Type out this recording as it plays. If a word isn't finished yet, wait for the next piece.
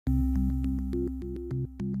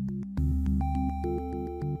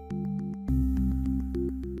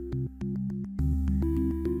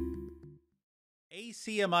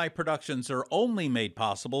ACMi productions are only made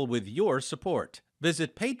possible with your support.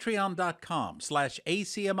 Visit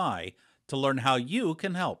patreon.com/ACMi to learn how you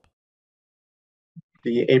can help.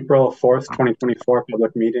 The April 4th, 2024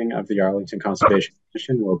 public meeting of the Arlington Conservation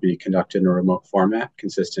Commission will be conducted in a remote format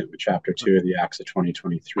consistent with Chapter 2 of the Acts of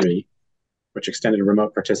 2023, which extended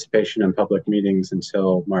remote participation in public meetings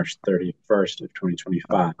until March 31st of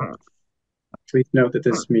 2025. Please note that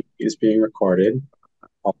this meeting is being recorded.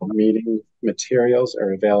 All meeting materials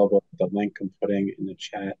are available at the link I'm putting in the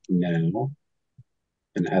chat now.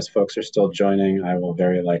 And as folks are still joining, I will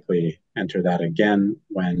very likely enter that again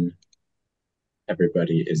when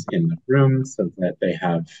everybody is in the room so that they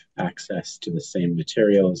have access to the same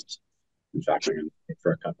materials. In fact, I'm going to wait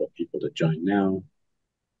for a couple of people to join now.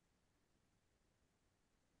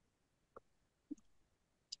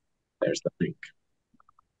 There's the link.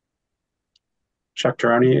 Chuck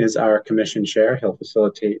Taroni is our commission chair. He'll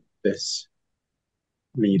facilitate this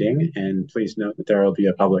meeting, and please note that there will be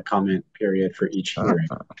a public comment period for each hearing.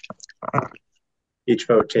 Each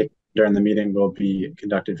vote taken during the meeting will be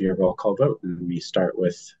conducted via roll call vote, and we start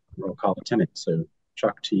with roll call attendance. So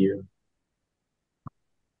Chuck, to you.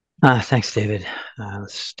 Thanks, David.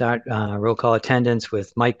 Let's start roll call attendance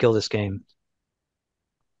with Mike Gildersgame.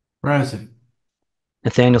 Present.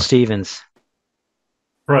 Nathaniel Stevens.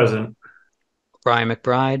 Present. Brian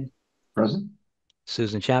McBride. Present.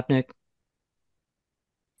 Susan Chapnick.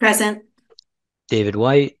 Present. David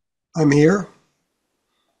White. I'm here.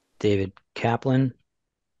 David Kaplan.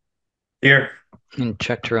 Here. And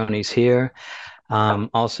Chuck Taroni's here.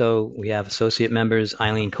 Also, we have associate members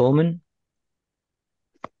Eileen Coleman.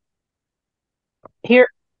 Here.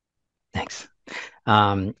 Thanks.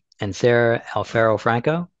 And Sarah Alfaro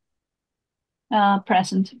Franco.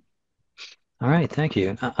 Present. All right, thank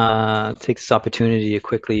you. Take this opportunity to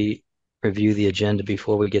quickly review the agenda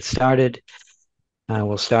before we get started.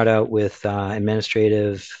 We'll start out with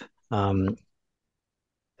administrative and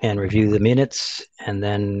review the minutes, and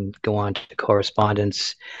then go on to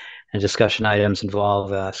correspondence and discussion items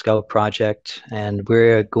involve a Scout project. And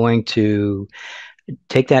we're going to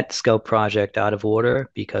take that Scout project out of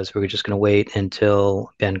order because we're just going to wait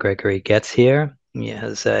until Ben Gregory gets here. He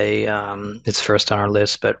has it's first on our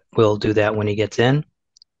list, but we'll do that when he gets in.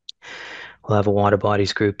 We'll have a water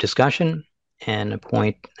bodies group discussion and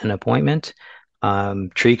appointment.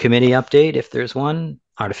 Tree committee update, if there's one.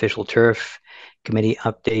 Artificial turf committee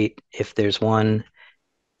update, if there's one.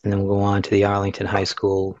 And then we'll go on to the Arlington High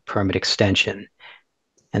School permit extension.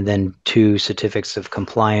 And then 2 certificates of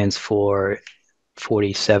compliance for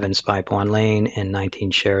 47 Spy Pond Lane and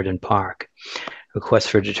 19 Sheridan Park. Request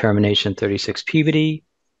for determination 36 Peabody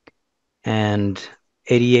and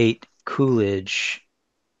 88 Coolidge.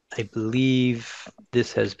 I believe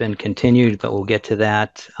this has been continued, but we'll get to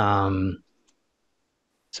that. So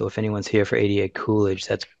if anyone's here for 88 Coolidge,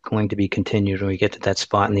 that's going to be continued when we get to that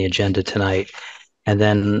spot in the agenda tonight. And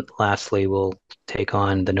then lastly, we'll take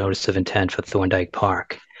on the notice of intent for Thorndike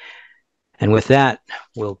Park. And with that,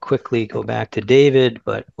 we'll quickly go back to David,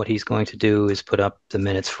 but what he's going to do is put up the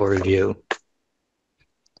minutes for review.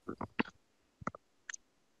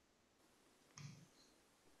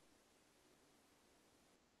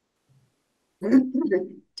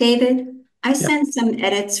 David, I sent some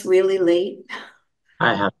edits really late.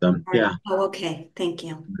 I have them, yeah. Oh, okay, thank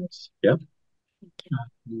you. Yep.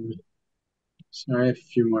 Sorry, a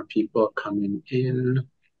few more people coming in.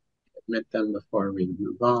 Admit them before we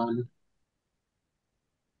move on.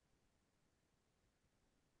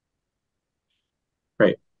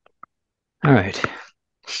 Great. All right.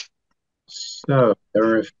 So there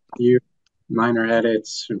were a few minor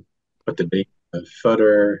edits. Put the date of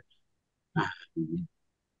footer, a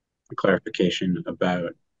clarification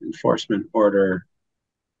about enforcement order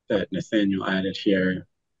that Nathaniel added here,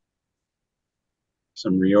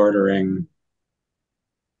 some reordering,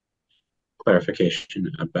 clarification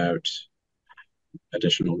about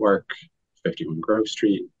additional work, 51 Grove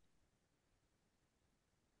Street.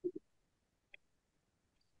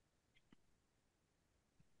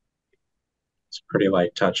 It's a pretty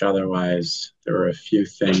light touch. Otherwise, there were a few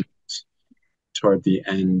things toward the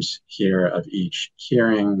end here of each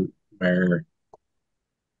hearing where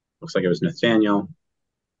looks like it was Nathaniel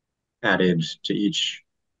added to each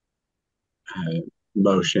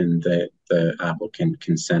motion that the applicant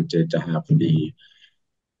consented to have the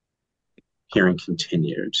hearing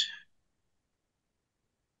continued.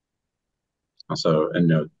 Also a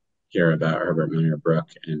note here about Herbert Miller Brook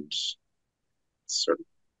and sort of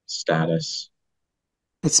status.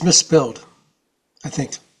 It's misspelled, I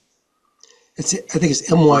think. I think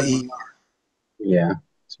it's M-Y-E-R. Yeah,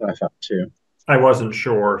 that's what I thought too. I wasn't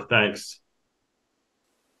sure. Thanks.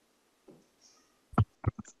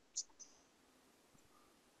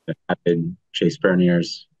 added Chase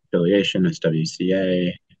Bernier's affiliation as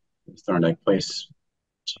WCA, Thorndike Place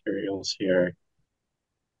materials here.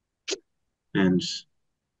 And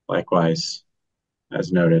likewise,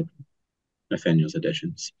 as noted, Nathaniel's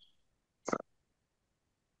additions.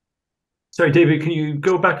 Sorry, David, can you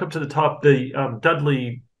go back up to the top? The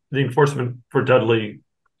Dudley, the enforcement for Dudley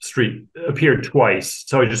Street appeared twice.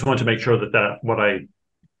 So I just want to make sure that what I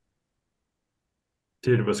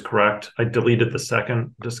did was correct. I deleted the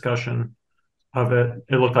second discussion of it.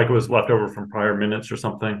 It looked like it was left over from prior minutes or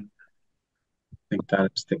something. I think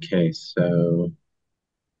that's the case. So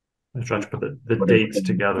I was trying to put the dates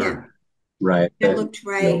together. Yeah. Right. That looked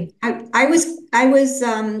right. I was,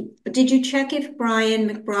 did you check if Brian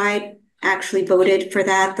McBride actually voted for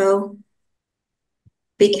that though?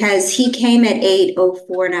 Because he came at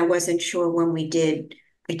 8:04 and I wasn't sure when we did.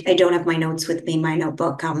 I don't have my notes with me, my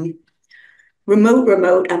notebook.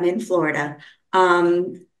 Remote, I'm in Florida.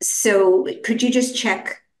 So could you just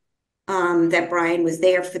check that Brian was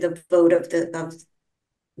there for the vote of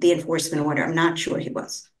the enforcement order? I'm not sure he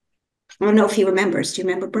was. I don't know if he remembers. Do you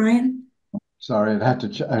remember, Brian? Sorry, I'd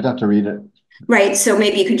have to read it. Right, so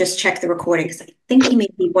maybe you can just check the recording because I think he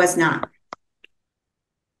maybe was not.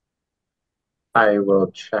 I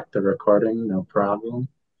will check the recording, no problem.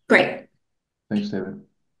 Great. Thanks, David.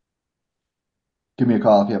 Give me a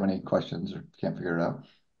call if you have any questions or can't figure it out.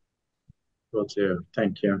 Will do.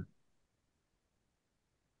 Thank you.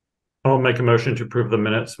 I'll make a motion to approve the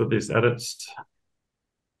minutes with these edits.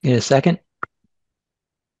 Need a second?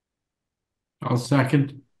 I'll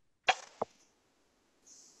second.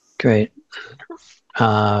 Great.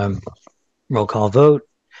 Roll call vote.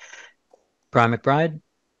 Brian McBride,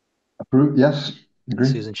 Approve, yes, agree.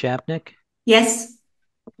 Susan Chapnick, Yes.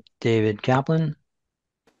 David Kaplan,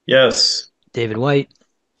 Yes. David White,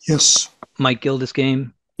 Yes. Mike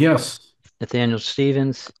Gildersgame, Yes. Nathaniel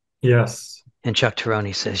Stevens, Yes. and Chuck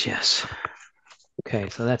Teroni says yes. Okay,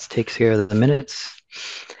 so that takes care of the minutes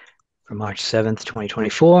for March 7th,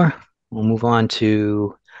 2024. We'll move on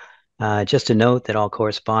to just a note that all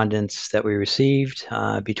correspondence that we received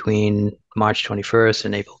between March 21st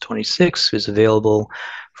and April 26th is available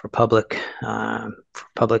for public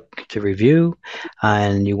to review,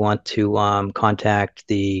 and you want to contact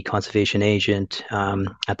the conservation agent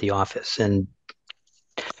at the office. And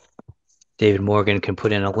David Morgan can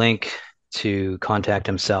put in a link to contact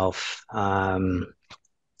himself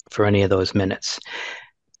for any of those minutes.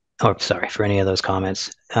 Or sorry, for any of those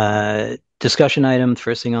comments. Discussion item,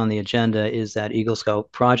 first thing on the agenda is that Eagle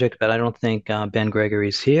Scout project, but I don't think Ben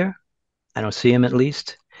Gregory's here. I don't see him at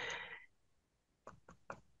least.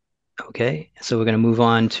 Okay, so we're going to move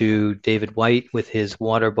on to David White with his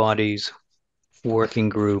water bodies working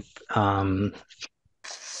group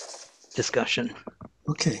discussion.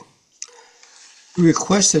 Okay. We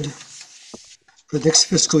requested for the next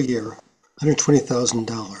fiscal year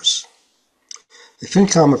 $120,000. The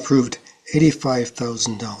FinCom approved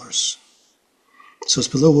 $85,000. So it's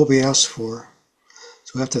below what we asked for.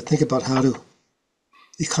 So we have to think about how to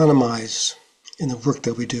economize in the work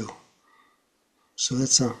that we do. So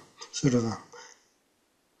that's a sort of a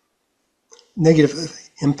negative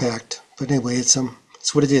impact. But anyway, it's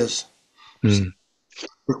what it is. So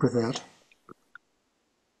work with that.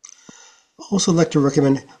 I'd also like to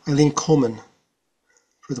recommend Eileen Coleman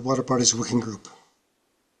for the Water Bodies Working Group.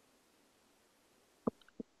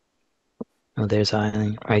 Oh, there's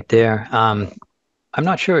Eileen right there. I'm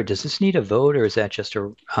not sure. Does this need a vote, or is that just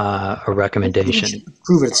a recommendation?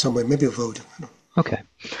 Approve it in some way, maybe a vote. Okay.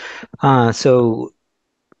 So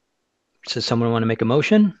does someone want to make a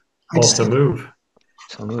motion? Also move.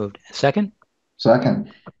 So moved. Second?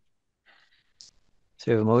 Second.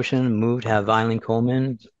 So we have a motion moved to have Eileen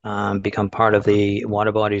Coleman become part of the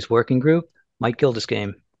Water Bodies Working Group. Mike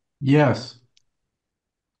Gildersgame. Yes.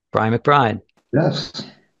 Brian McBride. Yes.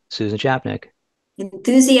 Susan Chapnick.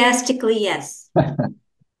 Enthusiastically, yes.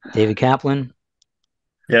 David Kaplan.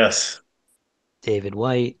 Yes. David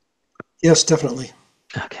White. Yes, definitely.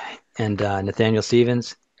 Okay. And Nathaniel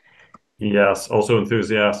Stevens. Yes. Also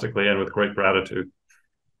enthusiastically and with great gratitude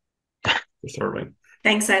for serving.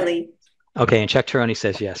 Thanks, Eileen. Okay. And Chuck Teroni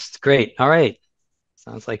says yes. Great. All right.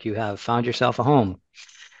 Sounds like you have found yourself a home.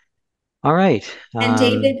 All right. And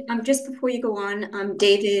David, just before you go on,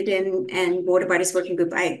 David and Water Bodies Working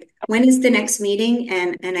Group, when is the next meeting?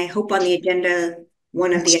 And I hope on the agenda,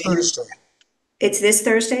 Next Thursday. It's this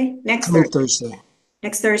Thursday? Next Coming Thursday. Thursday.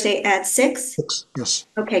 Next Thursday at 6? 6, yes.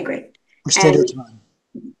 Okay, great. We're standard time.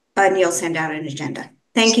 And you'll send out an agenda.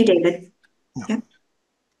 Thank you, David. Yeah.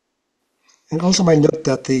 And also my note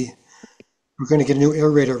that we're going to get a new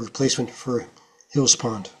aerator replacement for Hills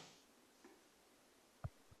Pond.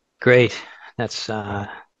 Great. That's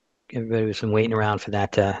everybody was been waiting around for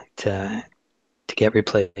that to get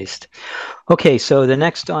replaced. Okay, so the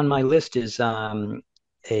next on my list is a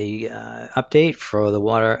update for the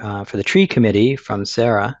water for the tree committee from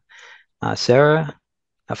Sarah. Sarah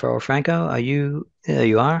Franco, are you? There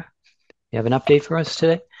you are. You have an update for us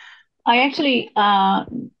today? I actually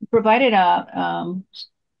provided a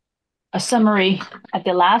summary at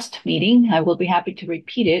the last meeting. I will be happy to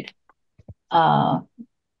repeat it.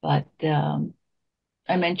 But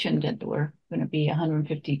I mentioned that there were going to be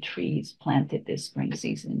 150 trees planted this spring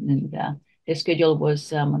season, and the schedule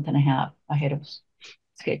was a month and a half ahead of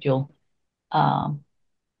schedule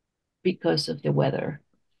because of the weather.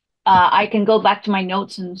 I can go back to my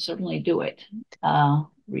notes and certainly do it,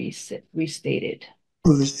 restate it.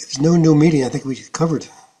 Well, there's no new meeting. I think we covered.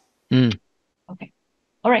 Mm. Okay.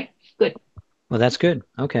 All right. Good. Well, that's good.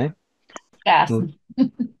 Okay. Fast. All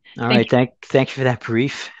right. Thank you for that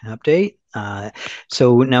brief update.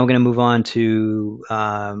 So now we're going to move on to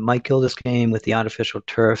Mike Gildersleeve with the artificial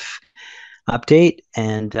turf update.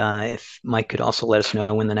 And if Mike could also let us know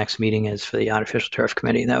when the next meeting is for the artificial turf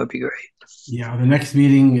committee, that would be great. Yeah, the next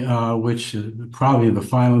meeting, which is probably the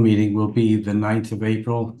final meeting, will be the 9th of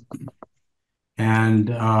April, and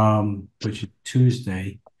which is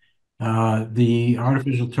Tuesday. The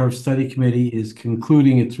Artificial Turf Study Committee is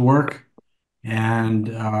concluding its work,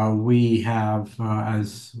 and we have,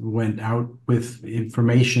 as went out with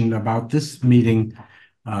information about this meeting,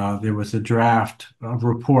 there was a draft of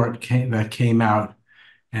report that came out,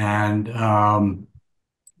 and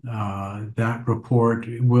that report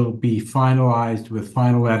will be finalized with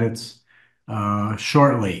final edits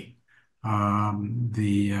shortly.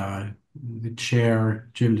 The chair,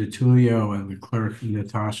 Jim DiTullio, and the clerk,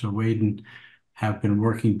 Natasha Waden, have been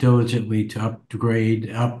working diligently to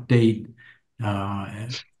update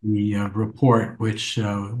the report, which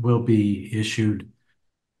will be issued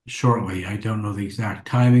shortly. I don't know the exact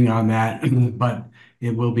timing on that, but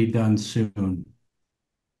it will be done soon.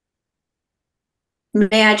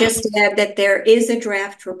 May I just add that there is a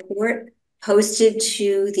draft report posted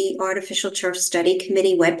to the Artificial Turf Study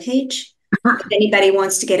Committee webpage. If anybody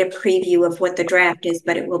wants to get a preview of what the draft is,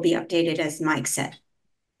 but it will be updated, as Mike said.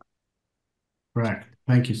 Correct.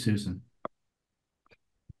 Thank you, Susan.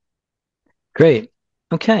 Great.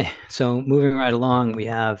 Okay, so moving right along, we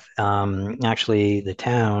have actually the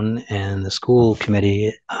town and the school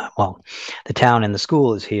committee. Well, the town and the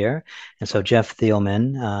school is here, and so Jeff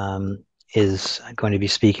Thielman is going to be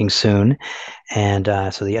speaking soon. And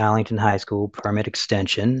so the Arlington High School permit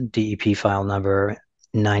extension, DEP file number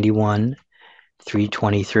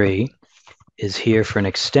 91-323, is here for an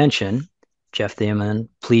extension. Jeff Thielman,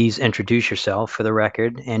 please introduce yourself for the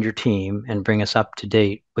record and your team and bring us up to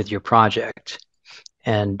date with your project.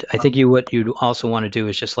 And I think what you'd also want to do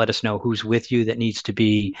is just let us know who's with you that needs to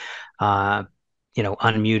be,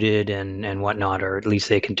 unmuted and whatnot, or at least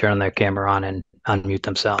they can turn their camera on and unmute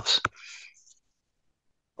themselves.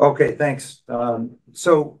 Okay, thanks.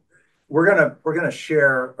 So we're gonna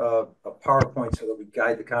share a PowerPoint so that we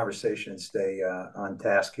guide the conversation and stay on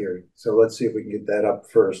task here. So let's see if we can get that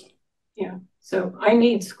up first. Yeah. So I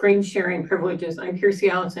need screen sharing privileges. I'm Kirstie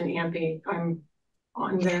Allison Ampey. I'm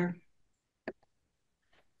on there.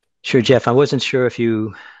 Sure, Jeff. I wasn't sure if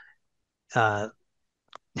you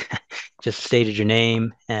just stated your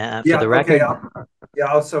name for the record.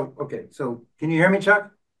 Okay. So can you hear me,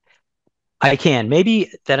 Chuck? I can.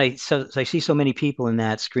 Maybe that I see so many people in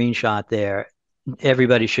that screenshot there.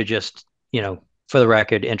 Everybody should just, for the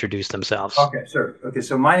record, introduce themselves. Okay, sure. Okay,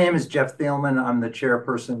 so my name is Jeff Thielman. I'm the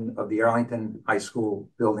chairperson of the Arlington High School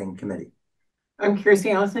Building Committee. I'm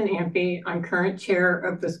Kirstie Allison Ampey. I'm current chair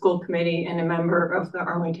of the school committee and a member of the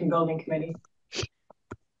Arlington Building Committee.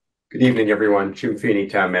 Good evening, everyone. Jim Feeney,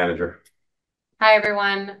 town manager. Hi,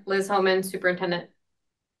 everyone. Liz Homan, superintendent.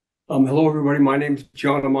 Hello, everybody. My name is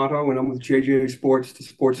John Amato, and I'm with JJ Sports, the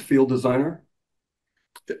sports field designer.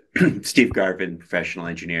 Steve Garvin, professional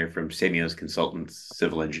engineer from Samios Consultants,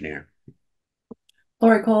 civil engineer.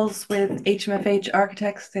 Lori Coles with HMFH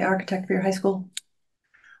Architects, the architect for your high school.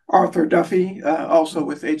 Arthur Duffy, also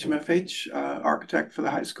with HMFH, architect for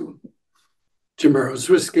the high school. Jim Burrows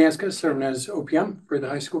with Skanska, serving as OPM for the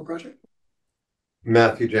high school project.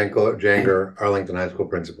 Matthew Janger, Arlington High School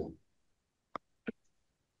principal.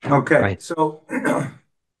 Okay, right. So we're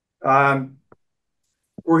going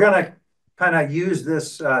to kind of use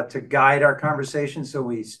this to guide our conversation so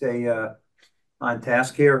we stay on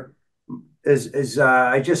task here. As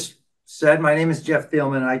I just said, my name is Jeff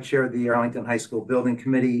Thielman. I chair the Arlington High School Building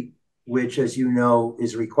Committee, which, as you know,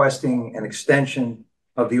 is requesting an extension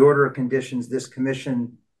of the order of conditions this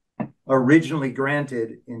commission originally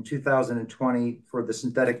granted in 2020 for the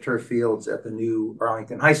synthetic turf fields at the new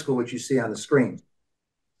Arlington High School, which you see on the screen.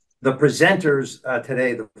 The presenters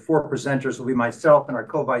today, the four presenters, will be myself and our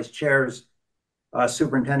co-vice chairs,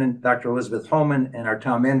 Superintendent Dr. Elizabeth Holman, and our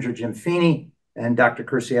town manager, Jim Feeney, and Dr.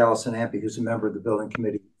 Kirstie Allison-Ampe, who's a member of the building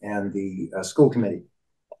committee and the school committee.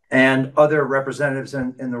 And other representatives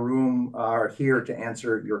in the room are here to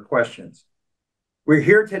answer your questions. We're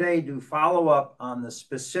here today to follow up on the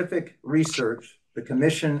specific research the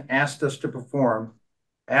commission asked us to perform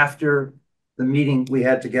after the meeting we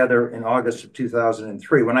had together in August of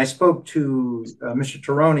 2003. When I spoke to Mr.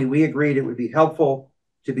 Tironi, we agreed it would be helpful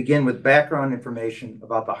to begin with background information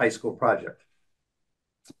about the high school project.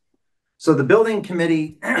 So the building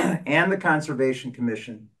committee and the Conservation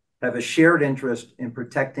Commission have a shared interest in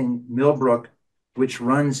protecting Mill Brook, which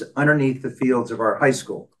runs underneath the fields of our high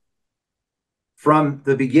school. From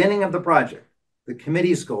the beginning of the project, the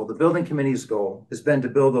committee's goal, the building committee's goal, has been to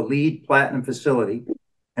build a LEED Platinum facility,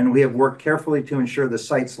 and we have worked carefully to ensure the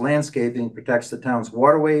site's landscaping protects the town's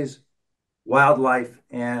waterways, wildlife,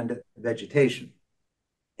 and vegetation.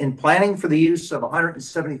 In planning for the use of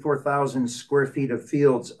 174,000 square feet of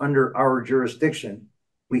fields under our jurisdiction,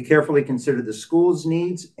 we carefully considered the school's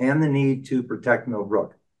needs and the need to protect Mill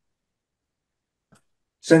Brook.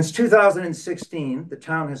 Since 2016, the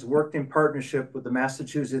town has worked in partnership with the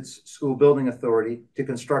Massachusetts School Building Authority to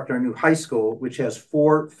construct our new high school, which has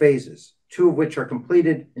 4 phases, 2 of which are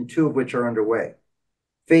completed and 2 of which are underway.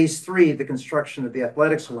 Phase 3, the construction of the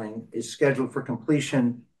athletics wing, is scheduled for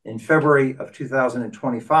completion in February of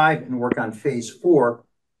 2025, and work on phase 4,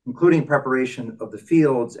 including preparation of the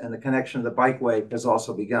fields and the connection of the bikeway, has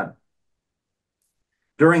also begun.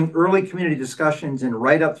 During early community discussions and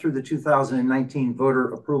right up through the 2019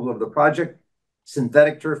 voter approval of the project,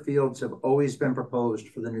 synthetic turf fields have always been proposed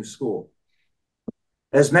for the new school.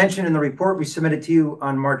 As mentioned in the report we submitted to you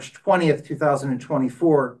on March 20th,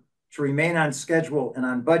 2024, to remain on schedule and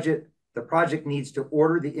on budget, the project needs to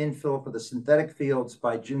order the infill for the synthetic fields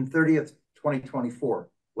by June 30th, 2024,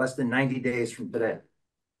 less than 90 days from today.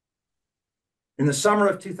 In the summer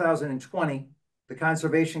of 2020, the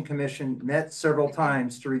Conservation Commission met several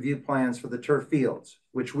times to review plans for the turf fields,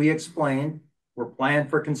 which we explained were planned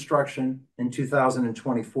for construction in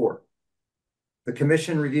 2024. The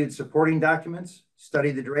commission reviewed supporting documents,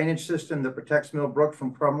 studied the drainage system that protects Mill Brook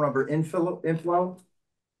from crumb rubber inflow,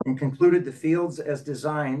 and concluded the fields as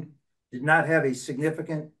designed did not have a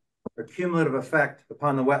significant or cumulative effect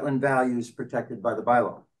upon the wetland values protected by the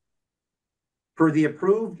bylaw. Per the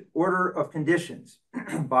approved order of conditions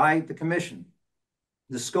by the commission,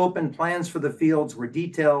 the scope and plans for the fields were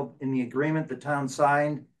detailed in the agreement the town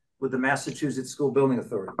signed with the Massachusetts School Building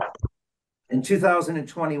Authority. In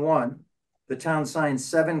 2021, the town signed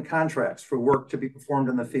 7 contracts for work to be performed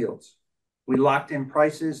in the fields. We locked in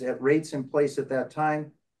prices at rates in place at that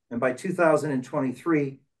time, and by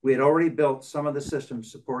 2023, we had already built some of the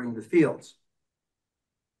systems supporting the fields.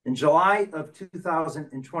 In July of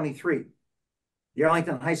 2023, the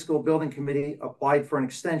Arlington High School Building Committee applied for an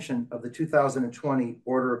extension of the 2020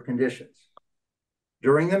 Order of Conditions.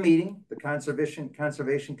 During the meeting, the Conservation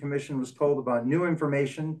Commission was told about new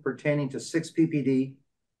information pertaining to 6 PPD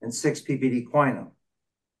and 6 PPD Quino.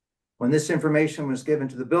 When this information was given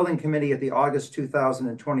to the Building Committee at the August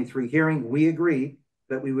 2023 hearing, we agreed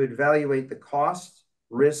that we would evaluate the costs,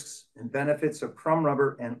 risks, and benefits of crumb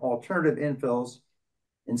rubber and alternative infills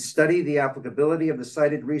and study the applicability of the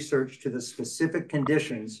cited research to the specific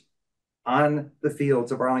conditions on the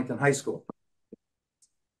fields of Arlington High School.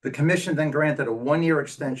 The commission then granted a 1-year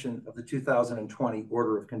extension of the 2020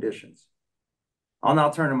 Order of Conditions. I'll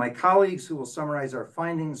now turn to my colleagues who will summarize our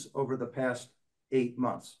findings over the past 8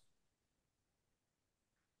 months.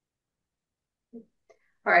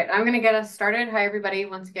 All right, I'm going to get us started. Hi, everybody.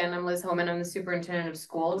 Once again, I'm Liz Homan. I'm the superintendent of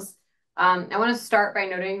schools. I want to start by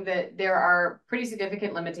noting that there are pretty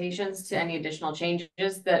significant limitations to any additional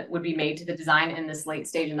changes that would be made to the design in this late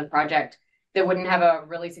stage in the project that wouldn't have a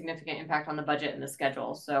really significant impact on the budget and the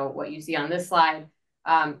schedule. So what you see on this slide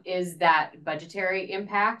is that budgetary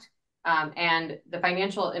impact, and the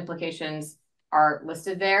financial implications are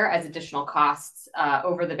listed there as additional costs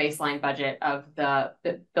over the baseline budget of the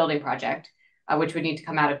building project, which would need to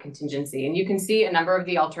come out of contingency. And you can see a number of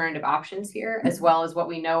the alternative options here, as well as what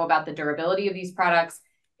we know about the durability of these products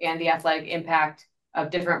and the athletic impact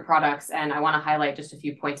of different products. And I want to highlight just a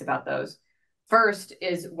few points about those. First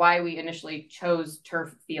is why we initially chose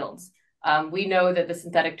turf fields. We know that the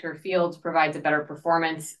synthetic turf fields provides a better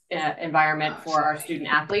performance environment for our student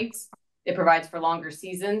athletes. It provides for longer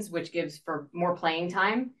seasons, which gives for more playing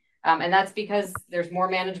time. And that's because there's more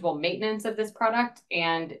manageable maintenance of this product,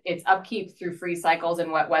 and its upkeep through freeze cycles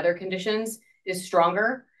and wet weather conditions is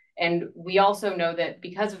stronger. And we also know that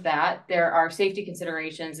because of that, there are safety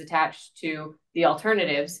considerations attached to the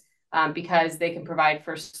alternatives because they can provide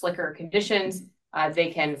for slicker conditions.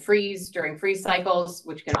 They can freeze during freeze cycles,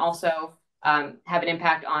 which can also have an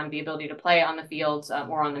impact on the ability to play on the fields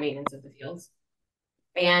or on the maintenance of the fields.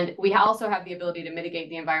 And we also have the ability to mitigate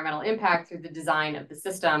the environmental impact through the design of the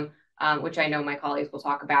system, which I know my colleagues will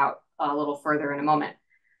talk about a little further in a moment.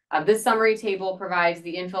 This summary table provides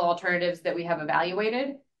the infill alternatives that we have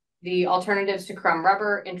evaluated. The alternatives to crumb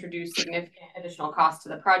rubber introduce significant additional costs to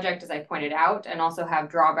the project, as I pointed out, and also have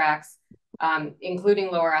drawbacks,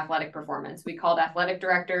 including lower athletic performance. We called athletic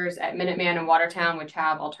directors at Minuteman and Watertown, which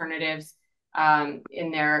have alternatives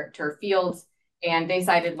in their turf fields, and they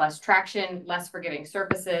cited less traction, less forgiving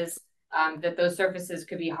surfaces, that those surfaces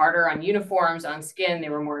could be harder on uniforms, on skin, they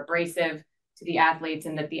were more abrasive to the athletes,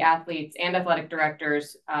 and that the athletes and athletic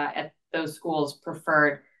directors at those schools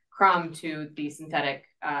preferred crumb to the synthetic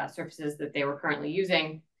surfaces that they were currently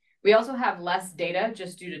using. We also have less data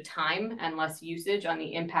just due to time and less usage on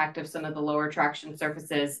the impact of some of the lower traction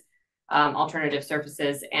surfaces, alternative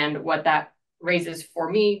surfaces, and what that raises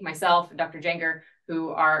for me, myself, and Dr. Jenger, who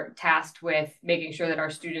are tasked with making sure that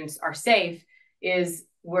our students are safe, is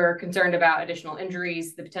we're concerned about additional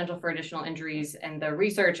injuries, the potential for additional injuries, and the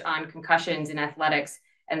research on concussions in athletics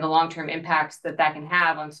and the long-term impacts that that can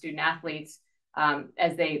have on student athletes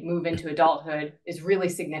as they move into adulthood is really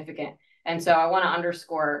significant. And so I want to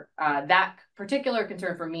underscore that particular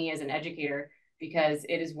concern for me as an educator, because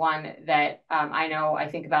it is one that I know I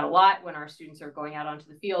think about a lot when our students are going out onto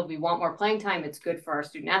the field. We want more playing time. It's good for our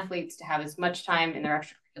student athletes to have as much time in their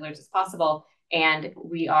extracurriculars as possible. And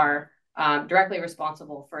we are directly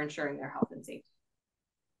responsible for ensuring their health and safety.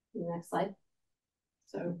 Next slide.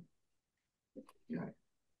 So,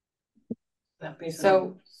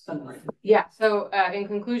 in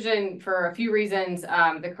conclusion, for a few reasons,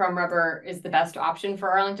 the crumb rubber is the best option for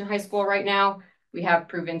Arlington High School right now. We have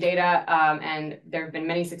proven data, and there have been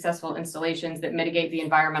many successful installations that mitigate the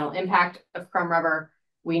environmental impact of crumb rubber.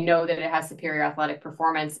 We know that it has superior athletic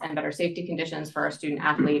performance and better safety conditions for our student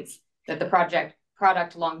athletes, that the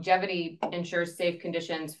product longevity ensures safe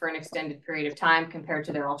conditions for an extended period of time compared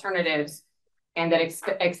to their alternatives, and that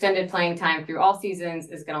extended playing time through all seasons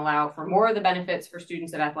is going to allow for more of the benefits for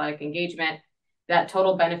students of athletic engagement. That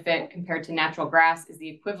total benefit compared to natural grass is the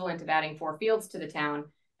equivalent of adding 4 fields to the town,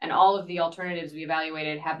 and all of the alternatives we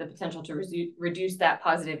evaluated have the potential to reduce that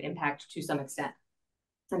positive impact to some extent.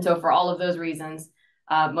 And so for all of those reasons,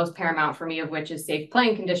 most paramount for me of which is safe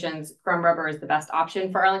playing conditions, crumb rubber is the best option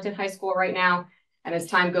for Arlington High School right now. And as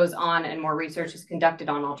time goes on and more research is conducted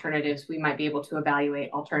on alternatives, we might be able to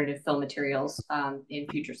evaluate alternative fill materials in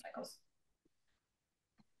future cycles.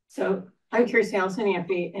 So I'm Kirstie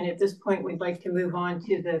Allison-Ampe, and at this point, we'd like to move on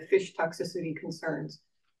to the fish toxicity concerns.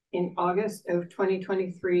 In August of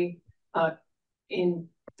 2023,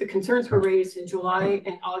 the concerns were raised in July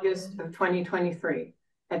and August of 2023.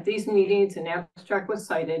 At these meetings, an abstract was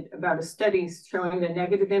cited about a study showing the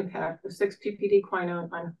negative impact of 6-ppd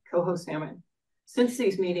quinone on coho salmon. Since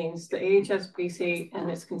these meetings, the AHSBC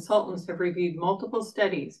and its consultants have reviewed multiple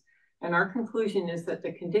studies, and our conclusion is that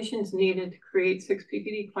the conditions needed to create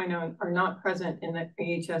 6-ppd quinone are not present in the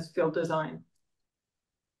AHS field design.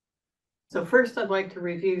 So first, I'd like to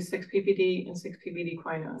review 6-ppd and 6-ppd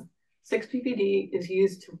quinone. 6-ppd is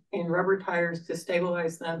used in rubber tires to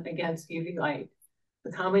stabilize them against UV light.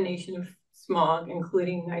 The combination of smog,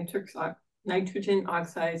 including nitrogen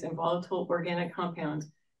oxides and volatile organic compounds,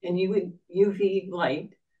 and UV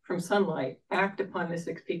light from sunlight act upon the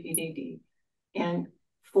 6-ppd and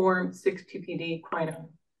form 6-ppd quinone.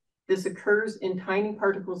 This occurs in tiny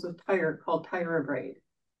particles of tire called tire abrade.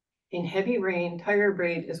 In heavy rain, tire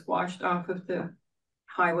abrade is washed off of the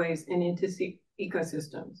highways and into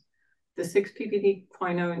ecosystems. The 6-ppd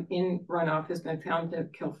quinone in runoff has been found to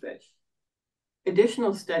kill fish.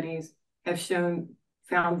 Additional studies have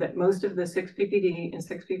found that most of the 6-ppd and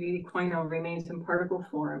 6-ppd quinone remains in particle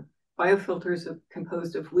form. Biofilters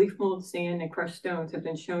composed of leaf mold, sand, and crushed stones have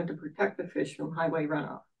been shown to protect the fish from highway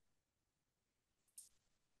runoff.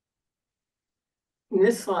 In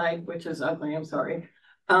this slide, which is ugly, I'm sorry,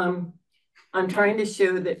 I'm trying to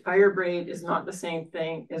show that tire abrade is not the same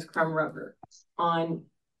thing as crumb rubber. On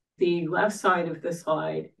the left side of the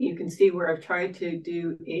slide, you can see where I've tried to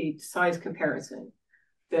do a size comparison.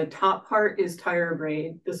 The top part is tire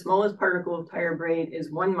abrade. The smallest particle of tire abrade is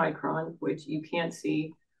 1 micron, which you can't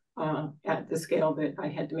see at the scale that I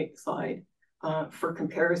had to make the slide. For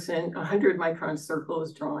comparison, 100 micron circle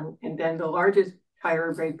is drawn, and then the largest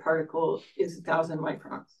tire grade particle is 1,000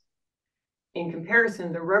 microns. In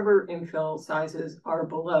comparison, the rubber infill sizes are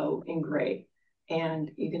below in gray.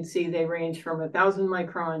 And you can see they range from 1,000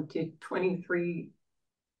 micron to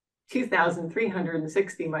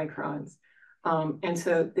 2,360 microns. And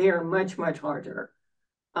so they are much, much larger.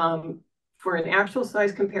 For an actual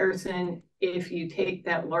size comparison, if you take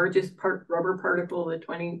that largest rubber particle, the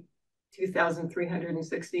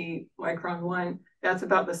 2,360 micron one, that's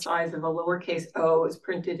about the size of a lowercase o as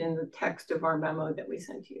printed in the text of our memo that we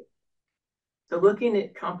sent you. So looking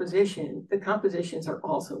at composition, the compositions are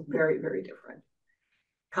also very, very different.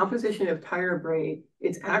 Composition of tire braid,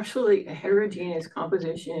 it's actually a heterogeneous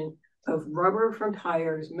composition of rubber from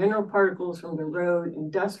tires, mineral particles from the road,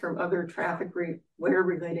 and dust from other traffic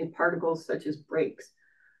wear-related particles such as brakes.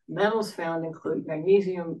 Metals found include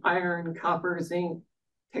magnesium, iron, copper, zinc,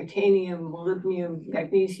 titanium, molybdenum,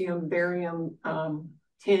 magnesium, barium,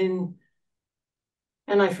 tin,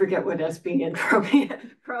 and I forget what SB and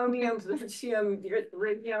chromium, lithium,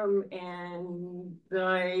 iridium, and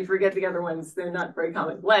I forget the other ones. They're not very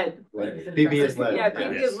common. Lead. PB is lead. Yeah,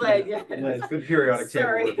 PB is lead. Yeah. Lead. Good periodic table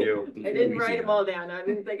review. I didn't write them all down. I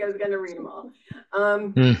didn't think I was going to read them all.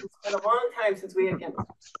 It's been a long time since we had chemistry.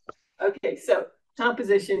 Okay, so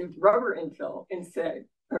composition rubber infill instead,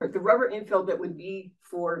 or the rubber infill that would be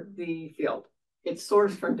for the field. It's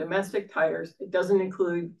sourced from domestic tires. It doesn't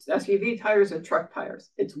include SUV tires or truck tires.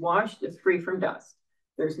 It's washed, it's free from dust.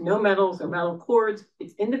 There's no metals or metal cords.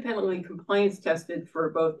 It's independently compliance tested for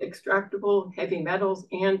both extractable heavy metals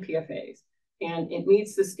and PFAs. And it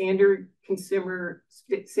meets the standard consumer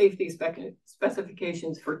safety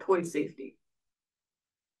specifications for toy safety.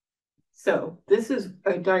 So this is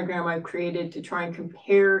a diagram I've created to try and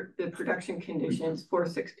compare the production conditions for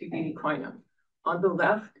 6-PBD quinone. On the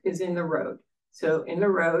left is in the road. So in the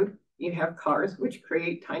road, you have cars which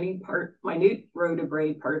create tiny minute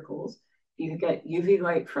rotabrade particles. You get UV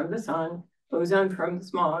light from the sun, ozone from the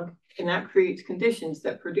smog, and that creates conditions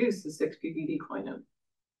that produce the 6-PBD quinone.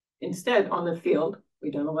 Instead, on the field, we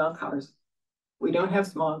don't allow cars. We don't have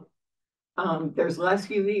smog. There's less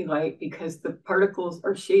UV light because the particles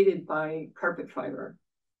are shaded by carpet fiber,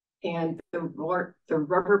 and the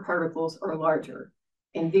rubber particles are larger.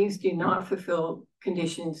 And these do not fulfill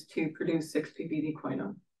conditions to produce 6-PBD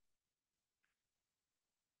quinone.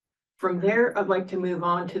 From there, I'd like to move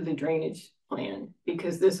on to the drainage plan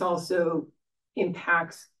because this also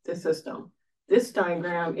impacts the system. This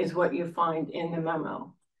diagram is what you find in the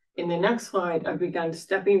memo. In the next slide, I've begun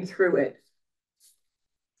stepping through it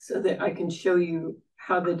so that I can show you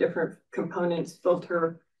how the different components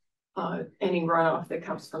filter any runoff that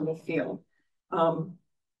comes from the field.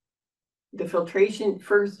 The filtration,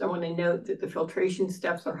 first, I want to note that the filtration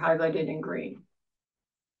steps are highlighted in green.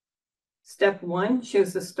 Step 1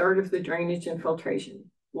 shows the start of the drainage and filtration.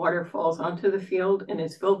 Water falls onto the field and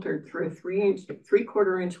is filtered through a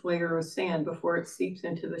 3/4 inch layer of sand before it seeps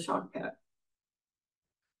into the shock pad.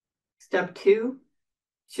 Step 2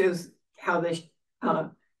 shows how the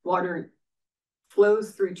water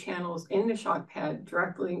flows through channels in the shock pad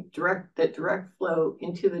direct flow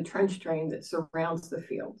into the trench drain that surrounds the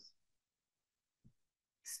fields.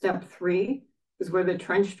 Step 3 is where the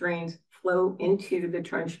trench drains flow into the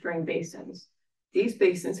trench drain basins. These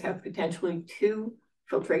basins have potentially 2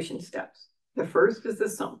 filtration steps. The first is the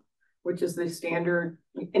sump, which is the standard,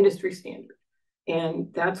 industry standard.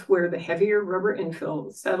 And that's where the heavier rubber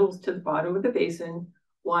infill settles to the bottom of the basin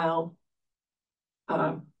while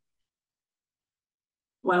the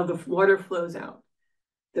water flows out.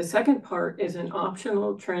 The second part is an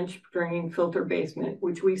optional trench drain filter basement,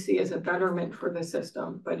 which we see as a betterment for the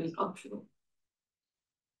system, but is optional.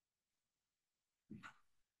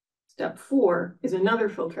 Step 4 is another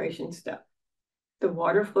filtration step. The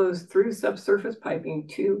water flows through subsurface piping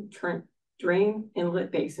to drain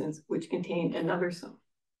inlet basins, which contain another sump.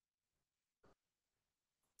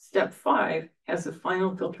 Step 5 has the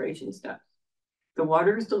final filtration step. The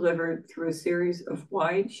water is delivered through a series of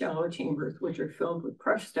wide, shallow chambers, which are filled with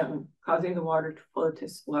crushed stone, causing the water to flow to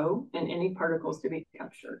slow and any particles to be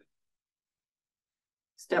captured.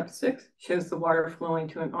 Step 6 shows the water flowing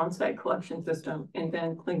to an on-site collection system, and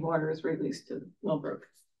then clean water is released to Millbrook.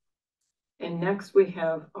 And next we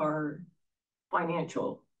have our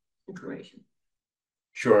financial information.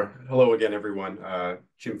 Sure. Hello again, everyone.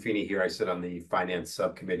 Jim Feeney here. I sit on the finance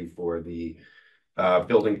subcommittee for the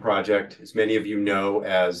building project. As many of you know,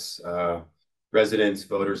 as residents,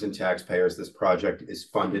 voters, and taxpayers, this project is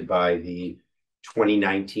funded by the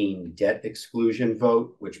 2019 debt exclusion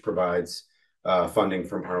vote, which provides funding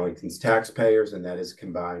from Arlington's taxpayers, and that is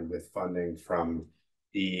combined with funding from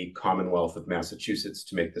the Commonwealth of Massachusetts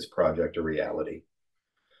to make this project a reality.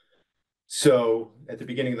 So at the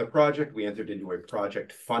beginning of the project, we entered into a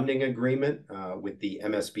project funding agreement with the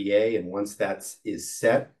MSBA. And once that is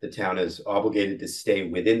set, the town is obligated to stay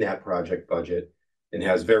within that project budget and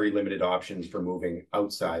has very limited options for moving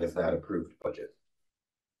outside of that approved budget.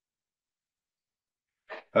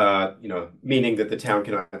 Meaning that the town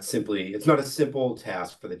cannot simply, it's not a simple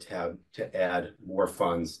task for the town to add more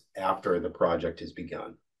funds after the project has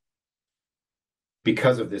begun.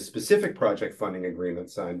 Because of this specific project funding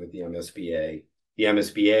agreement signed with the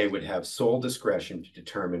MSBA would have sole discretion to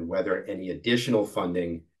determine whether any additional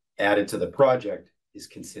funding added to the project is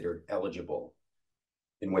considered eligible.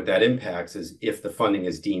 And what that impacts is if the funding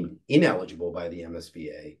is deemed ineligible by the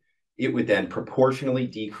MSBA, it would then proportionally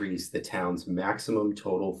decrease the town's maximum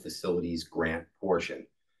total facilities grant portion.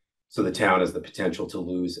 So the town has the potential to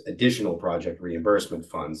lose additional project reimbursement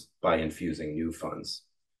funds by infusing new funds.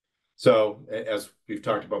 So as we've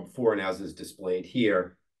talked about before, and as is displayed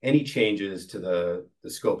here, any changes to the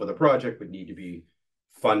scope of the project would need to be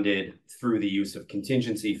funded through the use of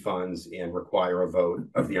contingency funds and require a vote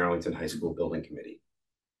of the Arlington High School Building Committee.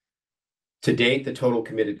 To date, the total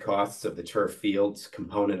committed costs of the turf fields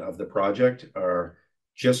component of the project are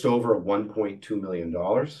just over $1.2 million.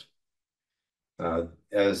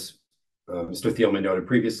 As Mr. Thielman noted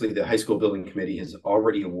previously, the High School Building Committee has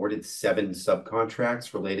already awarded 7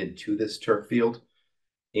 subcontracts related to this turf field,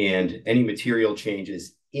 and any material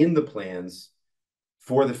changes in the plans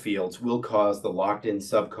for the fields will cause the locked-in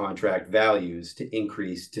subcontract values to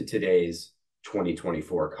increase to today's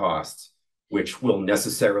 2024 costs, which will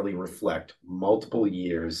necessarily reflect multiple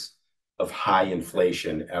years of high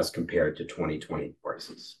inflation as compared to 2020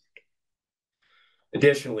 prices.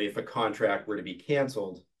 Additionally, if a contract were to be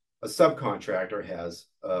canceled, a subcontractor has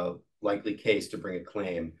a likely case to bring a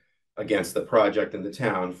claim against the project and the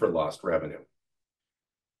town for lost revenue.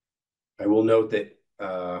 I will note that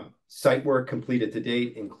site work completed to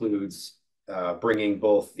date includes bringing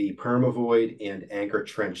both the permavoid and anchor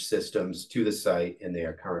trench systems to the site, and they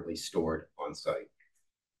are currently stored on site.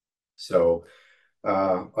 So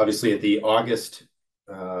obviously at the August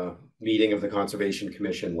meeting of the Conservation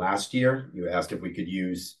Commission last year, you asked if we could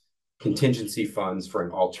use contingency funds for an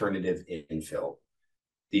alternative infill.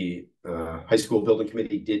 The High School Building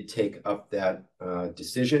Committee did take up that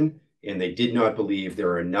decision, and they did not believe there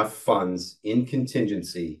are enough funds in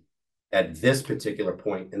contingency at this particular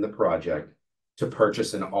point in the project to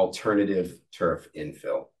purchase an alternative turf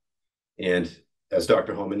infill. And as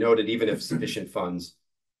Dr. Holman noted, even if sufficient funds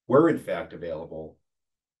were in fact available,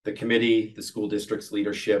 the committee, the school district's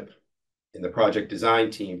leadership, and the project design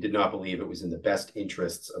team did not believe it was in the best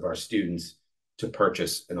interests of our students to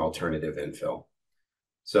purchase an alternative infill.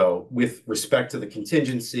 So with respect to the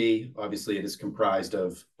contingency, obviously it is comprised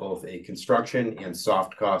of both a construction and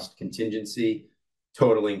soft cost contingency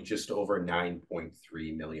totaling just over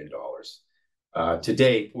 $9.3 million. To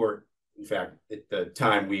date, or in fact, at the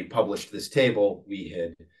time we published this table, we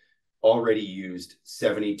had already used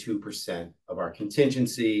 72% of our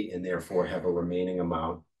contingency and therefore have a remaining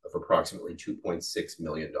amount of approximately $2.6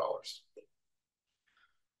 million.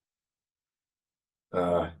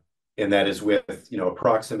 And that is with,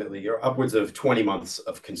 approximately or upwards of 20 months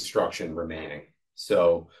of construction remaining.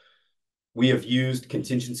 So we have used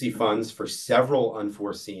contingency funds for several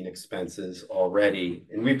unforeseen expenses already,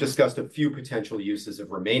 and we've discussed a few potential uses of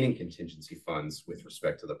remaining contingency funds with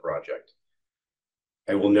respect to the project.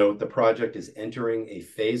 I will note the project is entering a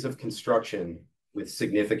phase of construction with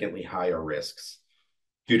significantly higher risks.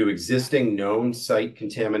 Due to existing known site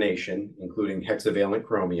contamination, including hexavalent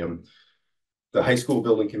chromium, the High School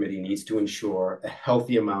Building Committee needs to ensure a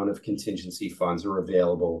healthy amount of contingency funds are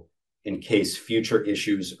available in case future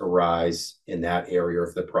issues arise in that area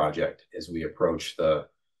of the project as we approach the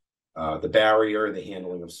barrier, the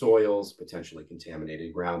handling of soils, potentially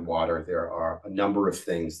contaminated groundwater. There are a number of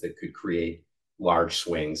things that could create large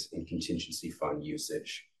swings in contingency fund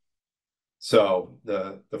usage. So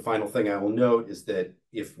the final thing I will note is that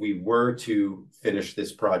if we were to finish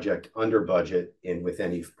this project under budget and with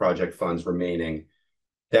any project funds remaining,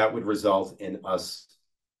 that would result in us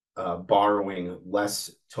borrowing less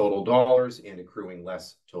total dollars and accruing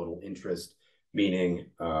less total interest, meaning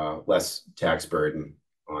less tax burden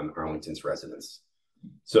on Arlington's residents.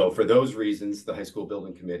 So for those reasons, the High School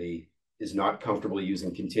Building Committee is not comfortable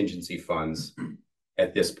using contingency funds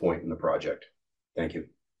at this point in the project. Thank you.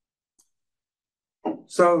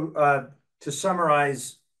 So to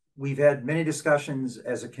summarize, we've had many discussions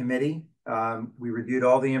as a committee. We reviewed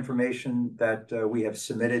all the information that we have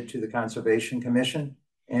submitted to the Conservation Commission,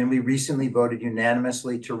 and we recently voted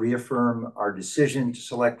unanimously to reaffirm our decision to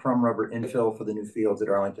select chrome rubber infill for the new fields at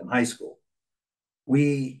Arlington High School.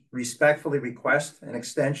 We respectfully request an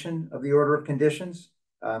extension of the order of conditions.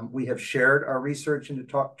 We have shared our research into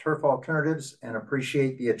turf alternatives and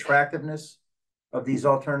appreciate the attractiveness of these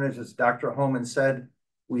alternatives. As Dr. Homan said,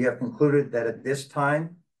 we have concluded that at this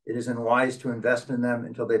time, it is unwise to invest in them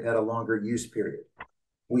until they've had a longer use period.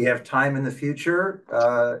 We have time in the future,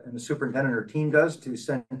 and the superintendent or team does, to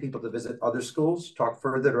send people to visit other schools, talk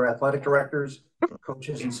further to athletic directors,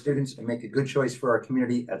 coaches, and students, and make a good choice for our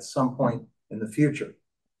community at some point in the future.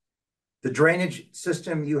 The drainage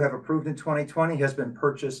system you have approved in 2020 has been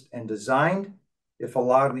purchased and designed. If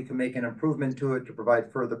allowed, we can make an improvement to it to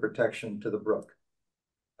provide further protection to the brook.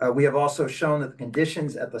 We have also shown that the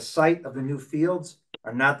conditions at the site of the new fields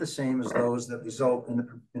are not the same as those that result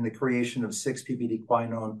in the creation of 6 ppd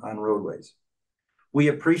quinone on roadways. We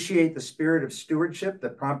appreciate the spirit of stewardship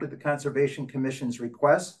that prompted the Conservation Commission's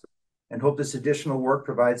request and hope this additional work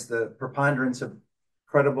provides the preponderance of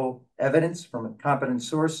credible evidence from a competent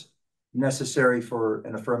source necessary for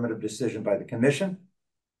an affirmative decision by the Commission.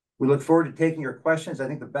 We look forward to taking your questions. I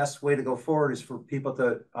think the best way to go forward is for people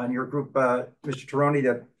to, on your group, Mr. Tironi,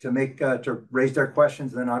 to raise their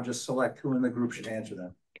questions, and then I'll just select who in the group should answer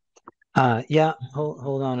them. Yeah,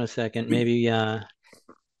 hold on a second. Maybe I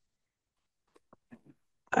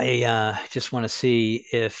just want to see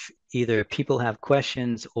if either people have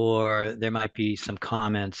questions or there might be some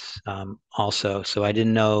comments also. So I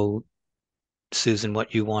didn't know, Susan,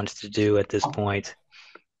 what you wanted to do at this point.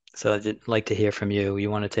 So I'd like to hear from you.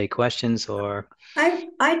 You want to take questions or?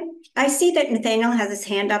 I see that Nathaniel has his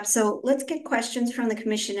hand up, so let's get questions from the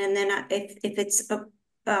commission, and then if it's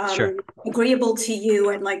Sure. agreeable to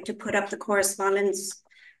you, I'd like to put up the correspondence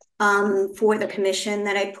for the commission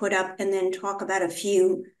that I put up, and then talk about a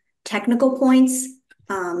few technical points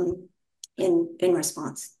in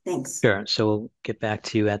response. Thanks. Sure. So we'll get back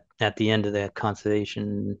to you at the end of the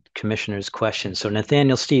Conservation Commissioner's question. So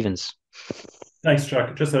Nathaniel Stevens. Thanks,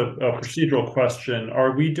 Chuck. Just a procedural question.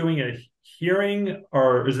 Are we doing a hearing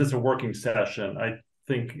or is this a working session? I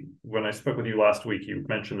think when I spoke with you last week, you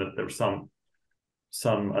mentioned that there was some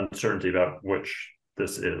uncertainty about which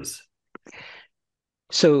this is.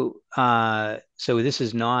 So this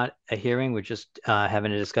is not a hearing. We're just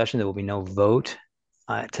having a discussion. There will be no vote.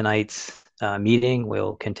 Tonight's meeting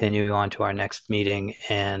will continue on to our next meeting,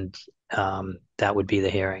 and that would be the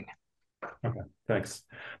hearing. Okay, thanks.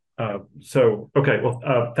 Thank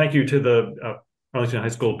you to the Arlington High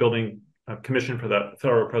School Building Commission for that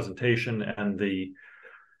thorough presentation, and the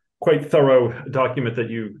quite thorough document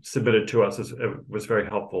that you submitted to us was very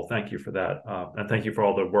helpful. Thank you for that. And thank you for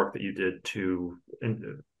all the work that you did to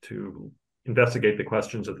investigate the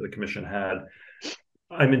questions that the commission had.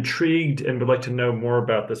 I'm intrigued and would like to know more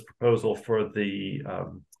about this proposal for the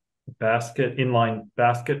inline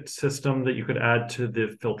basket system that you could add to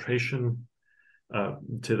the filtration,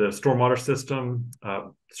 to the stormwater system,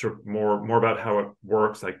 sort of more about how it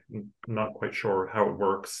works. I'm not quite sure how it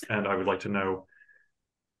works, and I would like to know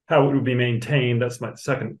how it would be maintained. That's my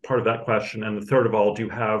second part of that question. And the third of all,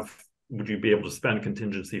 would you be able to spend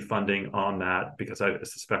contingency funding on that? Because I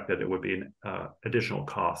suspect that it would be an additional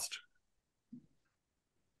cost.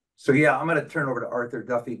 So yeah, I'm going to turn over to Arthur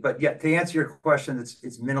Duffy, but yeah, to answer your question,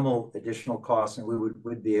 it's minimal additional costs, and we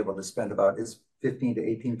would be able to spend about $15,000 to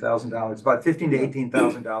 $18,000, about $15,000 to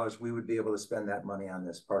 $18,000. We would be able to spend that money on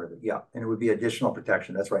this part of it. Yeah, and it would be additional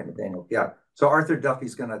protection. That's right, Nathaniel. Yeah. So Arthur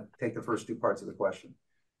Duffy's going to take the first two parts of the question.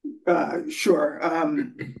 Sure.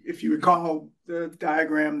 If you recall the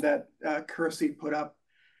diagram that Kersey put up,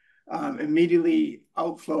 immediately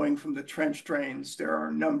outflowing from the trench drains, there are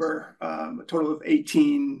a total of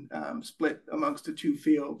 18 split amongst the two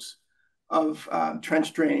fields of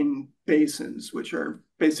trench drain basins, which are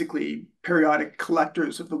basically periodic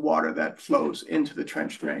collectors of the water that flows into the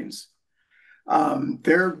trench drains.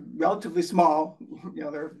 They're relatively small,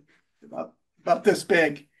 they're about this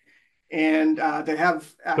big. And they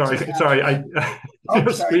have sorry.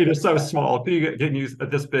 Your screen is so small. Can you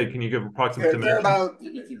this big? Can you give approximate dimensions?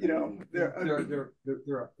 They're about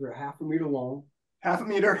they're half a meter long,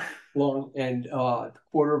 and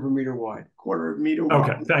quarter of a meter wide.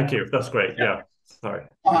 Okay, thank you. That's great. Yeah. Sorry.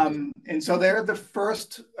 And so they're the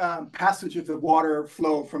first passage of the water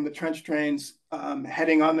flow from the trench drains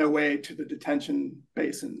heading on their way to the detention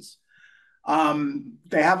basins.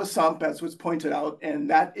 They have a sump, as was pointed out, and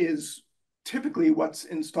that is typically what's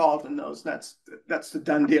installed in those. That's the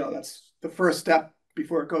done deal. That's the first step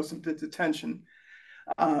before it goes into detention.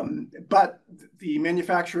 But the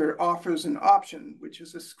manufacturer offers an option, which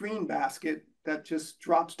is a screen basket that just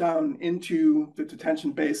drops down into the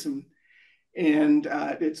detention basin And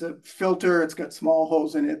it's a filter. It's got small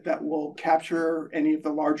holes in it that will capture any of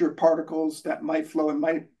the larger particles that might flow. It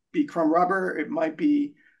might be crumb rubber. It might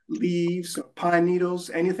be leaves, or pine needles,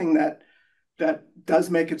 anything that does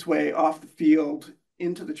make its way off the field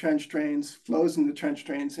into the trench drains, flows into the trench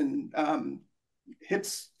drains, and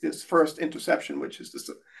hits this first interception, which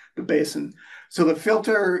is the basin. So the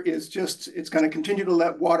filter is just, it's going to continue to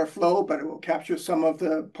let water flow, but it will capture some of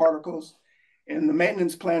the particles. And the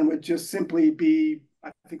maintenance plan would just simply be,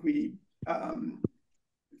 I think if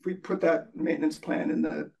we put that maintenance plan in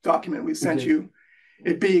the document we sent you,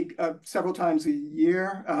 it'd be several times a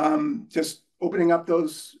year, just opening up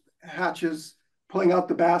those hatches, pulling out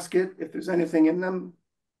the basket, if there's anything in them,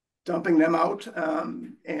 dumping them out,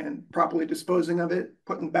 and properly disposing of it,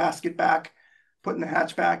 putting the basket back, putting the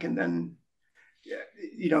hatch back, and then,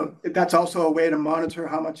 that's also a way to monitor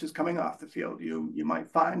how much is coming off the field. You might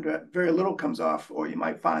find that very little comes off, or you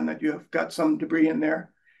might find that you have got some debris in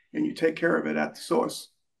there, and you take care of it at the source.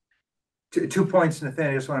 2 points,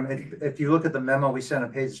 Nathaniel. Just want to, if you look at the memo we sent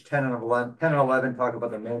on pages 10 and 11, talk about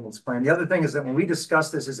the maintenance plan. The other thing is that when we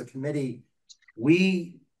discussed this as a committee,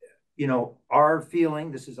 our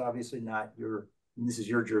feeling, this is obviously not this is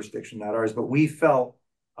your jurisdiction, not ours, but we felt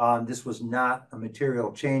this was not a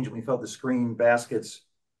material change. We felt the screen baskets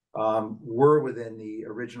were within the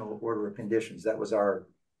original order of conditions. That was our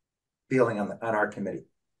feeling on our committee.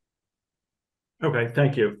 Okay,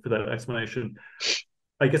 thank you for that explanation.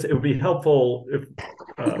 I guess it would be helpful if,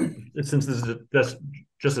 since this is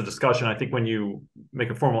just a discussion, I think when you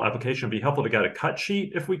make a formal application, it'd be helpful to get a cut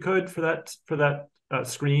sheet if we could for that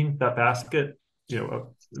screen, that basket.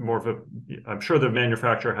 More of a. I'm sure the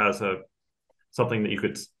manufacturer has something that you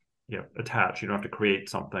could attach. You don't have to create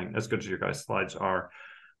something as good as your guys' slides are.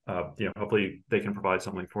 Hopefully they can provide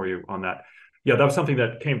something for you on that. Yeah, that was something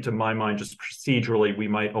that came to my mind just procedurally. We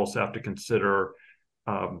might also have to consider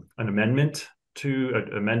an amendment to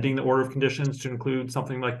amending the order of conditions to include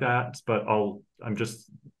something like that. But I'm just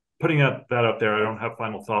putting that up there. I don't have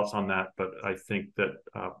final thoughts on that, but I think that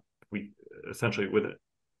we essentially, with it,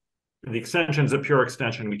 the extension is a pure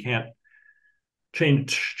extension. We can't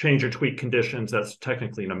change or tweak conditions. That's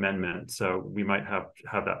technically an amendment. So we might have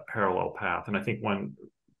that parallel path. And I think one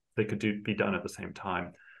they could be done at the same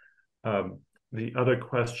time. The other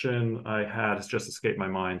question I had has just escaped my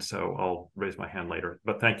mind, so I'll raise my hand later.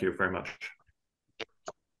 But thank you very much.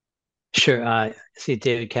 Sure. I see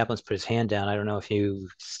David Kaplan's put his hand down. I don't know if you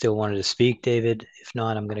still wanted to speak, David. If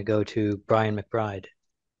not, I'm going to go to Brian McBride.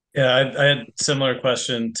 Yeah, I had a similar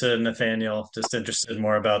question to Nathaniel, just interested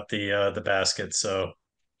more about the basket. So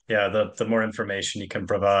yeah, the more information you can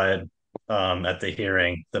provide at the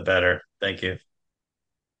hearing, the better. Thank you.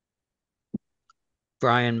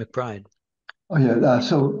 Brian McBride. Oh yeah,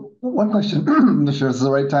 so one question, I'm not sure this is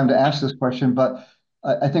the right time to ask this question, but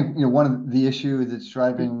I think one of the issue that's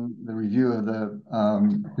driving the review of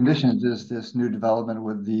the conditions is this new development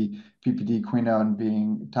with the PPD quinone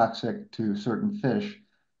being toxic to certain fish.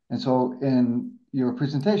 And so in your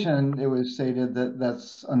presentation, it was stated that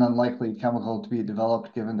that's an unlikely chemical to be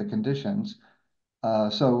developed given the conditions.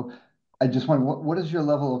 So I just wonder, what is your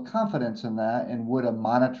level of confidence in that? And would a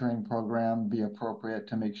monitoring program be appropriate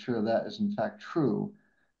to make sure that is in fact true?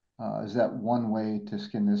 Is that one way to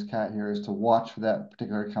skin this cat here, is to watch for that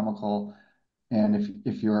particular chemical? And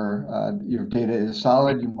if your data is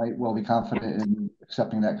solid, you might well be confident in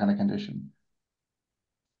accepting that kind of condition.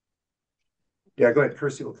 Yeah, go ahead.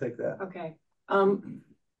 Kirsty will take that. Okay.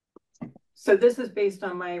 So this is based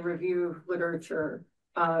on my review of literature,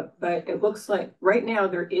 but it looks like right now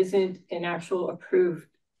there isn't an actual approved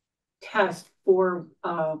test for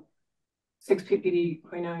 6-PPD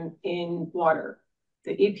quinone in water.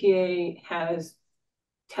 The EPA has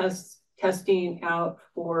testing out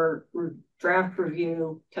for draft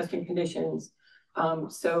review, testing conditions.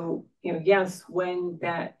 So, yes, when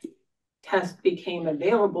that test became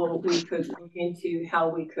available, we could look into how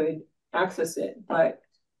we could access it, but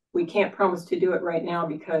we can't promise to do it right now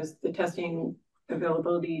because the testing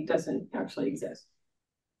availability doesn't actually exist.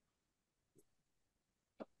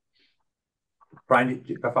 Brian, do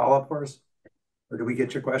you have a follow-up for us? Or did we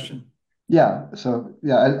get your question? Yeah, so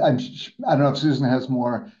yeah, I don't know if Susan has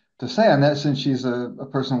more to say on that, since she's a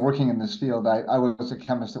person working in this field. I was a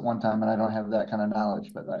chemist at one time, and I don't have that kind of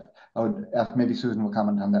knowledge, but I would ask, maybe Susan will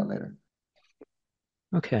comment on that later.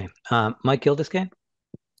 Okay, Mike Gildersgate.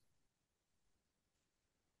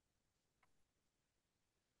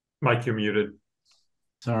 Mike, you're muted.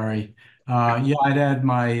 Sorry. Yeah, I'd add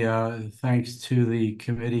my thanks to the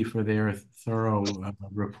committee for their thorough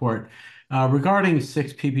report. Regarding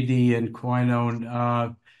 6-PPD and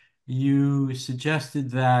quinone, you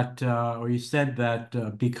suggested that, or you said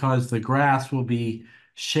that because the grass will be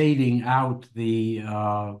shading out the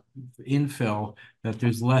infill, that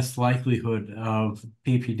there's less likelihood of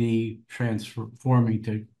PPD transforming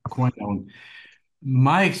to quinone.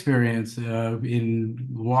 My experience in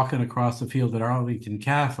walking across the field at Arlington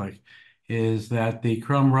Catholic is that the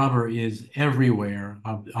crumb rubber is everywhere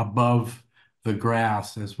above the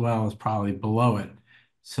grass as well as probably below it.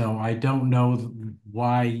 So I don't know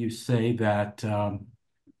why you say that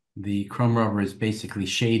the crumb rubber is basically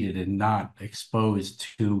shaded and not exposed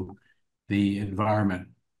to the environment.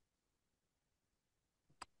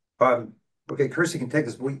 Okay, Kirsty can take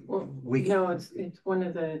this. No, it's one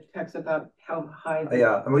of the texts about how high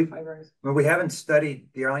the fiber is. Well, we haven't studied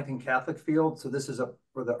the Arlington Catholic field, so this is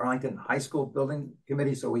for the Arlington High School Building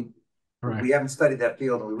Committee. So we haven't studied that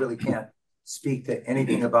field, and we really can't speak to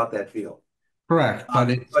anything about that field. Correct,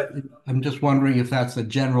 but I'm just wondering if that's a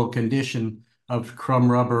general condition of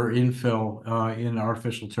crumb rubber infill in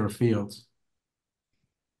artificial turf fields.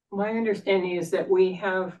 My understanding is that we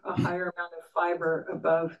have a higher amount of fiber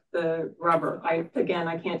above the rubber. I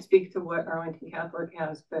can't speak to what Arlington Catholic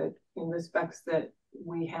has, but in the specs that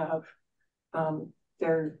we have,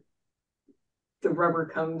 the rubber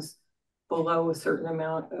comes below a certain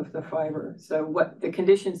amount of the fiber. So what the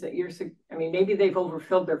conditions that maybe they've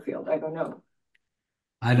overfilled their field. I don't know.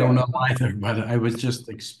 I don't know either, but I was just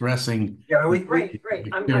expressing. Yeah, right.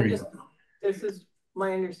 This is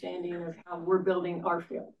my understanding of how we're building our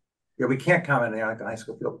field. Yeah, we can't comment on the Arlington High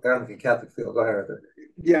School field, Arlington Catholic field. Go ahead, Arthur.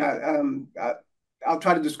 Yeah, I'll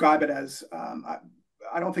try to describe it as,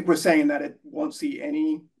 I don't think we're saying that it won't see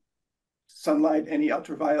any sunlight, any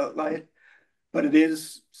ultraviolet light, but it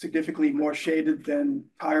is significantly more shaded than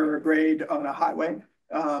tire or grade on a highway.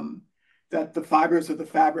 That the fibers of the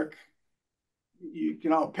fabric, you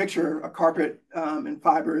can picture a carpet and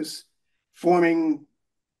fibers forming,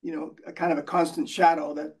 a kind of a constant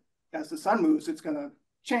shadow that as the sun moves, it's going to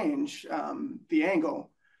change the angle.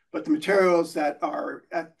 But the materials that are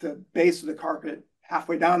at the base of the carpet,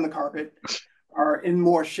 halfway down the carpet, are in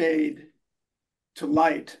more shade to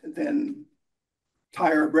light than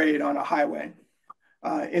tire or grade on a highway.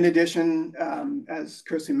 In addition, as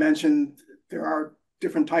Kirsty mentioned, there are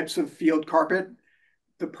different types of field carpet.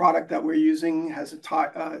 The product that we're using has a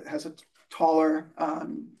taller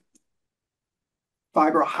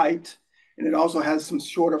fiber height, and it also has some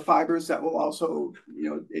shorter fibers that will also,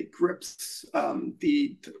 it grips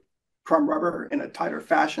the crumb rubber in a tighter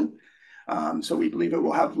fashion. So we believe it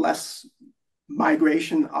will have less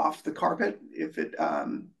migration off the carpet if it.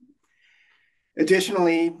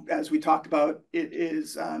 Additionally, as we talked about,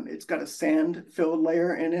 it's got a sand-filled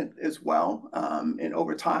layer in it as well, and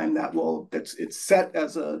over time it's set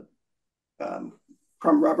as a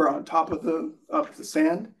crumb rubber on top of the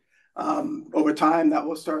sand. Over time, that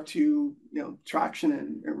will start to traction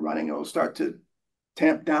and running. It will start to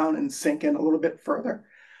tamp down and sink in a little bit further.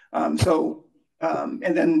 And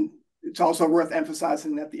then it's also worth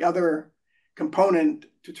emphasizing that the other component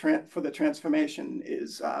for the transformation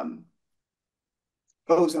is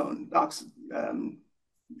ozone, NOx,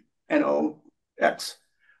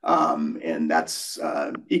 and that's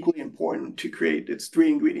equally important to create. It's 3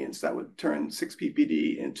 ingredients that would turn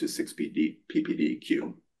 6-PPD into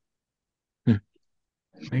 6-PPDQ.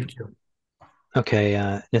 Thank you.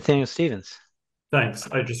 Okay, Nathaniel Stevens. Thanks.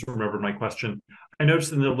 I just remembered my question. I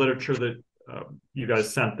noticed in the literature that you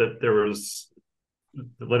guys sent that there was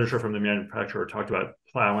the literature from the manufacturer talked about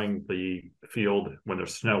plowing the field when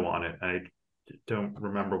there's snow on it. I don't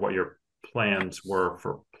remember what your plans were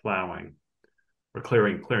for plowing or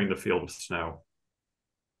clearing the field of snow.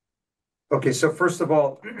 Okay, so first of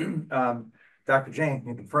all, Dr. Jane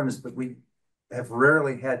can confirm this, but we have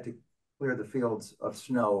rarely had to clear the fields of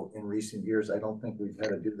snow in recent years. I don't think we've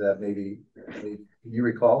had to do that. Maybe can you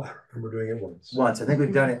recall? We're doing it once. Once. I think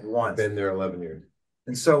we've done it once. I've been there 11 years.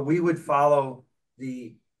 And so we would follow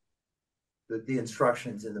the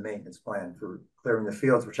instructions in the maintenance plan for clearing the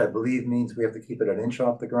fields, which I believe means we have to keep it an inch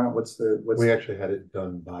off the ground. We actually had it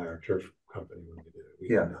done by our turf company when we did it. We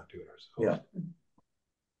did not do it ourselves.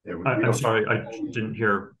 I'm sorry, I didn't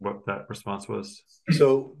hear what that response was.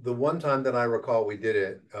 So the one time that I recall we did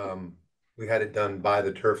it, we had it done by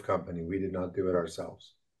the turf company. We did not do it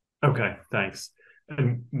ourselves. Okay, thanks.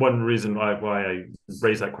 And one reason why I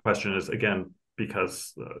raised that question is, again,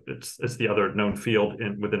 because it's the other known field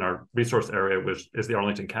within our resource area, which is the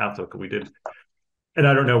Arlington Catholic. We did, and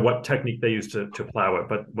I don't know what technique they used to plow it,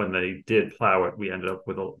 but when they did plow it, we ended up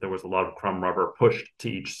with there was a lot of crumb rubber pushed to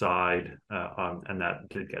each side, and that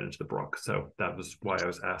did get into the brook. So that was why I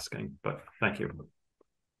was asking. But thank you.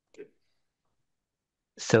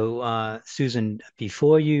 So, Susan,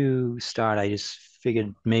 before you start, I just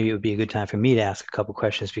figured maybe it would be a good time for me to ask a couple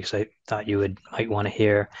questions because I thought might want to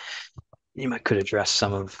hear. Could address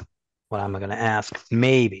some of what I'm going to ask,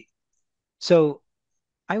 maybe. So,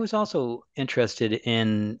 I was also interested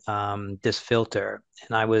in this filter,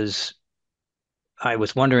 and I was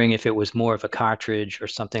wondering if it was more of a cartridge or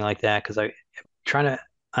something like that, because I'm trying to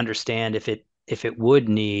understand if it would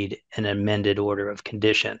need an amended order of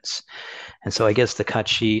conditions. And so I guess the cut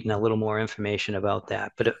sheet and a little more information about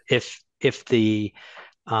that. But if the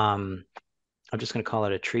I'm just going to call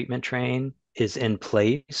it a treatment train is in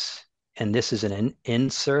place, and this is an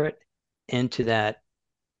insert into that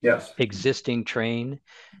existing train,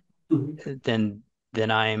 then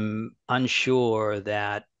I'm unsure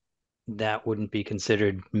that wouldn't be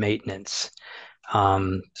considered maintenance.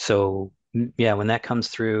 So yeah, when that comes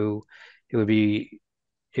through, it would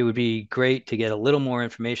be great to get a little more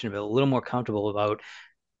information, but a little more comfortable about,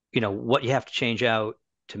 what you have to change out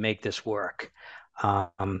to make this work.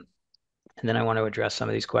 And then I want to address some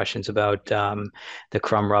of these questions about the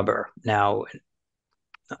crumb rubber. Now,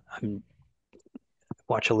 I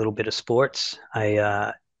watch a little bit of sports.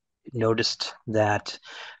 I noticed that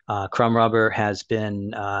crumb rubber has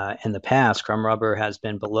been, in the past, crumb rubber has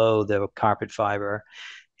been below the carpet fiber,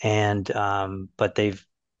 and but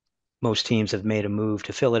most teams have made a move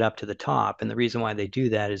to fill it up to the top. And the reason why they do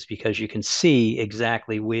that is because you can see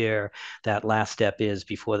exactly where that last step is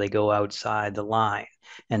before they go outside the line.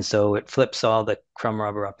 And so it flips all the crumb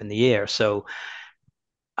rubber up in the air. So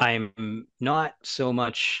I'm not so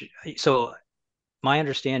much, so my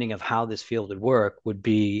understanding of how this field would work would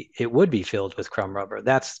be, it would be filled with crumb rubber.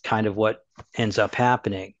 That's kind of what ends up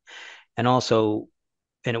happening. And also,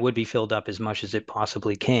 and it would be filled up as much as it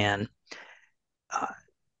possibly can.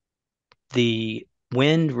 The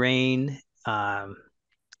wind, rain, and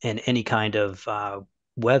any kind of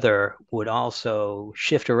weather would also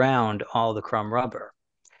shift around all the crumb rubber.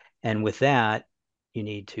 And with that, you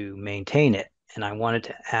need to maintain it. And I wanted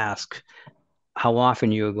to ask how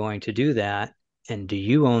often you are going to do that. And do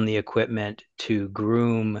you own the equipment to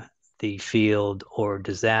groom the field, or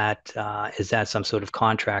is that some sort of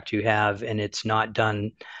contract you have and it's not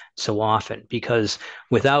done so often? Because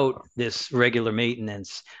without this regular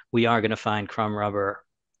maintenance, we are going to find crumb rubber,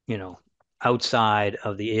 outside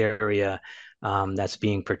of the area that's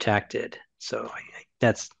being protected. So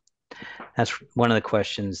that's one of the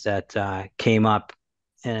questions that came up.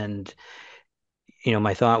 And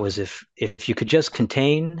my thought was if you could just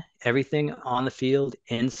contain everything on the field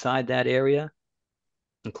inside that area,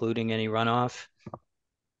 including any runoff,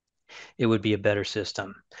 it would be a better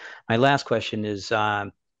system. My last question is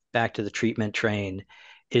back to the treatment train.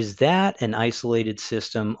 Is that an isolated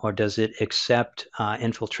system, or does it accept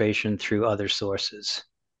infiltration through other sources?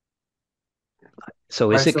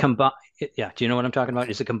 So is it combined? Yeah, do you know what I'm talking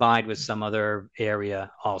about? Is it combined with some other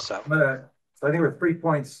area also? So I think there are 3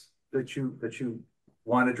 points that you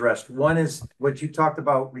want addressed. One is what you talked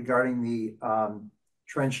about regarding the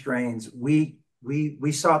trench drains. We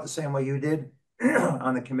saw it the same way you did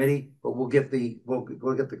on the committee, but we'll get the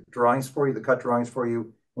drawings for you, the cut drawings for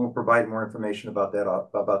you, and we'll provide more information about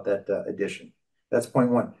that addition. That's point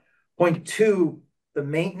one. Point two, the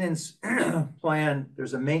maintenance plan.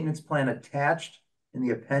 There's a maintenance plan attached in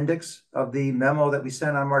the appendix of the memo that we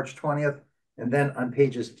sent on March 20th, and then on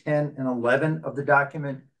pages 10 and 11 of the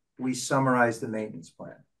document, we summarize the maintenance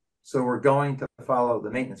plan. So we're going to follow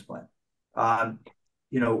the maintenance plan.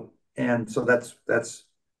 And so that's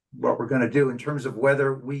what we're going to do. In terms of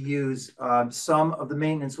whether we use some of the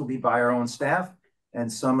maintenance will be by our own staff, and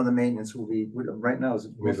some of the maintenance will be right now.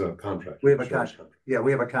 We have a contract. We have a contract. Yeah,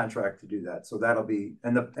 we have a contract to do that. So that'll be,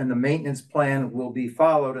 and the maintenance plan will be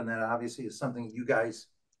followed, and that obviously is something you guys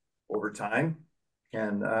over time.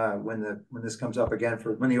 And when this comes up again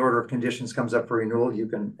when the order of conditions comes up for renewal, you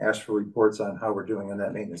can ask for reports on how we're doing on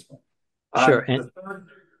that maintenance plan. Sure.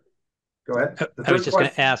 Go ahead. I was just going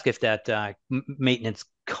to ask if that maintenance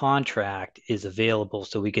contract is available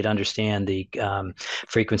so we could understand the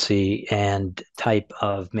frequency and type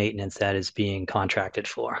of maintenance that is being contracted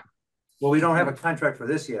for. Well, we don't have a contract for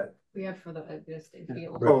this yet. We have for the existing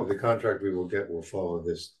field. Right, the contract we will get will follow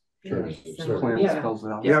this terms of service.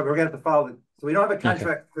 Yeah, we're gonna have to follow it. So we don't have a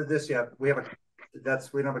contract for this yet. We don't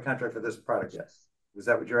have a contract for this product yet. Is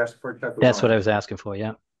that what you're asking for, Chuck? That's what I was asking for.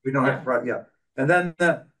 Yeah. We don't have a product yet. And then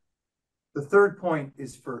the third point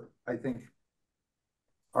is for, I think,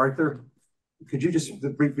 Arthur. Could you just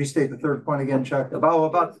restate the third point again, Chuck?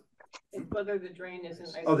 About whether the drain is an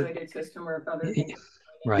isolated system or if other things.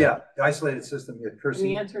 Right. Yeah, the isolated system. Yeah, and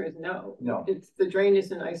the answer is no. No. The drain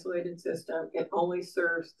is an isolated system. It only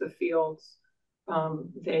serves the fields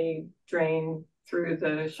They drain through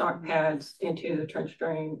the shock pads into the trench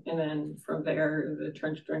drain, and then from there, the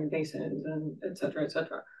trench drain basins and et cetera, et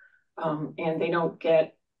cetera. And they don't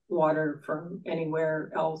get water from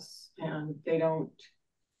anywhere else, and they don't,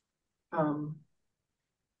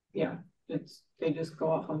 yeah, they just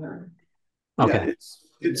go off on their own. Okay.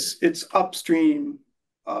 Yeah, it's upstream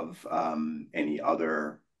of any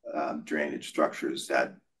other drainage structures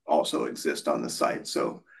that also exist on the site.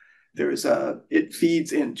 So it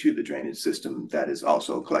feeds into the drainage system that is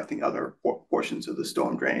also collecting other portions of the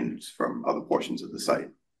storm drains from other portions of the site.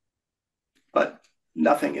 But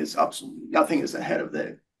nothing is ahead of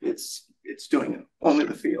it. It's doing only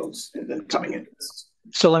the fields and then coming in.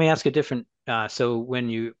 So let me ask a different. So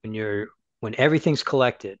when everything's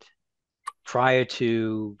collected prior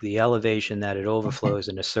to the elevation that it overflows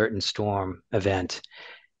in a certain storm event,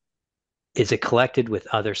 is it collected with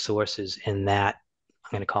other sources in that,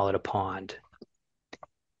 I'm going to call it a pond?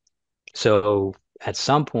 So at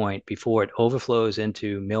some point before it overflows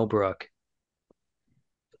into Millbrook,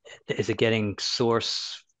 is it getting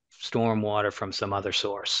source storm water from some other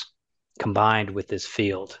source combined with this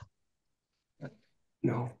field?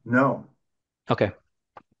 No. Okay.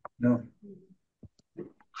 No.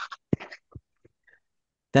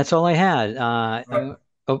 That's all I had.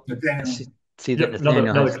 See that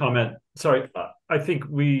Nathaniel another comment. Sorry, I think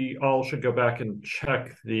we all should go back and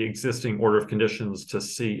check the existing order of conditions to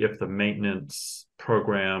see if the maintenance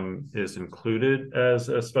program is included as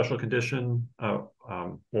a special condition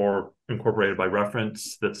or incorporated by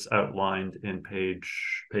reference that's outlined in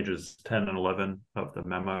pages 10 and 11 of the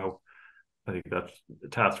memo. I think that's a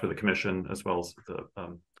task for the commission as well as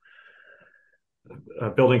the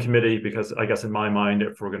building committee, because I guess in my mind,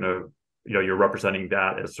 if we're going to, you're representing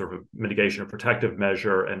that as sort of a mitigation or protective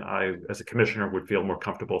measure, and I, as a commissioner, would feel more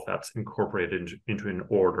comfortable if that's incorporated into an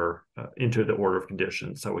order, into the order of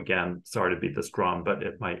conditions. So again, sorry to beat this drum, but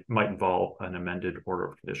it might involve an amended order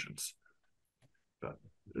of conditions. But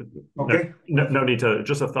okay, no need to,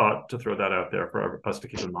 just a thought to throw that out there for us to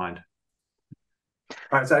keep in mind.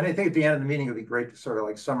 All right, so I think at the end of the meeting, it'd be great to sort of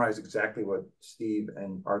like summarize exactly what Steve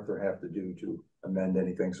and Arthur have to do to amend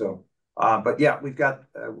anything. So, but yeah, we've got,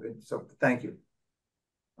 so thank you.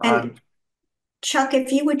 And Chuck,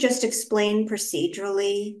 if you would just explain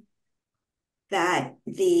procedurally that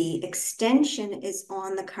the extension is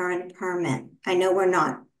on the current permit. I know we're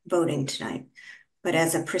not voting tonight, but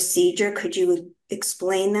as a procedure, could you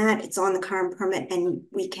explain that? It's on the current permit and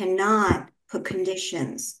we cannot put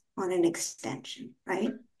conditions on an extension,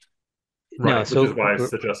 right? Right, no, so which is why I'm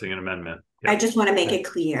suggesting an amendment. Yeah. I just want to make it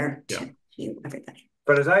clear to you, everybody.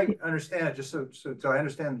 But as I understand it, just so I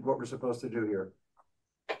understand what we're supposed to do here,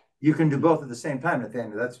 you can do both at the same time,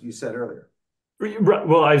 Nathaniel. That's what you said earlier. Right.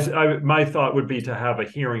 Well, my thought would be to have a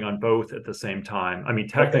hearing on both at the same time. I mean,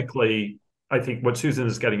 technically, I think what Susan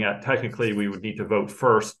is getting at, technically, we would need to vote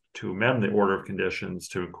first to amend the order of conditions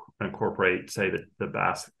to incorporate, say,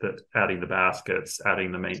 that adding the baskets,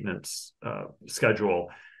 adding the maintenance schedule,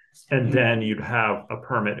 and then you'd have a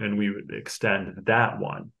permit and we would extend that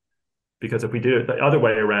one. Because if we do it the other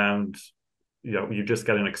way around, you just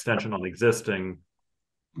get an extension on the existing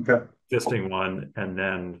one, and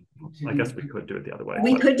then I guess we could do it the other way.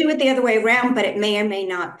 We could do it the other way around, but it may or may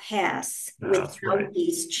not pass without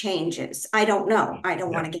these changes. I don't know. I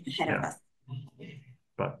don't want to get ahead of us.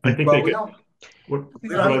 But I think we don't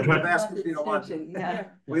have to do the basket if you don't want to.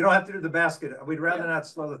 We don't have to do the basket. We'd rather not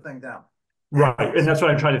slow the thing down. Right, and that's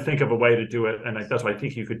what I'm trying to think of a way to do it, and that's why I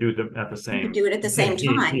think you could do them at the same. You could do it at the same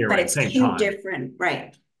time, but it's two different,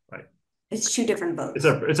 right? Right. It's two different votes.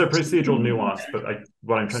 It's a procedural nuance, but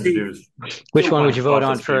what I'm trying to do is. Which one would you vote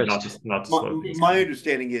on first? Not to slow these. My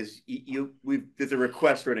understanding is there's a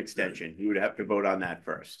request for an extension. You would have to vote on that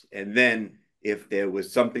first, and then if there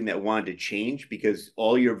was something that wanted to change, because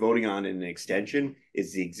all you're voting on in an extension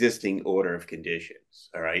is the existing order of conditions.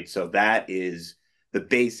 All right, so that is the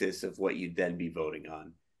basis of what you'd then be voting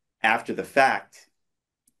on. After the fact,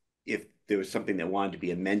 if there was something that wanted to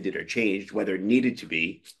be amended or changed, whether it needed to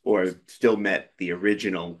be or still met the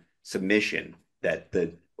original submission that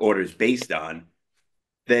the order is based on,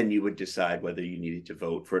 then you would decide whether you needed to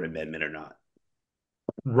vote for an amendment or not.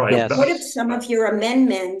 Right. Yes. What if some of your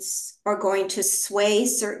amendments are going to sway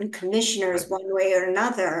certain commissioners one way or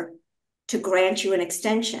another to grant you an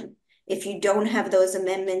extension? If you don't have those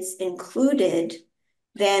amendments included,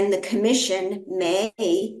 then the commission may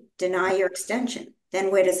deny your extension.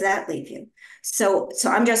 Then where does that leave you? So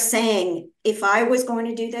I'm just saying, if I was going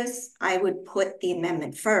to do this, I would put the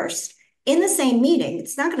amendment first in the same meeting.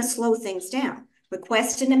 It's not going to slow things down.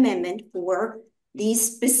 Request an amendment for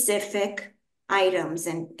these specific items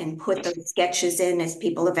and put those sketches in as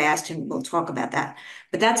people have asked, and we'll talk about that.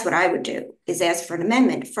 But that's what I would do, is ask for an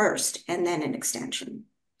amendment first and then an extension.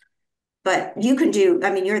 But you can do,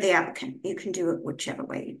 I mean, you're the applicant. You can do it whichever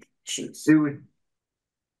way you choose.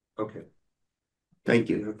 Okay. Thank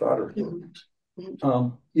you.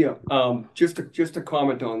 Just a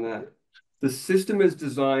comment on that. The system as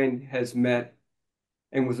designed has met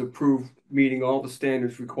and was approved, meeting all the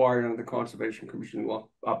standards required under the Conservation Commission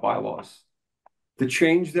bylaws. The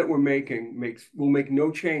change that we're making will make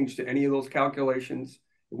no change to any of those calculations.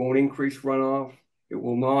 It won't increase runoff. It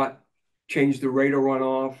will not change the rate of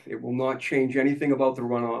runoff. It will not change anything about the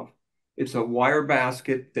runoff. It's a wire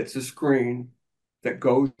basket that's a screen that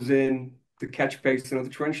goes in the catch basin of the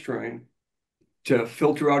trench drain to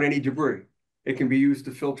filter out any debris. It can be used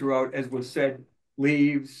to filter out, as was said,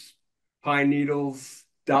 leaves, pine needles,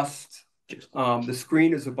 dust. The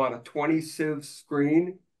screen is about a 20 sieve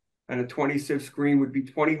screen, and a 20 sieve screen would be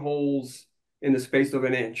 20 holes in the space of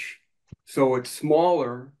an inch. So it's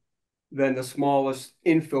smaller than the smallest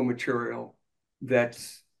infill material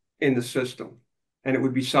that's in the system, and it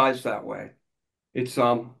would be sized that way. It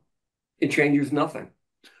changes nothing.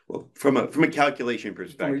 Well, from a calculation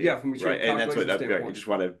perspective, right, and that's what I just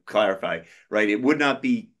want to clarify, right? It would not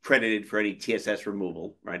be credited for any TSS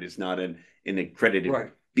removal, right? It's not an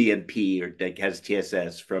accredited BMP or that has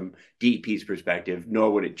TSS from DEP's perspective,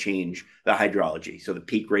 nor would it change the hydrology. So the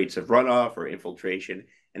peak rates of runoff or infiltration,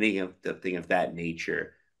 anything of that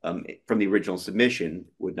nature from the original submission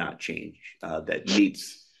would not change. That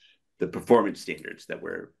meets the performance standards that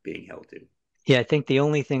we're being held to. Yeah, I think the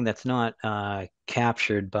only thing that's not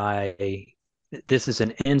captured by this is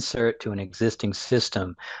an insert to an existing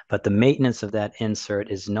system, but the maintenance of that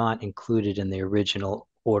insert is not included in the original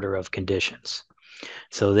order of conditions.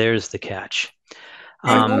 So there's the catch.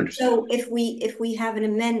 And also, if we have an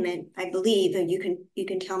amendment, I believe, and you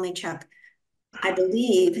can tell me, Chuck, I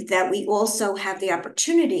believe that we also have the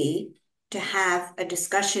opportunity to have a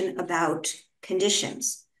discussion about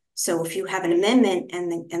conditions. So if you have an amendment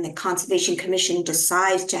and the Conservation Commission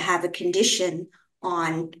decides to have a condition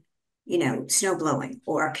on, snow blowing,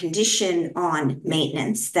 or a condition on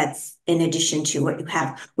maintenance that's in addition to what you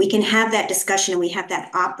have, we can have that discussion, and we have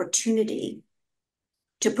that opportunity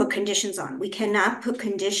to put conditions on. We cannot put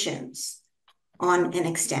conditions on an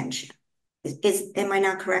extension. Am I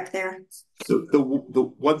not correct there? So the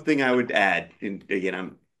one thing I would add, and again,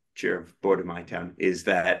 I'm chair of board of my town, is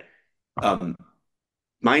that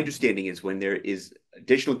my understanding is when there is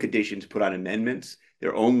additional conditions put on amendments,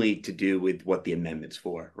 they're only to do with what the amendment's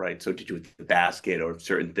for, right? So to do with the basket or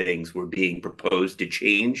certain things were being proposed to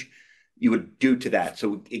change, you would do to that.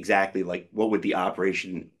 So exactly like what would the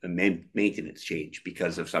operation and maintenance change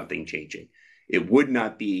because of something changing? It would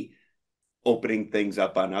not be opening things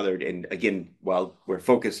up on other, and again, while we're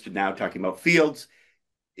focused now talking about fields,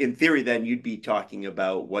 in theory, then you'd be talking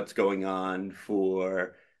about what's going on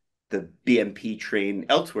for the BMP train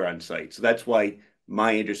elsewhere on site. So that's why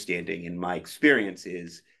my understanding and my experience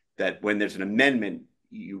is that when there's an amendment,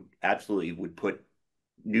 you absolutely would put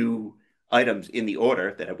new items in the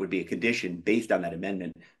order that it would be a condition based on that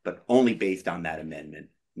amendment, but only based on that amendment,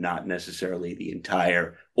 not necessarily the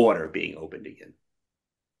entire order being opened again.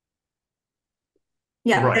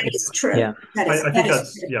 Yeah, right. That is true. Yeah.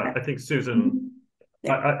 I think Susan,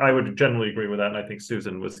 I would generally agree with that. And I think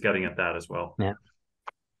Susan was getting at that as well. Yeah.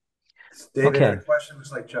 David had a question,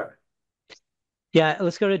 just like Chuck. Yeah,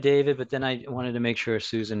 let's go to David, but then I wanted to make sure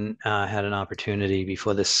Susan had an opportunity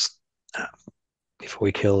before this, before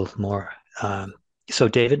we kill more. So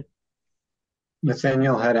David?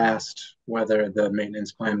 Nathaniel had asked whether the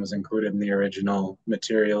maintenance plan was included in the original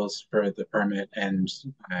materials for the permit and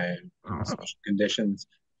special conditions.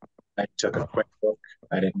 I took a quick look.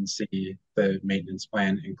 I didn't see the maintenance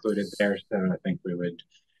plan included there, so I think we would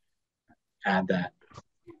add that.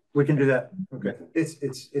 We can do that. Okay.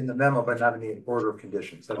 It's in the memo, but not in the order of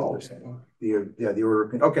conditions. That's what we're saying. The order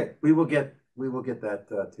of, okay. We will get that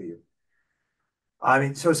to you. I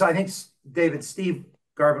mean, so I think David, Steve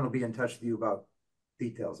Garvin will be in touch with you about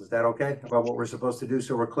details. Is that okay? About what we're supposed to do,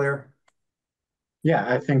 so we're clear? Yeah,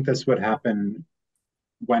 I think this would happen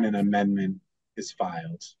when an amendment is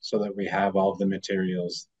filed, so that we have all the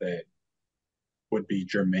materials that would be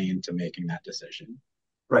germane to making that decision.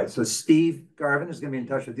 Right. So Steve Garvin is going to be in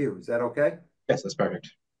touch with you. Is that okay? Yes, that's perfect.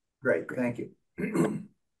 Great. Thank you.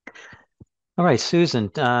 All right, Susan,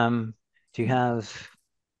 do you have,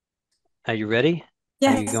 are you ready?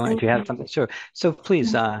 Yes. Are you going, do you have something? Sure. So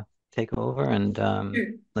please take over and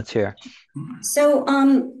let's hear. So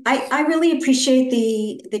I really appreciate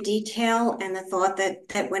the detail and the thought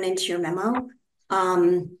that went into your memo.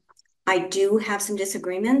 I do have some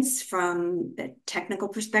disagreements from a technical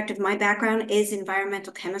perspective. My background is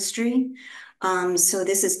environmental chemistry. So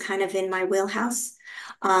this is kind of in my wheelhouse.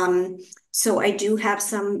 So I do have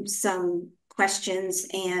some questions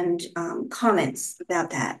and comments about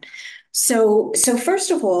that. So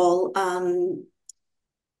first of all,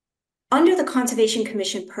 under the Conservation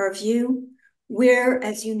Commission purview, we're,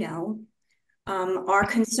 as you know, our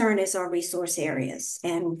concern is our resource areas.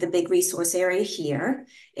 And the big resource area here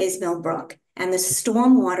is Millbrook. And the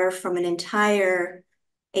stormwater from an entire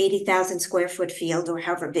 80,000 square foot field, or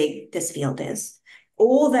however big this field is,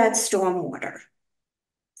 all that stormwater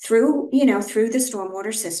through the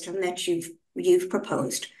stormwater system that you've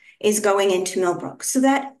proposed is going into Millbrook. So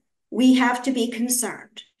that we have to be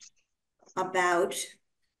concerned about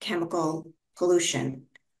chemical pollution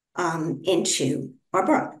into our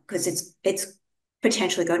brook, because it's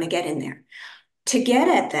potentially going to get in there. To get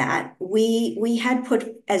at that, we had put,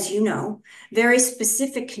 as you know, very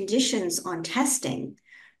specific conditions on testing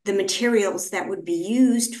the materials that would be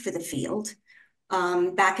used for the field.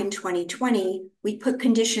 Back in 2020, we put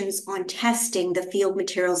conditions on testing the field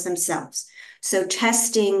materials themselves. So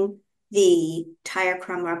testing the tire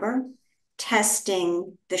crumb rubber,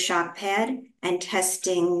 testing the shock pad, and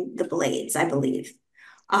testing the blades, I believe.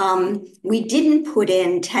 We didn't put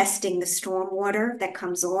in testing the stormwater that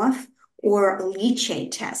comes off or a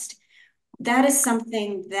leachate test. That is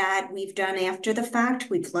something that we've done after the fact.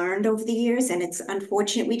 We've learned over the years, and it's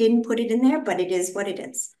unfortunate we didn't put it in there, but it is what it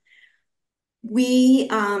is. We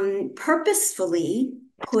purposefully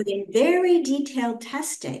put in very detailed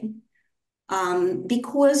testing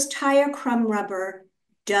because tire crumb rubber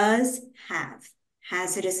does have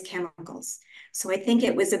hazardous chemicals. So I think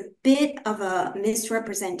it was a bit of a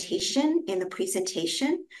misrepresentation in the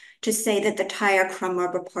presentation to say that the tire crumb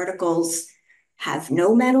rubber particles have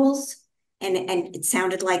no metals, and it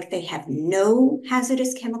sounded like they have no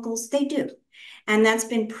hazardous chemicals. They do. And that's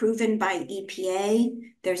been proven by EPA.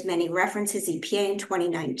 There's many references, EPA in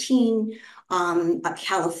 2019,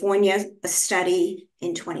 California, a study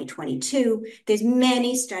in 2022. There's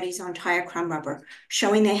many studies on tire crumb rubber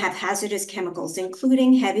showing they have hazardous chemicals,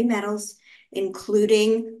 including heavy metals,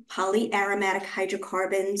 including polyaromatic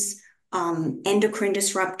hydrocarbons, endocrine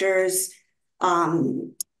disruptors,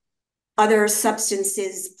 other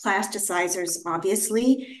substances, plasticizers,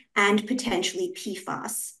 obviously, and potentially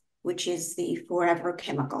PFAS, which is the forever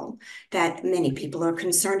chemical that many people are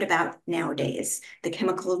concerned about nowadays, the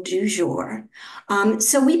chemical du jour.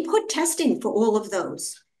 So we put testing for all of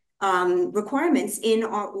those requirements in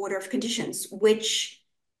our order of conditions, which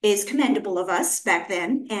is commendable of us back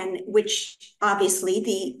then, and which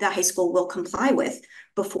obviously the high school will comply with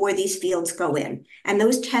before these fields go in. And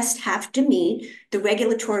those tests have to meet the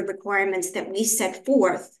regulatory requirements that we set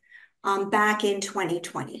forth back in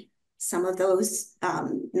 2020. Some of those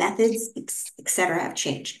methods, et cetera, have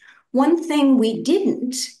changed. One thing we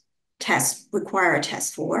didn't require a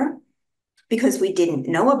test for, because we didn't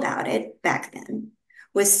know about it back then,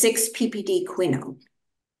 was 6-ppd quinone.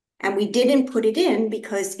 And we didn't put it in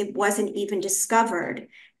because it wasn't even discovered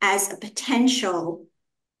as a potential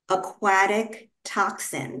aquatic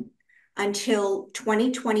toxin until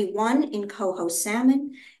 2021 in coho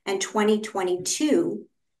salmon and 2022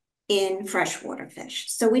 in freshwater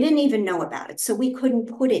fish. So we didn't even know about it. So we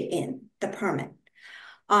couldn't put it in the permit.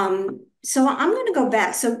 So I'm going to go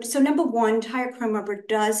back. So number one, tire crumb rubber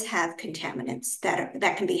does have contaminants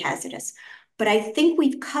that can be hazardous, but I think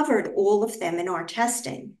we've covered all of them in our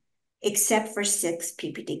testing, except for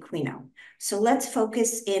 6-ppd quinone. So let's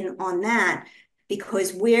focus in on that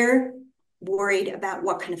because we're worried about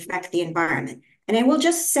what can affect the environment. And I will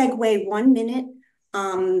just segue 1 minute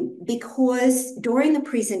because during the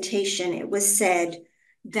presentation, it was said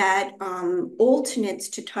that alternates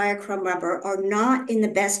to tire crumb rubber are not in the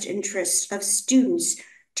best interest of students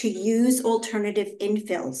to use alternative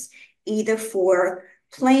infills, either for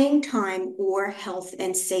playing time or health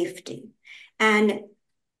and safety. And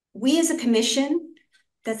we as a commission,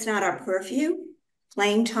 that's not our purview,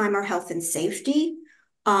 playing time or health and safety.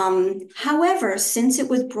 However, since it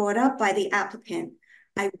was brought up by the applicant,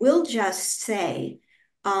 I will just say,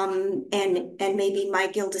 and maybe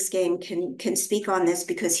Mike Gilderstain can speak on this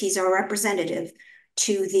because he's our representative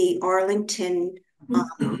to the Arlington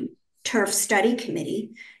Turf Study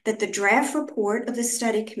Committee, that the draft report of the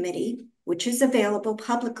study committee, which is available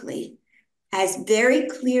publicly, has very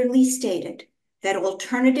clearly stated that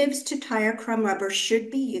alternatives to tire crumb rubber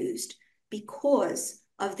should be used because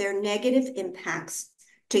of their negative impacts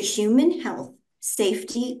to human health,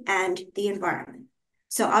 safety, and the environment.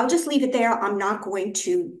 So I'll just leave it there. I'm not going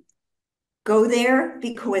to go there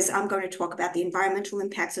because I'm going to talk about the environmental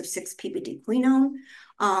impacts of 6-ppd-quinone.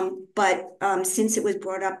 But since it was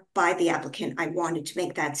brought up by the applicant, I wanted to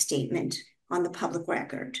make that statement on the public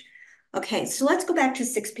record. Okay, so let's go back to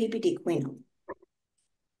 6-ppd-quinone.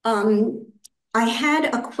 I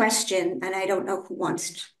had a question, and I don't know who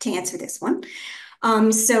wants to answer this one.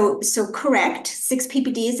 So correct,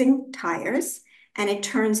 6-ppd is in tires, and it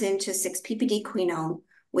turns into 6-ppd-quinone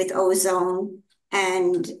with ozone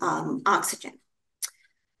and oxygen.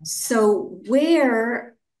 So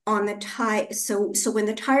where on the tire, so when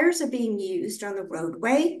the tires are being used on the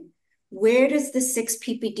roadway, where does the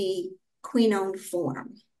 6-ppd-quinone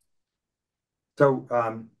form? So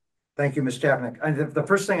thank you, Ms. Chapnick. The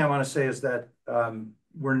first thing I want to say is that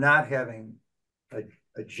we're not having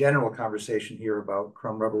a general conversation here about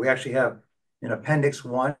crumb rubber. We actually have in Appendix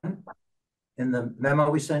 1 in the memo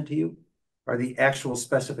we sent to you are the actual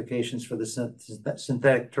specifications for the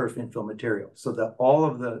synthetic turf infill material. So that all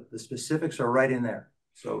of the specifics are right in there.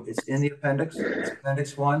 So it's in the appendix. It's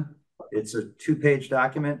Appendix 1. It's a 2-page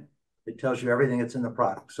document. It tells you everything that's in the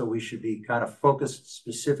product. So we should be kind of focused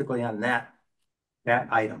specifically on that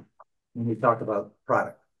item when we talk about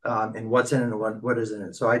product and what's in it and what isn't in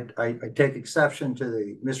it. So I take exception to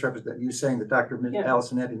the misrepresentation. You saying that Dr.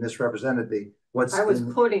 Allison Eddy misrepresented what's. I was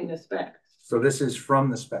quoting the specs. So this is from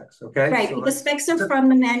the specs, okay? Right, so the specs are from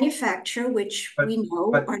the manufacturer, which we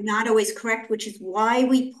know are not always correct, which is why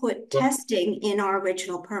we put testing in our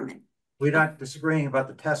original permit. We're not disagreeing about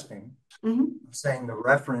the testing. I'm saying the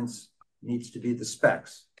reference needs to be the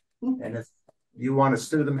specs. And if you want to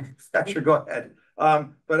sue the manufacturer, go ahead.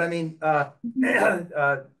 But I mean,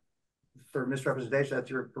 for misrepresentation, that's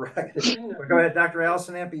your prerogative. Go ahead, Dr.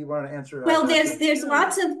 Allison Ampe, you want to answer? Well, there's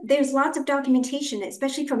lots of documentation,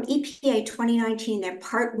 especially from EPA 2019. Their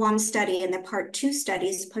Part 1 study and their Part 2 study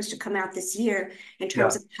is supposed to come out this year in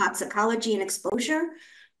terms of toxicology and exposure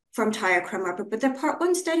from tire crumb rubber. But the Part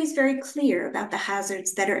 1 study is very clear about the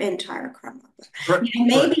hazards that are in tire crumb rubber.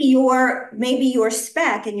 Maybe your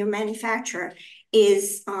spec and your manufacturer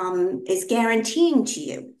is guaranteeing to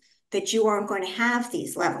you that you aren't going to have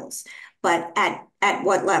these levels. But at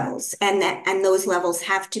what levels? And those levels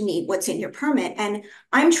have to meet what's in your permit. And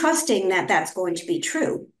I'm trusting that that's going to be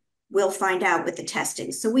true. We'll find out with the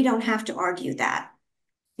testing. So we don't have to argue that.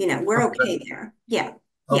 You know, we're okay there. Yeah.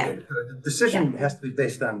 Okay. So the decision has to be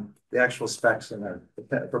based on the actual specs in our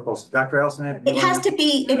proposal. Dr. Allison, it has to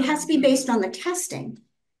be based on the testing.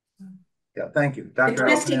 Yeah, thank you. Dr. The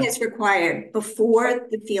testing is required before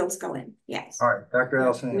the fields go in. Yes. All right, Dr.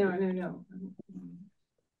 Allison. No.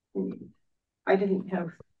 I didn't have.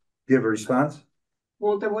 Do you have a response?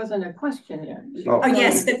 Well, there wasn't a question yet. Oh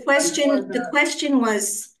yes, the question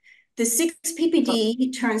was the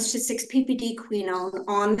 6-ppd turns to 6-ppd-quinone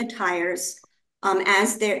on the tires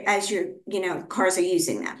as your cars are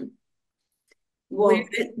using them. Well,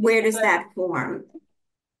 where does that form?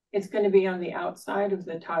 It's going to be on the outside of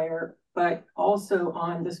the tire, but also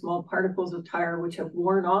on the small particles of tire which have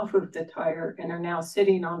worn off of the tire and are now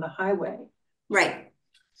sitting on the highway. Right.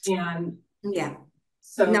 And yeah,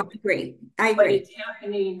 so no, I agree. But it's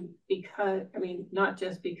happening because, I mean, not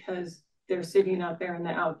just because they're sitting out there in the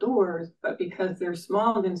outdoors, but because there's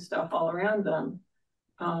smog and stuff all around them.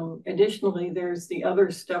 Additionally, there's the other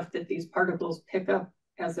stuff that these particles pick up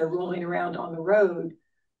as they're rolling around on the road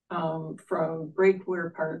from brake wear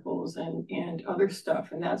particles and other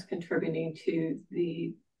stuff, and that's contributing to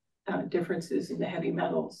the differences in the heavy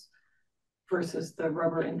metals versus the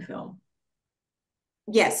rubber infill.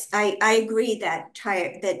 Yes, I agree that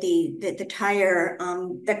the tire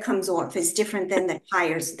that comes off is different than the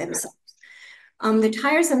tires themselves. The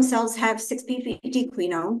tires themselves have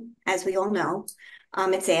 6-ppd-quinone, as we all know.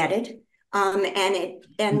 It's added. The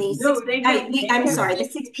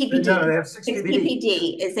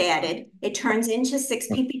 6-ppd is added. It turns into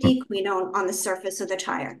 6-ppd-quinone on the surface of the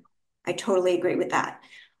tire. I totally agree with that.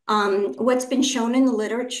 What's been shown in the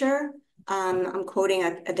literature, I'm quoting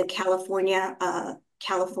the California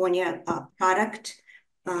product.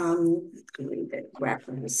 The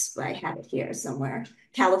reference, I have it here somewhere.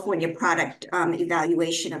 California product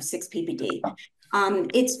evaluation of 6-ppd.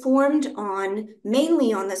 It's formed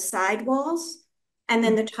mainly on the sidewalls and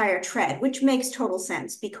then the tire tread, which makes total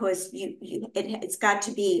sense because it's got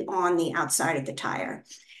to be on the outside of the tire.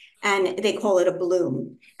 And they call it a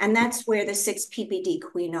bloom. And that's where the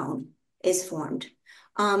 6-ppd-quinone is formed.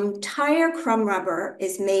 Tire crumb rubber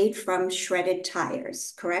is made from shredded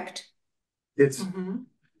tires, correct? It's,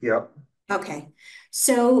 yep. Okay,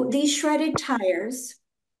 so these shredded tires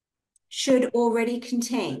should already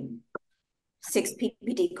contain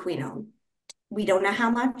 6-ppd-quinone. We don't know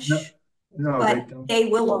how much. No, they but don't. they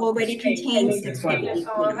will Well, already and contain they 6 contain a ppd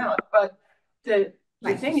small quinone. amount, but the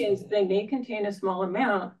Right. thing is, they may contain a small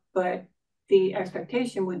amount, but the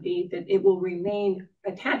expectation would be that it will remain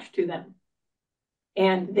attached to them.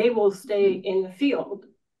 And they will stay in the field.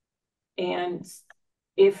 And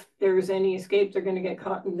if there's any escape, they're going to get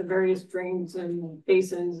caught in the various drains and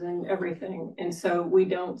basins and everything. And so we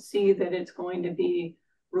don't see that it's going to be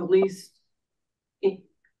released.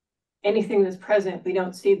 Anything that's present, we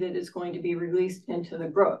don't see that it's going to be released into the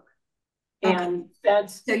brook. And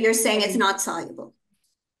that's. So you're saying it's not soluble?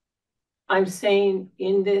 I'm saying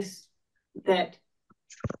in this, that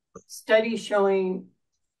studies showing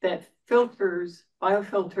that filters,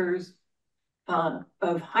 biofilters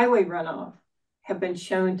of highway runoff have been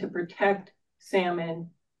shown to protect salmon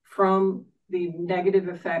from the negative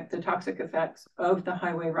effect, the toxic effects of the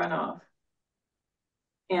highway runoff.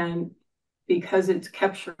 And because it's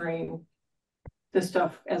capturing the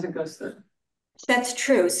stuff as it goes through. That's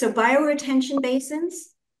true. So bioretention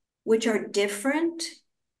basins, which are different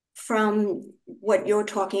from what you're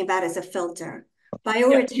talking about as a filter.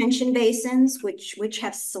 Bioretention basins, which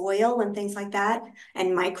have soil and things like that,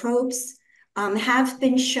 and microbes, have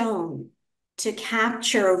been shown to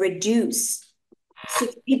capture or reduce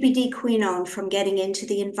 6 ppd quinone from getting into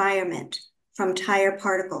the environment from tire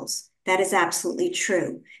particles. That is absolutely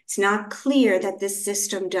true. It's not clear that this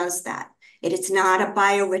system does that. It is not a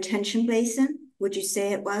bioretention basin. Would you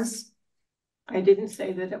say it was? I didn't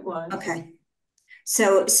say that it was. Okay.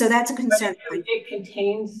 So that's a concern. But it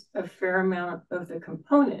contains a fair amount of the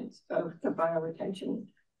components of the bioretention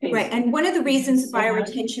basin. Right, and one of the reasons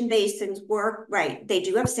bioretention basins work, right, they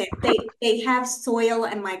do have sand, they have soil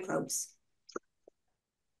and microbes.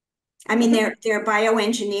 I mean, they're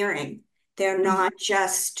bioengineering. They're not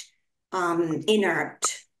just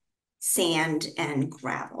inert sand and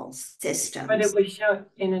gravel systems. But it was shown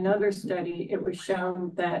in another study, it was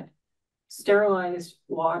shown that sterilized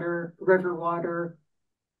water, river water,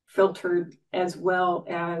 filtered as well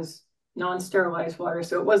as non-sterilized water.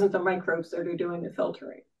 So it wasn't the microbes that are doing the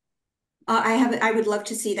filtering. I would love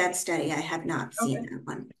to see that study. I have not seen that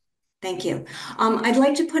one. Thank you. I'd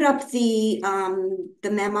like to put up the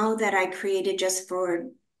memo that I created just for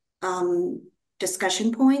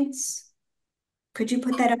discussion points. Could you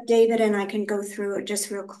put that up, David, and I can go through it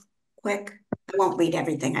just real quick? I won't read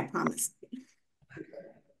everything, I promise.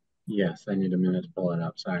 Yes, I need a minute to pull it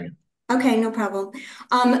up. Sorry. Okay, no problem.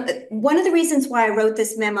 One of the reasons why I wrote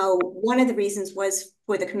this memo, one of the reasons was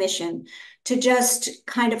for the commission to just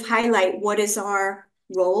kind of highlight what is our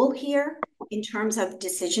role here in terms of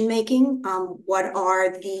decision-making. What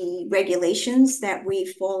are the regulations that we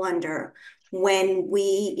fall under when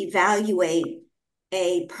we evaluate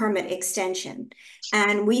a permit extension?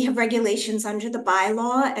 And we have regulations under the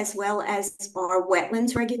bylaw as well as our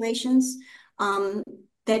wetlands regulations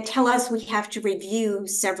that tell us we have to review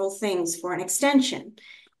several things for an extension.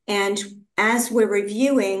 And as we're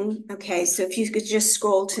reviewing, okay, so if you could just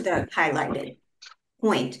scroll to the highlighted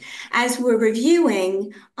point. As we're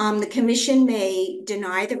reviewing, the commission may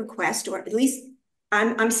deny the request, or at least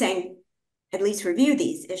I'm saying at least review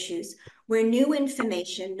these issues where new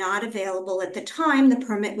information not available at the time the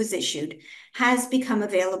permit was issued has become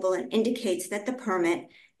available and indicates that the permit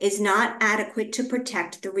is not adequate to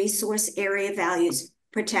protect the resource area values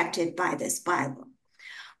protected by this bylaw.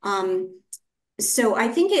 So I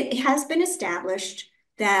think it has been established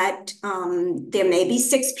that there may be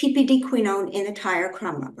 6 ppd quinone in the tire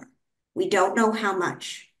crumb rubber. We don't know how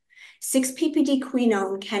much. 6 ppd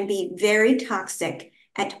quinone can be very toxic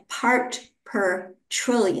at part per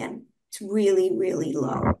trillion. It's really, really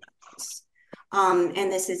low.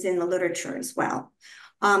 And this is in the literature as well.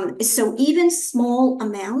 So even small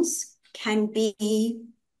amounts can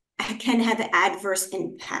have adverse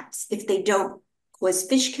impacts. If they don't cause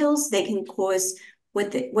fish kills, they can cause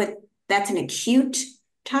that's an acute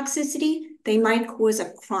toxicity. They might cause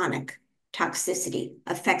a chronic toxicity,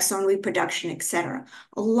 effects on reproduction, etc.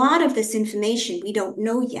 A lot of this information we don't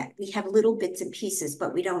know yet. We have little bits and pieces,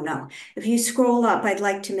 but we don't know. If you scroll up, I'd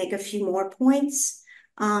like to make a few more points,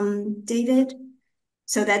 David.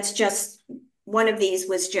 So that's just, one of these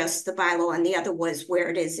was just the bylaw and the other was where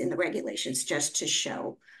it is in the regulations, just to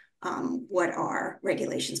show what our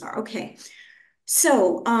regulations are. Okay,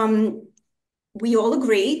 so we all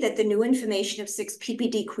agree that the new information of 6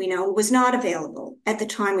 ppd quinone was not available at the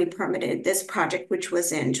time we permitted this project, which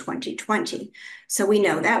was in 2020. So we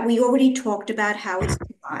know that. We already talked about how it's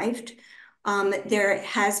survived. There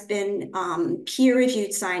has been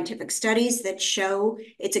peer-reviewed scientific studies that show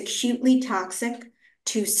it's acutely toxic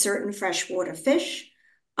to certain freshwater fish.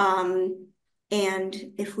 And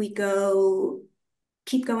if we go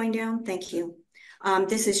keep going down. Thank you.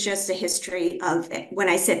 This is just a history of when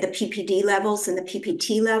I said the PPD levels and the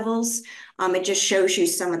PPT levels. It just shows you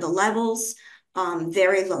some of the levels,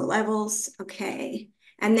 very low levels. Okay.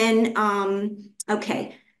 And then,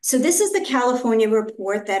 okay. So this is the California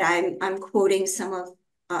report that I'm quoting some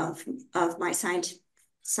of my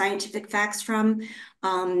scientific facts from.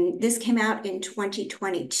 This came out in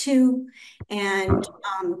 2022, and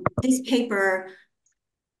this paper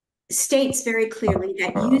states very clearly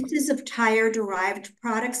that uses of tire-derived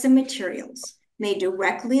products and materials may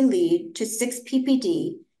directly lead to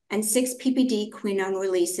 6-ppd and 6-ppd quinone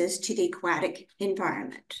releases to the aquatic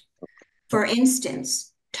environment. For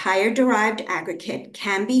instance, tire-derived aggregate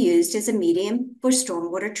can be used as a medium for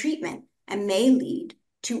stormwater treatment and may lead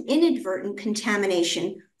to inadvertent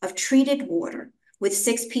contamination of treated water with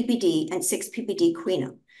 6-ppd and 6-ppd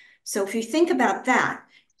quinone. So if you think about that,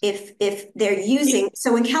 if they're using,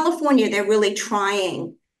 so in California, they're really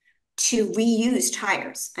trying to reuse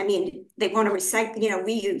tires. I mean, they want to recycle,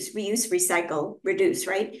 reuse, recycle, reduce,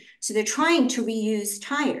 right? So they're trying to reuse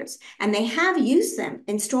tires, and they have used them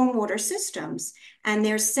in stormwater systems. And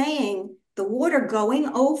they're saying the water going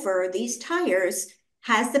over these tires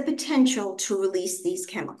has the potential to release these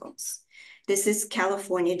chemicals. This is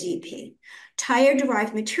California DP.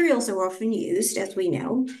 Tire-derived materials are often used, as we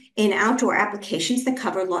know, in outdoor applications that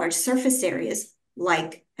cover large surface areas,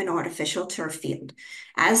 like an artificial turf field.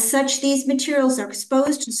 As such, these materials are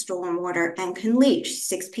exposed to stormwater and can leach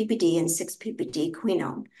 6-ppd and 6-ppd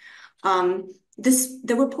quinone.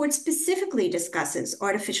 The report specifically discusses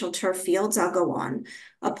artificial turf fields. I'll go on.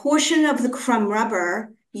 A portion of the crumb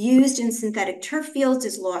rubber used in synthetic turf fields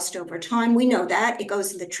is lost over time. We know that. It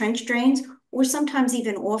goes in the trench drains or sometimes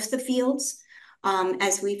even off the fields,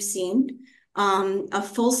 as we've seen. A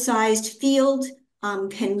full-sized field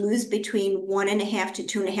can lose between 1.5 to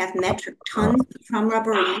 2.5 metric tons of crumb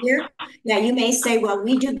rubber a year. Now, you may say, well,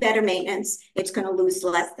 we do better maintenance. It's going to lose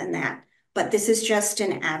less than that. But this is just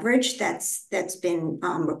an average that's been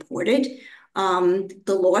reported. The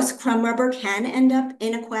lost crumb rubber can end up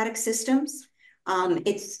in aquatic systems.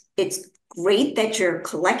 It's great that you're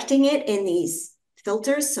collecting it in these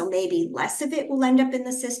filters, so maybe less of it will end up in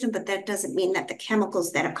the system, but that doesn't mean that the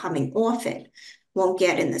chemicals that are coming off it won't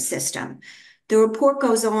get in the system. The report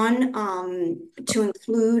goes on to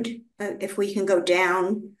include, if we can go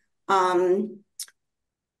down,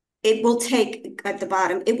 it will take, at the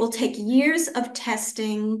bottom, it will take years of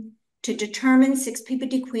testing to determine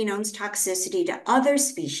 6-ppd quinone's toxicity to other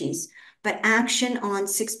species, but action on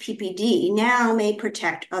 6-ppd now may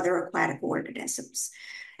protect other aquatic organisms.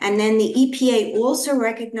 And then the EPA also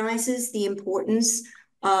recognizes the importance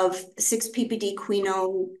of 6-ppd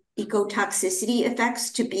quinone ecotoxicity effects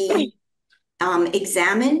to be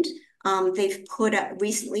examined. They've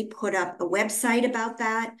recently put up a website about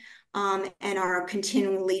that and are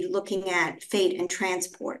continually looking at fate and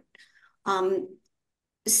transport.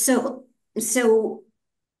 So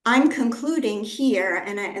I'm concluding here,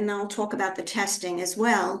 and I'll talk about the testing as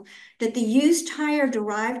well, that the used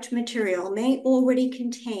tire-derived material may already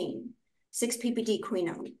contain 6-ppd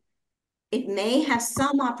quinone. It may have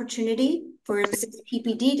some opportunity for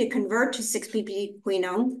 6-ppd to convert to 6-ppd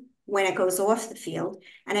quinone when it goes off the field.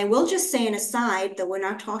 And I will just say an aside, though we're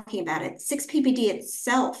not talking about it, 6-ppd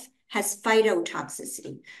itself has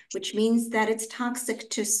phytotoxicity, which means that it's toxic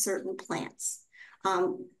to certain plants.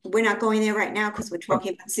 We're not going there right now because we're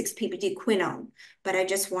talking about 6-ppd quinone, but I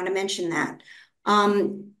just want to mention that.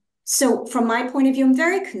 So from my point of view, I'm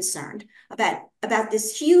very concerned about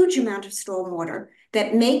this huge amount of stormwater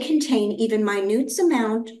that may contain even minute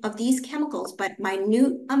amount of these chemicals, but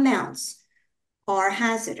minute amounts are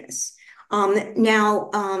hazardous.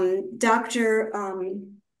 Now, Dr.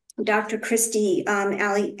 Christy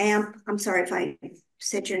Ali Amp, I'm sorry if I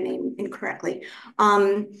said your name incorrectly,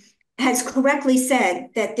 has correctly said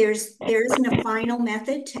that there isn't a final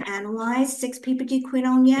method to analyze 6-ppd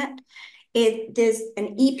quinone yet. There's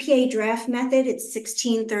an EPA draft method, it's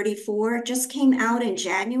 1634, it just came out in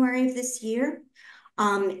January of this year.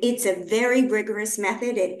 It's a very rigorous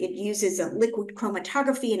method. It uses a liquid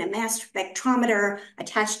chromatography and a mass spectrometer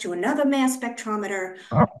attached to another mass spectrometer.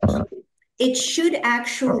 It should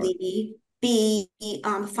actually be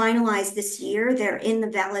finalized this year. They're in the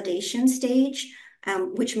validation stage,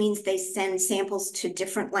 which means they send samples to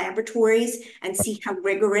different laboratories and see how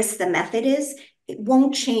rigorous the method is. It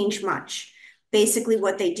won't change much. Basically,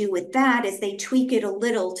 what they do with that is they tweak it a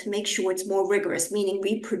little to make sure it's more rigorous, meaning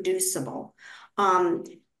reproducible.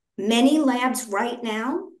 Many labs right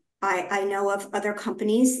now, I know of other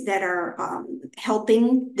companies that are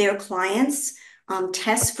helping their clients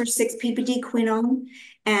test for 6-ppd quinone,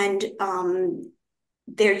 and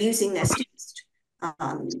they're using this test.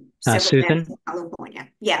 Several labs Susan? in California.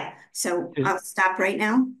 Yeah. So I'll stop right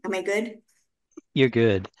now. Am I good? You're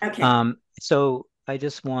good. Okay. So I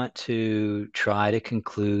just want to try to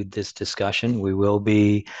conclude this discussion. We will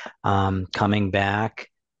be coming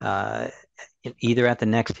back either at the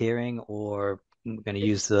next hearing, or we're going to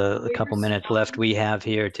use the couple minutes left we have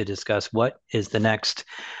here to discuss what is the next.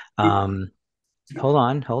 Hold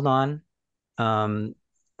on.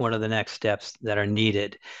 What are the next steps that are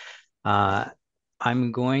needed?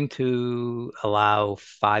 I'm going to allow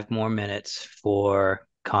 5 more minutes for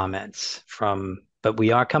comments but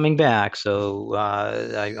we are coming back, so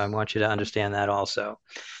I want you to understand that also.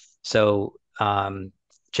 So,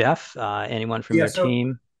 Jeff, anyone from your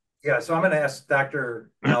team? Yeah, so I'm going to ask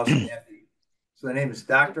Dr. Allison Ampe. So the name is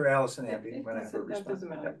Dr. Allison Ampe. That doesn't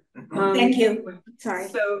matter. Thank you. Sorry.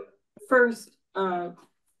 So first, I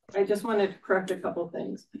just wanted to correct a couple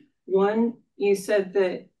things. One, you said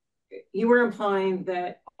that you were implying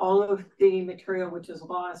that all of the material which is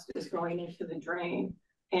lost is going into the drain.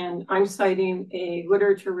 And I'm citing a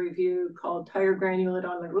literature review called Tire Granulate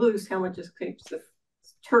on the Loose, How Much Escapes the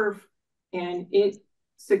Turf. And it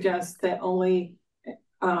suggests that only,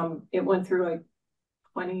 it went through like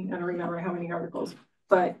 20, I don't remember how many articles,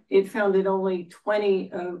 but it found that only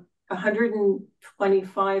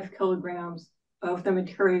 125 kilograms of the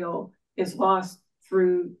material is lost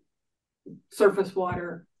through surface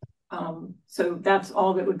water. So that's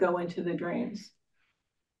all that would go into the drains.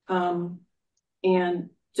 And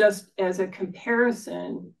just as a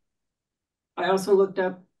comparison, I also looked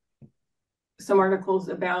up some articles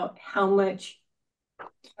about how much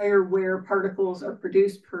tire wear particles are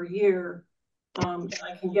produced per year. And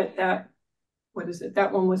I can get that. What is it?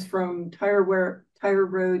 That one was from Tire Road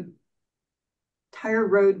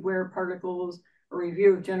Wear Particles, a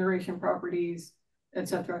review of generation properties,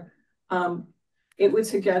 etc. It would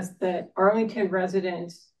suggest that Arlington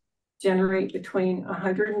residents generate between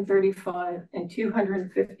 135 and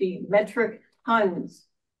 250 metric tons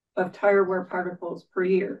of tire wear particles per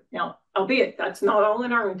year. Now, albeit that's not all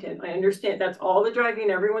in Arlington. I understand that's all the driving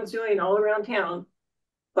everyone's doing all around town,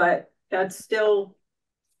 but that's still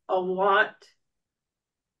a lot,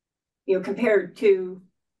 compared to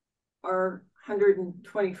our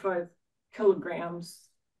 125 kilograms.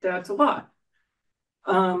 That's a lot.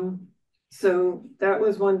 So that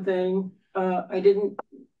was one thing.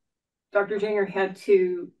 Dr. Janger had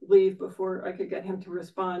to leave before I could get him to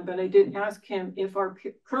respond, but I did ask him if our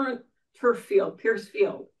current turf field, Pierce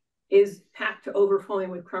Field, is packed to overflowing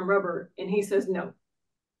with crumb rubber, and he says no.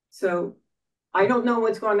 So I don't know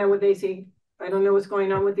what's going on with AC. I don't know what's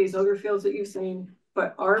going on with these other fields that you've seen,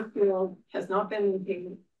 but our field has not been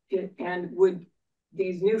maintained, and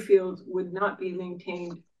these new fields would not be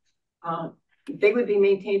maintained. They would be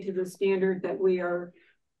maintained to the standard that we are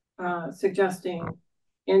suggesting.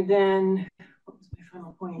 And then, what was my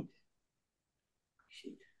final point?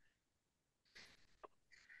 Shoot.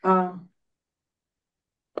 I'm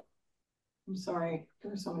sorry,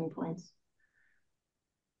 there are so many points.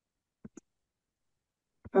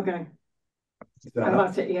 Okay. I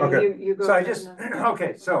lost it. Yeah, okay. You go. So I just,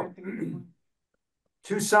 okay, so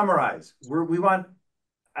to summarize,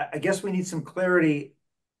 I guess we need some clarity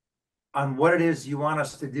on what it is you want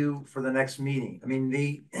us to do for the next meeting. I mean,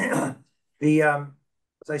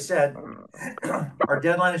 as I said, our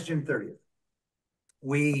deadline is June 30th.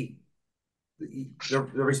 The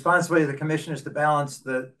responsibility of the commission is to balance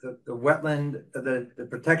the wetland, the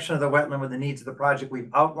protection of the wetland with the needs of the project.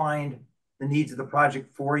 We've outlined the needs of the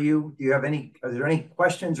project for you. Are there any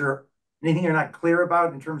questions or anything you're not clear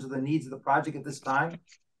about in terms of the needs of the project at this time?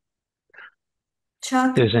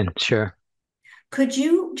 Chuck? Susan, sure. Could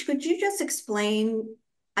you just explain?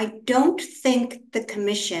 I don't think the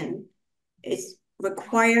commission is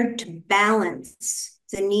required to balance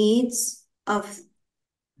the needs of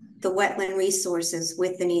the wetland resources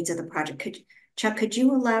with the needs of the project. Chuck, could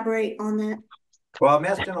you elaborate on that? Well,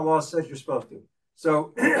 Mass General Law says you're supposed to.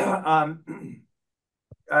 So, and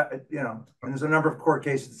there's a number of court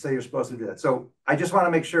cases that say you're supposed to do that. So I just want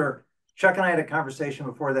to make sure. Chuck and I had a conversation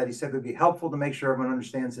before that. He said it would be helpful to make sure everyone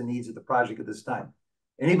understands the needs of the project at this time.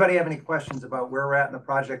 Anybody have any questions about where we're at in the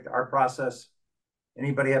project, our process?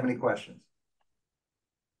 Anybody have any questions?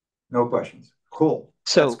 No questions. Cool.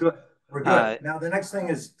 So that's good. We're good. Now, the next thing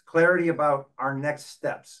is clarity about our next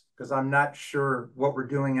steps, because I'm not sure what we're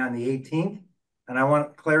doing on the 18th. And I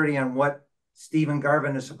want clarity on what Stephen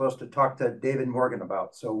Garvin is supposed to talk to David Morgan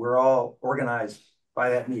about. So we're all organized by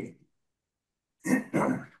that meeting.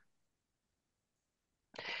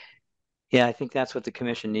 Yeah, I think that's what the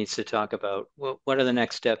commission needs to talk about. What are the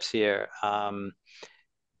next steps here?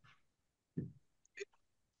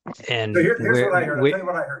 And So here's what I heard. I'll we're tell you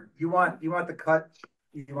what I heard. You want the cut.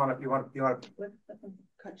 You want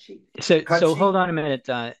cut sheet. so cut so sheet? hold on a minute,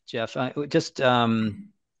 Jeff. I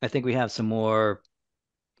think we have some more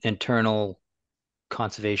internal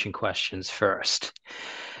conservation questions first.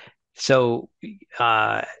 So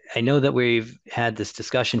I know that we've had this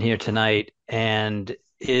discussion here tonight, and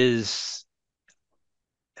is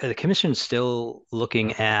the commission still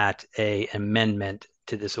looking at a amendment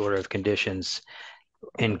to this order of conditions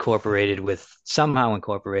somehow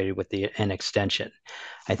incorporated with an extension?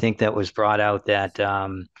 I think that was brought out that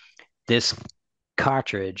this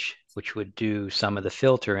cartridge, which would do some of the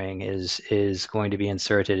filtering, is going to be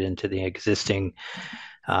inserted into the existing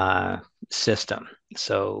system.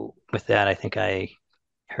 So with that, I think I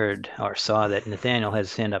heard or saw that Nathaniel has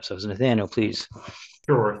his hand up. So Nathaniel, please.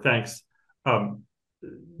 Sure, thanks.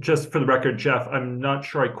 Just for the record, Jeff, I'm not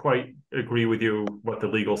sure I quite agree with you what the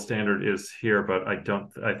legal standard is here, but I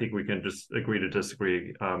think we can just agree to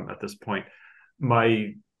disagree at this point.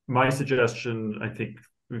 My suggestion, I think,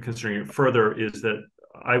 considering it further, is that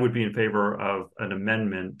I would be in favor of an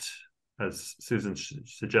amendment, as Susan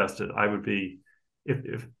suggested. I would be,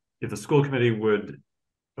 if the school committee would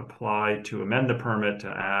apply to amend the permit to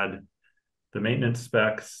add the maintenance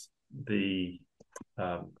specs, the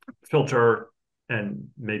filter, and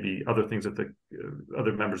maybe other things that the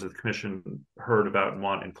other members of the commission heard about and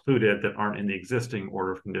want included that aren't in the existing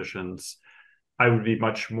order of conditions, I would be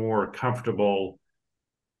much more comfortable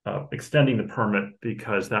extending the permit,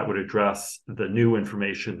 because that would address the new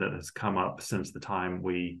information that has come up since the time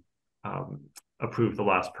we approved the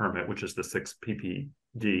last permit, which is the 6 ppd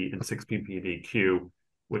and 6 ppdq,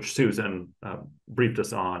 which Susan briefed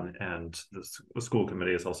us on, and the school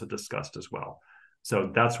committee has also discussed as well.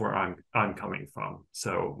 So that's where I'm coming from.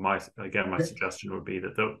 So my suggestion would be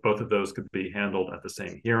that both of those could be handled at the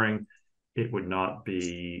same hearing. It would not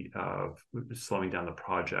be slowing down the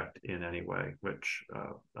project in any way, which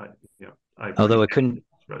Although it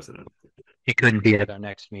couldn't be at our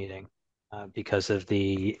next meeting because of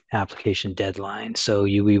the application deadline. So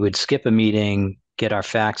we would skip a meeting, get our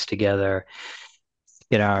facts together,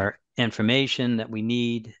 get our information that we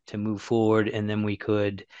need to move forward, and then we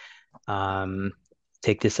could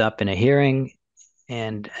take this up in a hearing.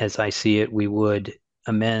 And as I see it, we would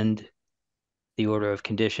amend the order of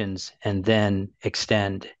conditions and then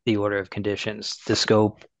extend the order of conditions. The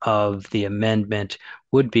scope of the amendment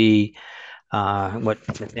would be what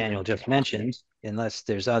Nathaniel just mentioned, unless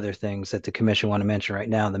there's other things that the commission want to mention right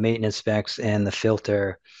now, the maintenance specs and the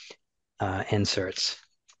filter inserts.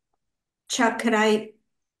 Chuck, could I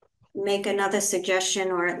make another suggestion,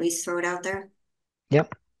 or at least throw it out there?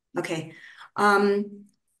 Yep. Okay.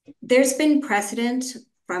 There's been precedent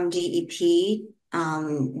from DEP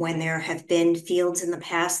when there have been fields in the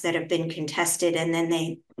past that have been contested, and then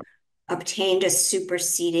they obtained a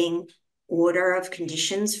superseding order of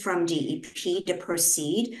conditions from DEP to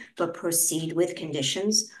proceed, but proceed with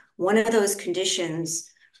conditions. One of those conditions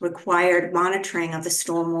required monitoring of the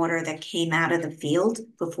stormwater that came out of the field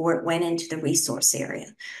before it went into the resource area.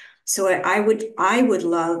 So I would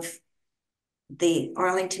love the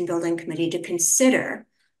Arlington Building Committee to consider,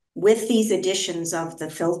 with these additions of the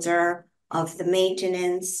filter, of the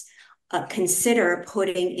maintenance, consider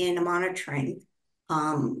putting in a monitoring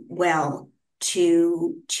well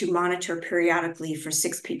to monitor periodically for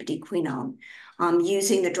 6 ppd quinone,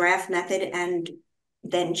 using the draft method and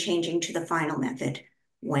then changing to the final method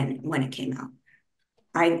when it came out.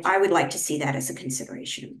 I would like to see that as a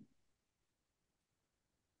consideration.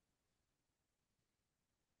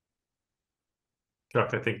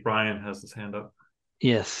 Chuck, I think Brian has his hand up.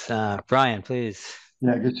 Yes, Brian, please.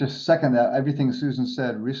 Yeah, I guess just second that. Everything Susan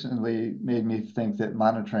said recently made me think that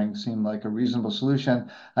monitoring seemed like a reasonable solution.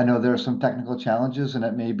 I know there are some technical challenges, and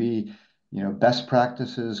it may be, best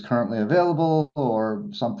practices currently available or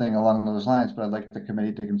something along those lines, but I'd like the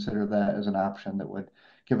committee to consider that as an option that would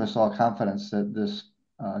give us all confidence that this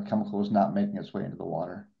chemical is not making its way into the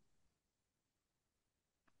water.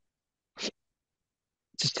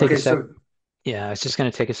 Just take a second. Yeah, I was just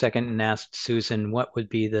going to take a second and ask Susan, what would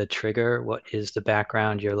be the trigger? What is the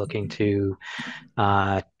background you're looking to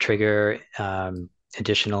trigger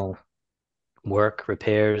additional work,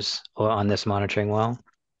 repairs on this monitoring well?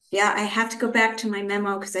 Yeah, I have to go back to my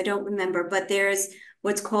memo because I don't remember, but there's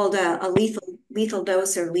what's called a lethal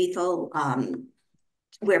dose, or lethal,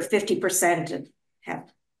 where 50%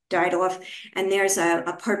 have died off. And there's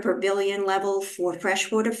a part per billion level for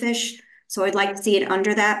freshwater fish. So I'd like to see it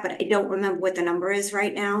under that, but I don't remember what the number is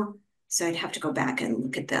right now. So I'd have to go back and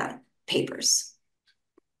look at the papers.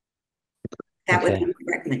 That would be my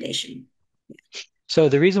recommendation. So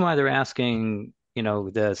the reason why they're asking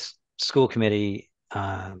the school committee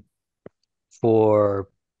for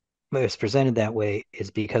it's presented that way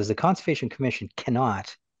is because the Conservation Commission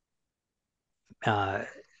cannot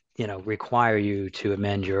require you to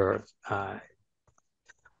amend your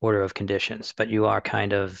order of conditions, but you are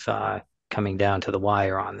kind of coming down to the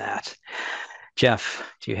wire on that. Jeff,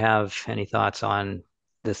 do you have any thoughts on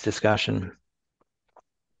this discussion?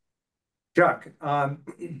 Chuck,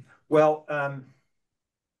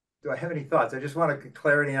 do I have any thoughts? I just want to get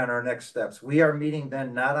clarity on our next steps. We are meeting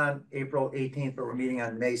then not on April 18th, but we're meeting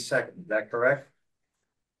on May 2nd. Is that correct?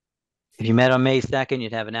 If you met on May 2nd,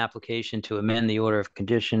 you'd have an application to amend the order of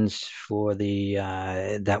conditions for the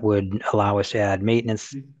that would allow us to add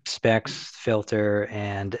maintenance specs, filter,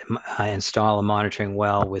 and install a monitoring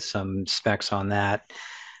well with some specs on that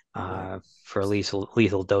for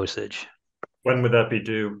lethal dosage. When would that be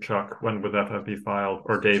due, Chuck? When would that be filed,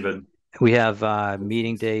 or David? We have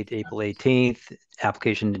meeting date April 18th.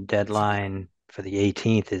 Application deadline for the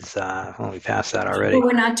 18th is we passed that already. Well,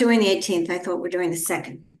 we're not doing the 18th. I thought we're doing the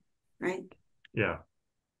 2nd, right? Yeah.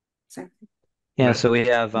 Yeah, so we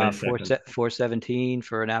have 4/17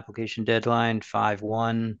 for an application deadline,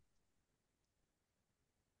 5/1.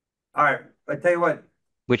 All right, I tell you what.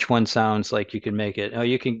 Which one sounds like you can make it? Oh,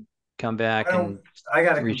 you can come back and I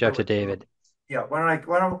gotta reach out to David. Yeah, why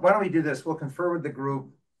don't we do this? We'll confer with the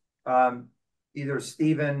group. Either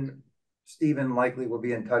Stephen likely will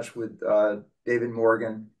be in touch with David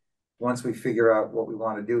Morgan once we figure out what we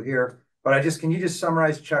want to do here. But can you just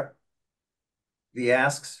summarize, Chuck, the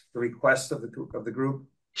asks, the requests of the group?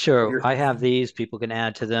 Sure, I have these. People can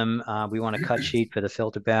add to them. We want a cut sheet for the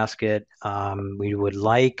filter basket. We would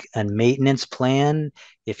like a maintenance plan.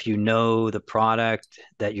 If you know the product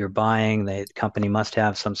that you're buying, the company must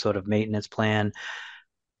have some sort of maintenance plan.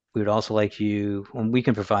 We would also like you, and we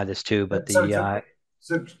can provide this too, but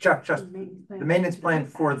So Chuck, the maintenance plan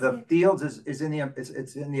for the fields is in the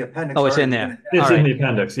appendix. Oh, it's in there. It's in the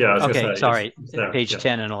appendix. Yeah. Okay, sorry. Page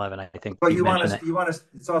 10 and 11, I think. But you want us.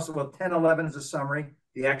 It's also 10, 11 is a summary.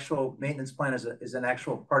 The actual maintenance plan is an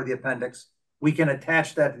actual part of the appendix. We can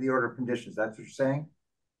attach that to the order of conditions. That's what you're saying.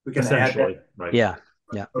 We can essentially, add that. right?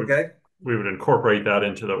 Yeah. Okay. We would incorporate that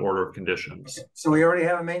into the order of conditions. So we already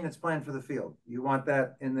have a maintenance plan for the field. You want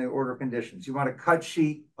that in the order of conditions. You want a cut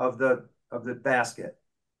sheet of the basket.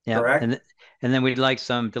 Yeah, correct? And then we'd like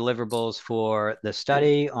some deliverables for the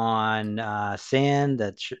study on sand,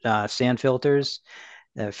 sand filters,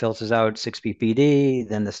 that filters out 6 ppd,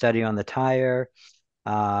 then the study on the tire,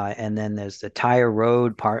 and then there's the tire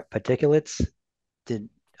road particulates.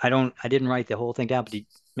 I didn't write the whole thing down, but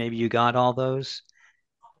maybe you got all those?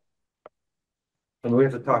 And we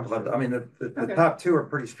have to talk about that. I mean, the top two are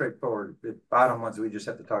pretty straightforward. The bottom ones we just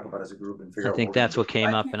have to talk about as a group and figure out. I think that's what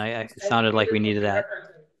came up, and it sounded like we needed that.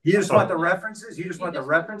 You just want the references? You just want the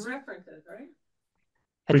references? References, right?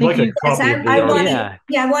 I think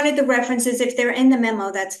I wanted the references. If they're in the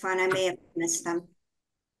memo, that's fine. I may have missed them.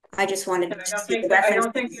 I just wanted to see the references. I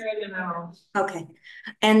don't think they're in the memo. Okay.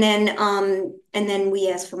 And then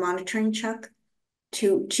we asked for monitoring, Chuck.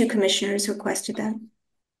 Two commissioners requested that.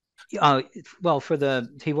 Well, so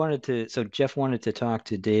Jeff wanted to talk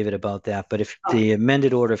to David about that, but if the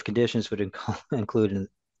amended order of conditions would include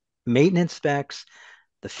maintenance specs,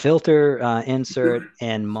 the filter insert,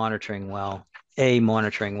 and monitoring well.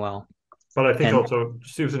 But I think also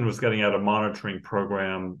Susan was getting at a monitoring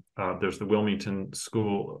program. There's the Wilmington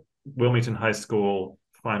High School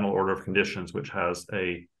final order of conditions, which has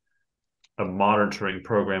a monitoring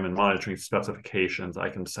program and monitoring specifications. I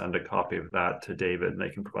can send a copy of that to David, and they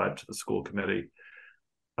can provide it to the school committee,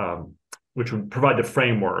 which would provide the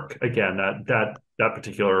framework. Again, that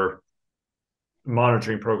particular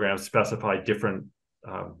monitoring program specify different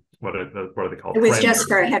what are they called? It was just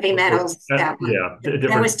for heavy metals. That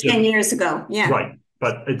was 10 years ago. Yeah. Right.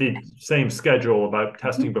 But the same schedule about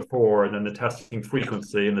testing before, and then the testing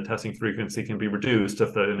frequency, and the testing frequency can be reduced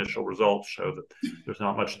if the initial results show that there's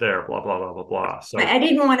not much there, blah, blah, blah, blah, blah. So I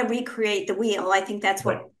didn't want to recreate the wheel. I think that's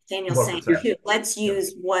what Daniel's saying too. Let's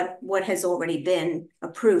use what has already been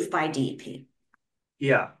approved by DEP.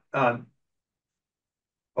 Yeah.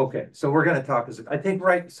 Okay, so we're going to talk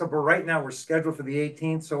but right now we're scheduled for the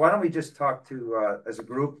 18th. So why don't we just talk to as a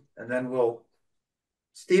group, and then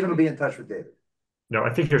Stephen will be in touch with David. No,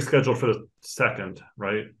 I think you're scheduled for the 2nd,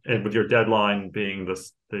 right? And with your deadline being the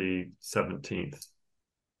 17th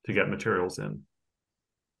to get materials in.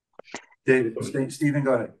 David, Stephen,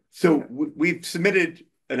 go ahead. So we've submitted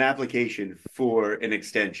an application for an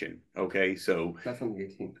extension. Okay, so that's on the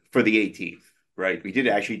 18th. For the 18th, right? We did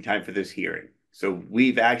actually time for this hearing. So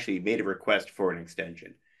we've actually made a request for an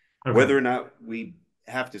extension. Okay. Whether or not we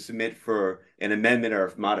have to submit for an amendment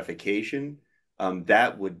or modification,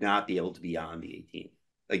 that would not be able to be on the 18th.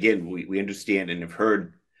 Again, we understand and have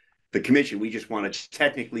heard the commission. We just want to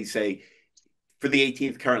technically say for the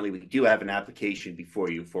 18th, currently, we do have an application before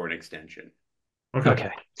you for an extension.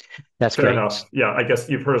 Okay. That's Fair great. enough. Yeah, I guess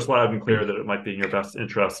you've heard us loud and clear that it might be in your best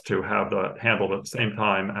interest to have that handled at the same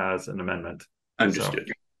time as an amendment.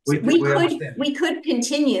 Understood. So, We could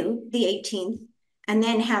continue the 18th and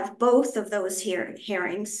then have both of those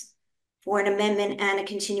hearings for an amendment and a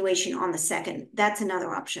continuation on the 2nd. That's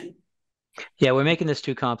another option. Yeah, we're making this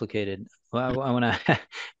too complicated. Well, I want to.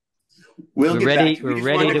 We're ready. back to, we we're just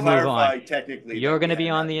ready wanted to move clarify on. technically. You're going to be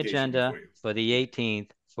an on the application agenda for the 18th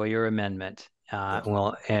for your amendment.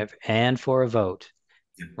 Well, and for a vote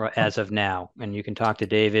as of now. And you can talk to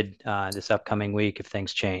David this upcoming week if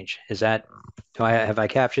things change. Is that? Have I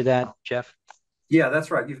captured that, Jeff? Yeah, that's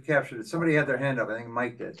right. You've captured it. Somebody had their hand up. I think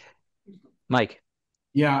Mike did. Mike.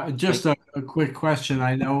 Yeah, just a quick question.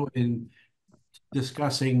 I know in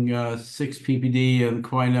discussing 6PPD and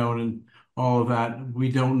Quinone and all of that, we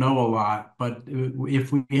don't know a lot. But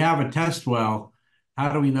if we have a test well,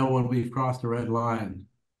 how do we know when we've crossed the red line?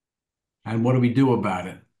 And what do we do about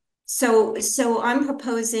it? So I'm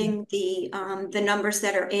proposing the numbers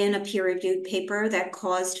that are in a peer-reviewed paper that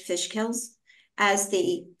caused fish kills as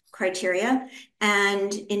the criteria.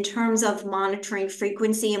 And in terms of monitoring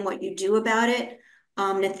frequency and what you do about it,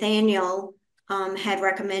 Nathaniel had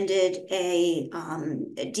recommended a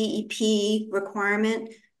DEP requirement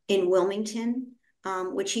in Wilmington,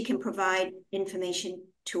 which he can provide information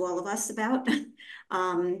to all of us about,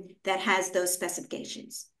 that has those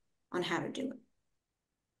specifications on how to do it.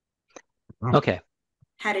 Okay.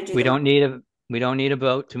 How to do we don't need a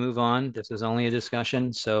vote to move on. This is only a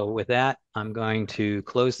discussion. So with that, I'm going to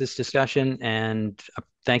close this discussion and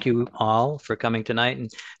thank you all for coming tonight and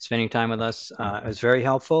spending time with us. It was very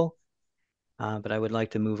helpful. But I would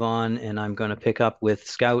like to move on, and I'm going to pick up with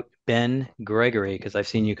Scout Ben Gregory because I've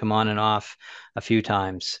seen you come on and off a few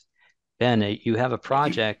times. Ben, you have a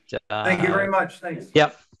project. Thank you very much. Thanks.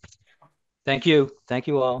 Yep. Thank you. Thank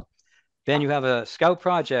you all. Ben, you have a Scout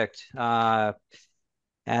project at,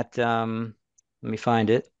 let me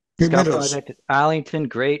find it. Scout project at Arlington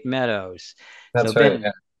Great Meadows. That's so right.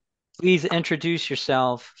 Ben, please introduce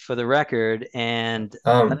yourself for the record and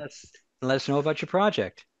let us know about your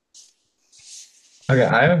project. Okay,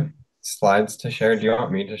 I have slides to share. Do you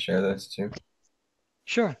want me to share this too?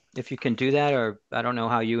 Sure, if you can do that, or I don't know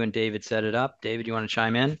how you and David set it up. David, you want to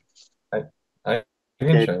chime in? I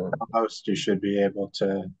can share them. Host, you should be able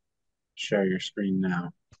to share your screen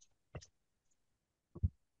now.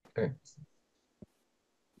 Okay.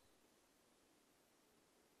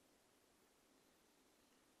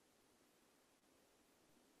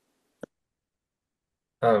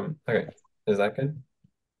 Okay, is that good?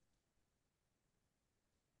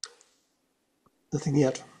 Nothing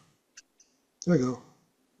yet. There we go.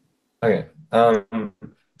 Okay.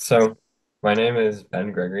 So my name is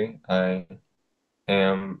Ben Gregory. I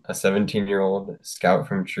am a 17-year-old scout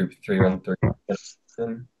from Troop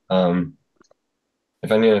 313.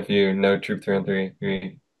 If any of you know Troop 313,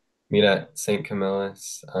 we meet at St.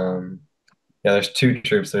 Camillus. Yeah, there's two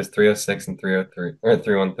troops. There's 306 and 303 or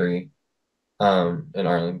 313 in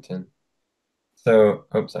Arlington. So,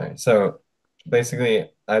 sorry. So basically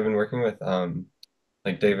I've been working with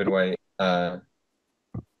like David White, Chuck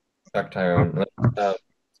Tyrone,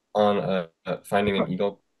 on finding an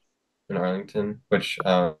eagle in Arlington, which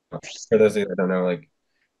for those of you that don't know, like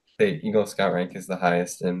the Eagle Scout rank is the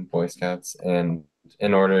highest in Boy Scouts, and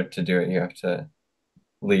in order to do it, you have to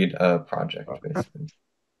lead a project, basically.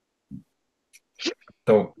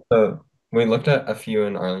 So we looked at a few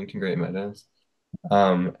in Arlington Great Meadows,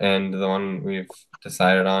 and the one we've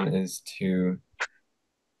decided on is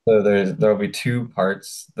so there'll be two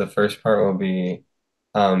parts. The first part will be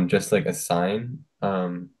just like a sign,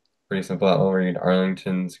 pretty simple. That will read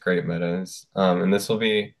Arlington's Great Meadows, and this will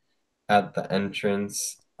be at the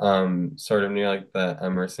entrance, sort of near like the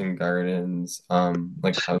Emerson Gardens,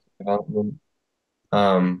 like housing development,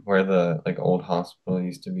 where the like old hospital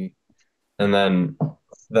used to be. And then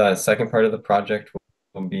the second part of the project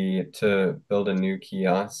will be to build a new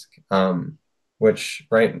kiosk, which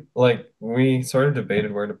like we sort of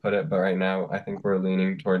debated where to put it, but right now I think we're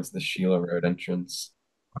leaning towards the Sheila Road entrance,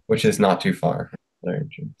 which is not too far from their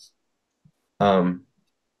entrance.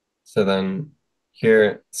 So then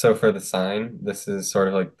here, so for the sign, this is sort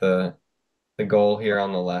of like the goal here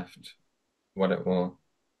on the left, what it will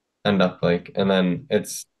end up like. And then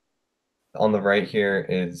it's on the right here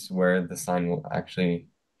is where the sign will actually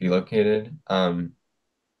be located.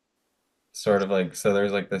 sort of like, so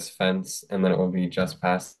there's like this fence and then it will be just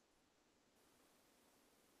past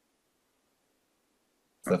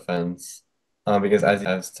the fence, because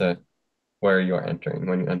as to where you are entering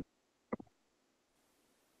when you enter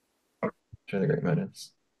the Great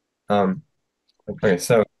Meadows. Okay,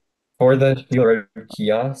 so for the Shield Road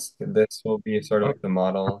kiosk, this will be sort of like the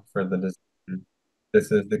model for the design.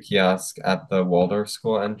 This is the kiosk at the Waldorf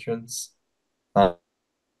School entrance.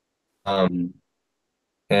 Um,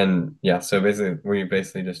 and yeah, so basically we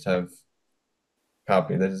basically just have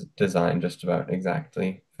copied the design just about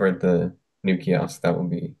exactly for the new kiosk that will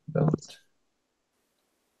be built.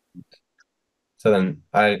 So then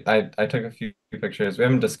I took a few pictures. We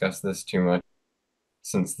haven't discussed this too much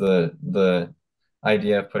since the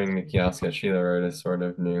idea of putting the kiosk at Sheila Road is sort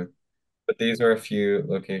of new. But these were a few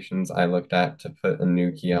locations I looked at to put a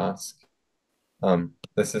new kiosk.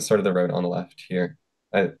 This is sort of the road on the left here.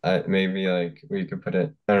 I maybe like we could put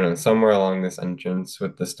it, I don't know, somewhere along this entrance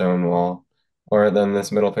with the stone wall. Or then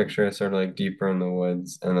this middle picture is sort of like deeper in the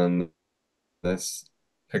woods, and then this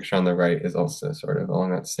picture on the right is also sort of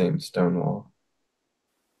along that same stone wall.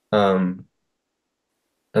 And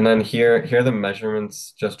then here are the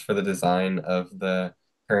measurements just for the design of the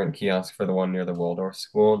current kiosk for the one near the Waldorf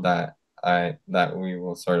school that we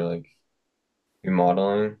will sort of like be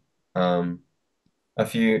modeling. A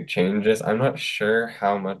few changes. I'm not sure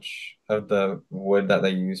how much of the wood that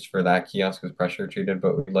they used for that kiosk was pressure treated,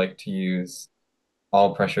 but we'd like to use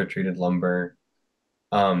all pressure treated lumber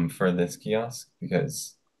for this kiosk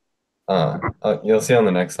because you'll see on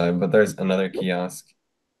the next slide, but there's another kiosk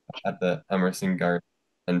at the Emerson Garden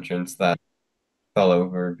entrance that fell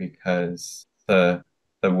over because the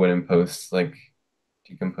wooden posts like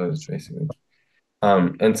decomposed basically.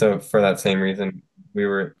 And so for that same reason, we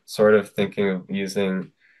were sort of thinking of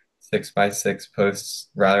using 6x6 posts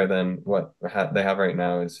rather than what they have right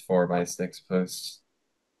now is 4x6 posts.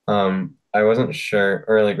 I wasn't sure,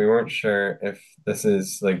 or like we weren't sure if this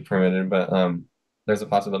is like permitted, but there's a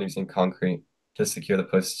possibility of using concrete to secure the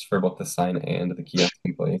posts for both the sign and the kiosk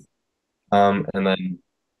employees. And then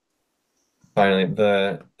finally,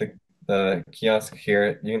 the kiosk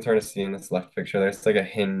here, you can sort of see in this left picture, there's like a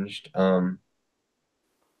hinged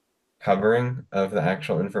covering of the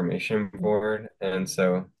actual information board. And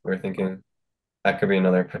so we're thinking that could be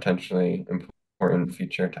another potentially important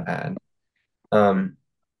feature to add.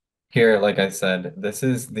 Here, like I said, this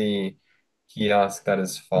is the kiosk that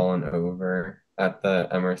has fallen over at the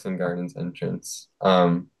Emerson Gardens entrance. I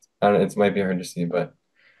don't know, it might be hard to see, but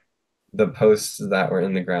the posts that were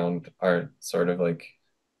in the ground are sort of like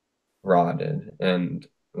rotted, and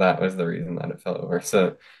that was the reason that it fell over.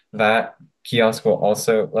 So that kiosk will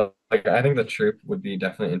also like I think the troop would be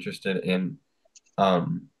definitely interested in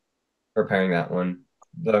repairing that one.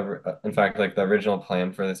 The in fact like the original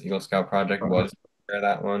plan for this Eagle Scout project was to repair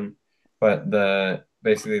that one, but the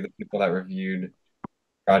basically the people that reviewed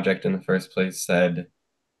project in the first place said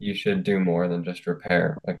you should do more than just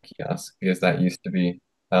repair a kiosk because that used to be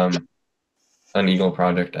an Eagle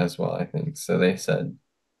project as well, I think. So they said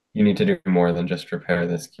you need to do more than just repair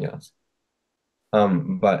this kiosk.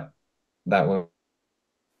 But that will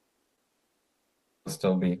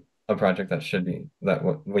still be a project that should be that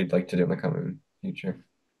what we'd like to do in the coming future.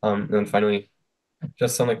 And then finally,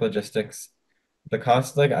 just some like logistics. The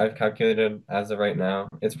cost like I've calculated as of right now,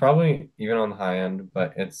 it's probably even on the high end,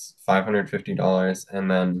 but it's $550. And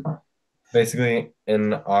then basically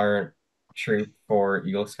in our troop for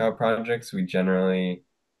Eagle Scout projects, we generally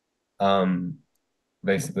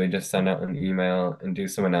basically just send out an email and do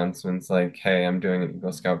some announcements like, hey, I'm doing an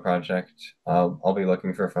Eagle Scout project. I'll be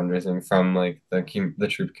looking for fundraising from like the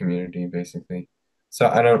troop community basically. So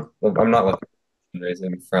I'm not looking for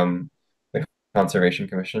fundraising from the Conservation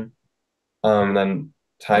Commission. Then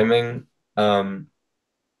timing,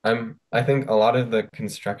 I think a lot of the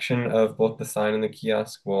construction of both the sign and the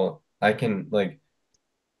kiosk I can like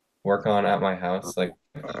work on at my house, like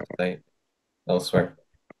site elsewhere.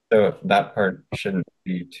 So that part shouldn't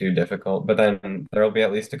be too difficult. But then there will be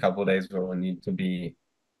at least a couple of days where we'll need to be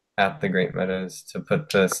at the Great Meadows to put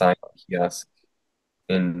the sign kiosk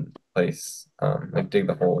in place, like dig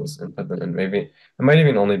the holes and put them in. Maybe it might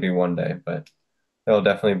even only be one day, but there'll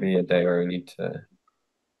definitely be a day where we need to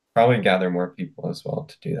probably gather more people as well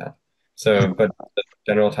to do that. So, but the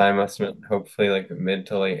general time estimate, hopefully like mid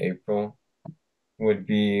to late April would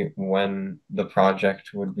be when the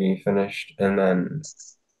project would be finished. And then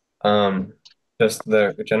just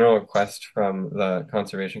the general request from the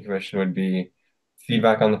Conservation Commission would be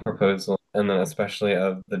feedback on the proposal and then especially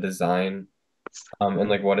of the design and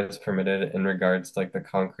like what is permitted in regards to like the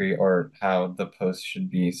concrete or how the post should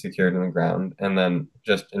be secured in the ground, and then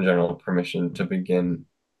just in general permission to begin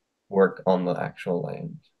work on the actual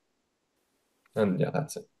land. And yeah,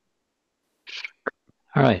 that's it.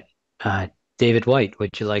 All right. David White,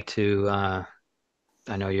 would you like to,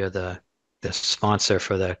 I know you're the sponsor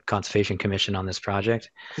for the Conservation Commission on this project.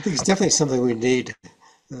 I think it's definitely something we need.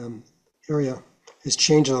 Area has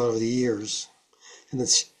changed a lot over the years, and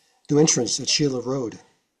this new entrance at Sheila Road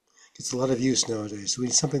gets a lot of use nowadays. We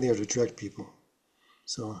need something there to direct people.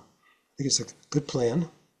 So I think it's a good plan,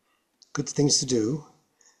 good things to do.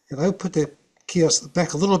 And I would put the kiosk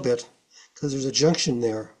back a little bit because there's a junction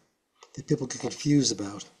there that people get confused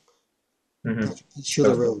about.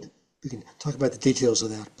 Sheila Road. We can talk about the details of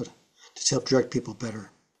that, but to help direct people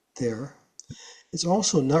better there. It's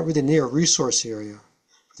also not really near a resource area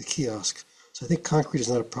for the kiosk. So I think concrete is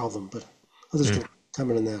not a problem, but others can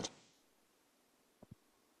comment on that.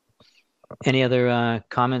 Any other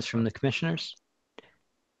comments from the commissioners?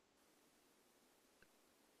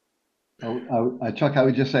 Chuck, I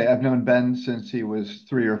would just say I've known Ben since he was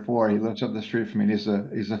 3 or 4. He lives up the street from me. He's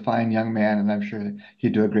a fine young man, and I'm sure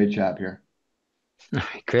he'd do a great job here. All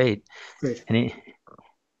right, great. Great.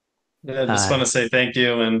 Yeah, I just want to say thank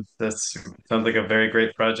you, and this sounds like a very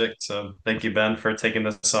great project. So thank you, Ben, for taking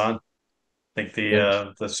this on. I think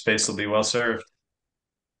the space will be well served.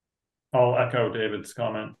 I'll echo David's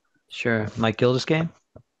comment. Sure. Mike Gilderscame?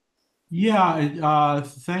 Yeah,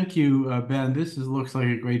 thank you, Ben. This looks like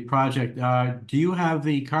a great project. Do you have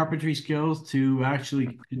the carpentry skills to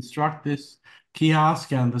actually construct this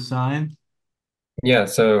kiosk and the sign? Yeah,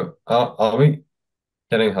 so I'll be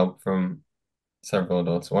getting help from several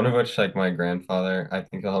adults, one of which like my grandfather. I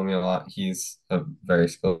think he'll help me a lot. He's a very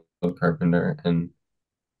skilled carpenter, and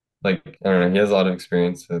like I don't know, he has a lot of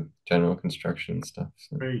experience with general construction stuff.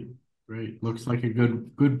 So. Great. Looks like a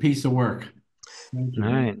good piece of work. Thank you.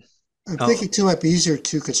 All right. I'm thinking too might be easier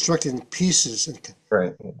to construct in pieces and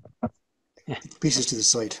pieces to the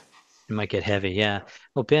site. It might get heavy, yeah.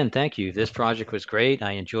 Well, Ben, thank you. This project was great.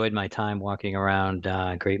 I enjoyed my time walking around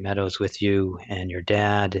Great Meadows with you and your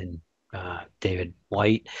dad and David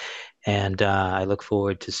White, and I look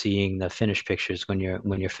forward to seeing the finished pictures when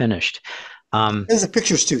you're finished. There's the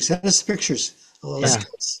pictures too. Send us pictures. Yeah,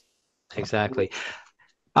 exactly.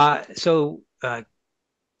 So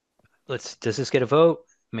does this get a vote?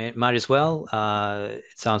 Might as well. It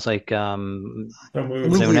sounds like does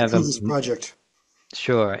anyone have this project?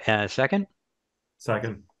 Sure. Second?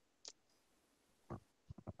 Second.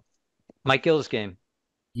 Mike Gilderscame.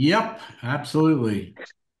 Yep, absolutely.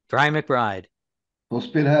 Brian McBride. Full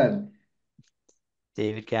speed ahead.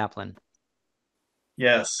 David Kaplan.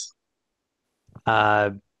 Yes.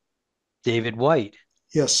 David White.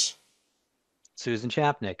 Yes. Susan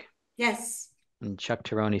Chapnick. Yes. And Chuck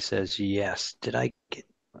Tirone says yes. Did I get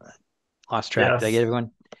lost track? Yes. Did I get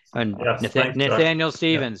everyone? And yes, Nathaniel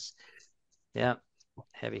Stevens. Yeah.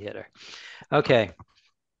 Heavy hitter. Okay.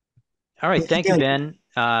 All right. Thank you, Ben.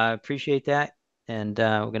 Appreciate that. And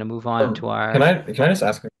we're going to move on to our. Can I just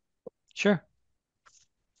ask? Sure.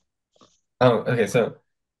 Oh, okay. So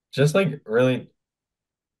just like really.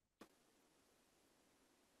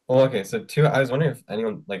 Well, okay. So I was wondering if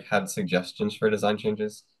anyone like had suggestions for design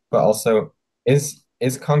changes, but also is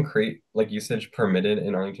concrete like usage permitted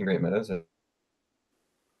in Arlington Great Meadows?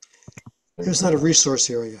 There's not a resource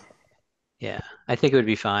area. Yeah, I think it would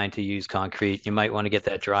be fine to use concrete. You might want to get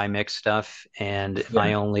that dry mix stuff. And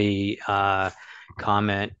my only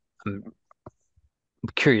comment, I'm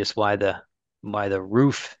curious why the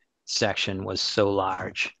roof section was so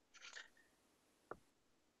large.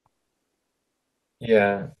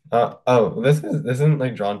 Yeah. This isn't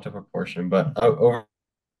like drawn to proportion, but over.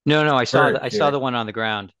 No, I saw the one on the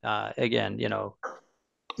ground. Again, I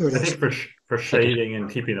think for shading and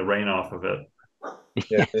keeping the rain off of it.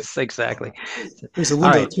 Yes, exactly. There's a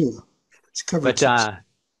window too. It's covered. But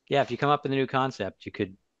yeah, if you come up with a new concept, you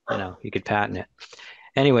could patent it.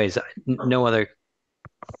 Anyways, no other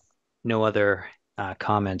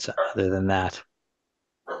comments other than that.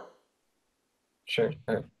 Sure.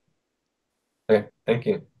 All right. Okay, thank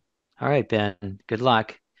you. All right, Ben. Good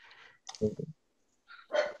luck. All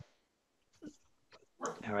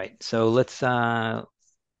right, so let's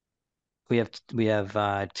we have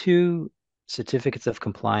 2 certificates of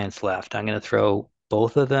compliance left. I'm going to throw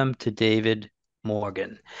both of them to David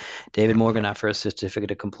Morgan. David Morgan, our first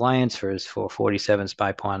certificate of compliance for 47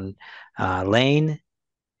 Spy Pond Lane.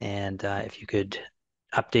 And if you could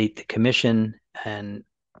update the commission and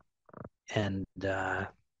I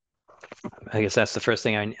guess that's the first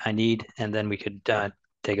thing I need, and then we could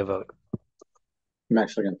take a vote. I'm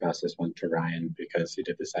actually going to pass this one to Ryan because he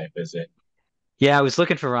did the site visit. Yeah, I was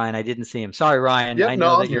looking for Ryan. I didn't see him. Sorry, Ryan. Yep, I no,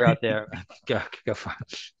 know I'm that you're here. out there. Go for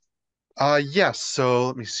it. Yes, so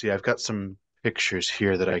let me see. I've got some pictures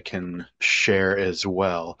here that I can share as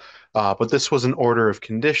well. But this was an order of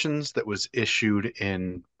conditions that was issued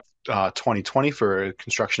in 2020 for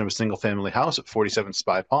construction of a single family house at 47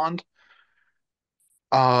 Spy Pond.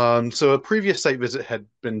 So a previous site visit had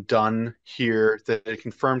been done here that it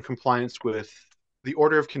confirmed compliance with the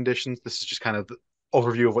order of conditions. This is just kind of the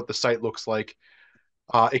overview of what the site looks like,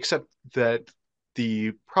 except that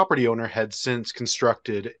the property owner had since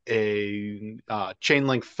constructed a chain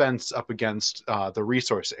link fence up against the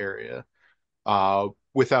resource area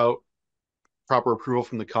without proper approval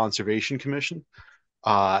from the Conservation Commission.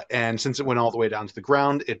 And since it went all the way down to the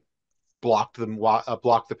ground, it blocked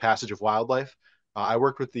the passage of wildlife. I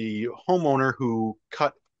worked with the homeowner who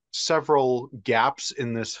cut several gaps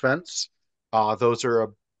in this fence. Those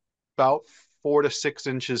are about 4 to 6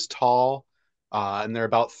 inches tall, and they're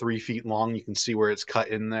about 3 feet long. You can see where it's cut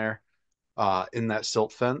in there, in that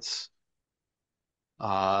silt fence.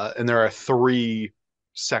 And there are three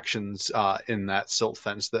sections in that silt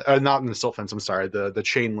fence that not in the silt fence, I'm sorry, the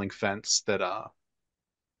chain link fence that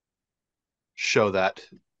show that.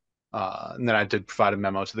 And then I did provide a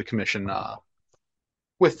memo to the commission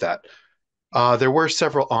with that. There were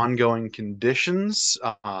several ongoing conditions.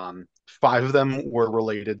 5 of them were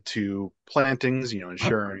related to plantings,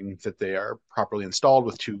 ensuring that they are properly installed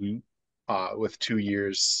with 2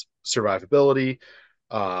 years survivability,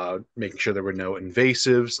 making sure there were no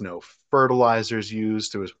invasives, no fertilizers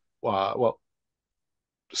used. There was,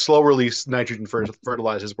 slow release nitrogen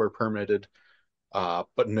fertilizers were permitted,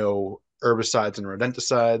 but no herbicides and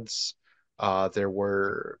rodenticides. There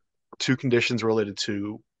were 2 conditions related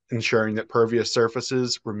to ensuring that pervious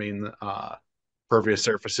surfaces remain pervious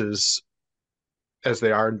surfaces as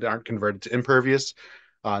they are and aren't converted to impervious.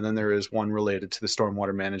 And then there is one related to the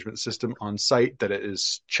stormwater management system on site that it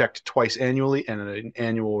is checked twice annually, and an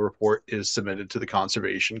annual report is submitted to the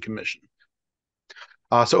Conservation Commission.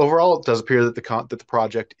 So overall, it does appear that the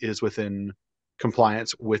project is within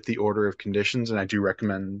compliance with the order of conditions, and I do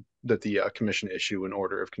recommend that the commission issue an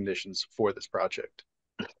order of conditions for this project.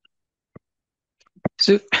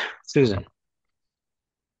 Susan.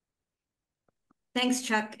 Thanks,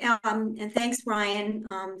 Chuck. And thanks, Ryan,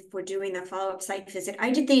 for doing the follow-up site visit. I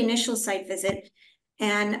did the initial site visit,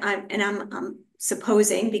 and I'm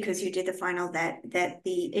supposing, because you did the final, that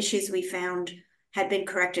the issues we found had been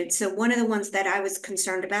corrected. So one of the ones that I was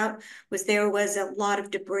concerned about was there was a lot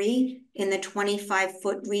of debris in the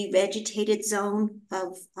 25-foot revegetated zone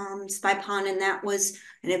of Spy Pond, and that was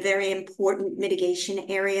in a very important mitigation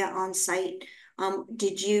area on site.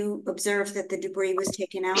 Did you observe that the debris was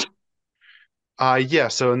taken out? Yeah,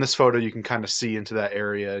 so in this photo, you can kind of see into that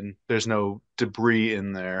area, and there's no debris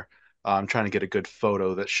in there. I'm trying to get a good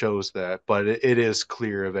photo that shows that, but it is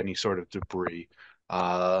clear of any sort of debris.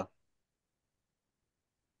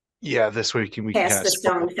 Yeah, this way we can Past kind the of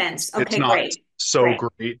stone fence. It's Okay, not great. so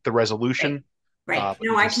great, the resolution. Right. But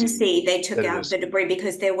No, I can see they took out the debris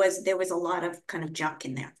because there was a lot of kind of junk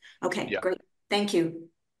in there. Okay, yeah. Great. Thank you.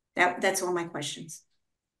 That's all my questions.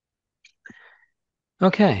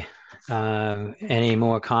 Okay. Any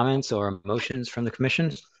more comments or motions from the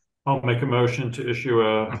commission? I'll make a motion to issue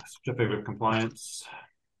a certificate of compliance.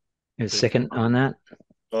 Is second on that?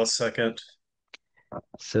 I'll second.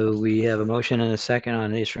 So we have a motion and a second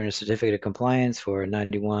on issuing a certificate of compliance for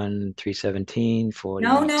 91-317 40.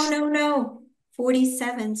 No.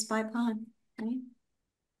 47 Spy Pond, right?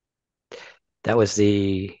 That was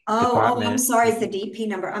the department. I'm sorry. It's the DP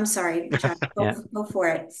number. I'm sorry, Chuck. Go for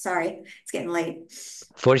it. Sorry. It's getting late.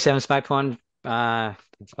 47 Spy Pond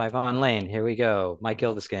Lane. Here we go. Mike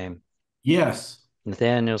Gildersgame. Yes.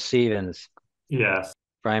 Nathaniel Stevens. Yes.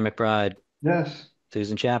 Brian McBride. Yes.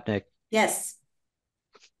 Susan Chapnick. Yes.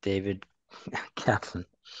 David Kaplan.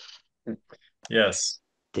 Yes.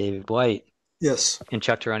 David White. Yes. And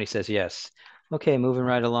Chuck Tarani says yes. Okay, moving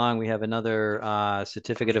right along, we have another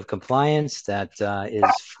certificate of compliance that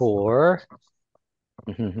is for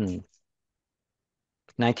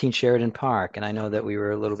 19 Sheridan Park. And I know that we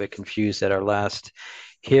were a little bit confused at our last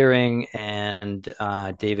hearing, and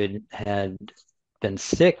David had been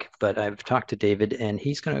sick, but I've talked to David and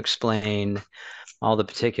he's going to explain all the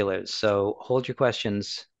particulars. So hold your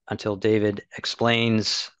questions until David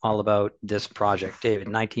explains all about this project. David,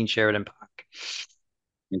 19 Sheridan Park.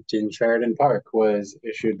 19 Sheridan Park was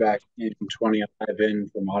issued back in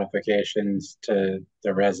 2011 for modifications to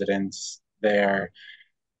the residents there.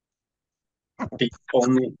 The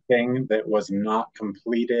only thing that was not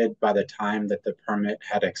completed by the time that the permit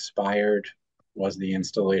had expired was the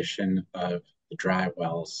installation of the dry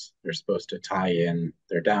wells. They're supposed to tie in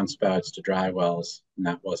their downspouts to dry wells, and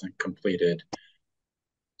that wasn't completed.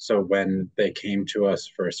 So when they came to us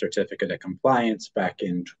for a certificate of compliance back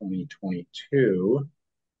in 2022,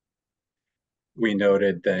 we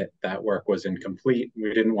noted that that work was incomplete.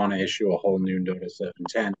 We didn't want to issue a whole new notice of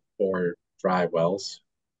intent for dry wells.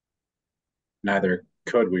 Neither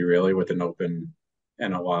could we really with an open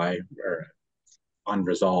NOI or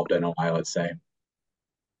unresolved NOI, let's say,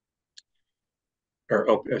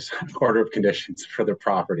 or order of conditions for the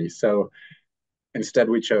property. So instead,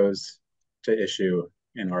 we chose to issue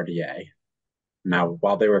an RDA. Now,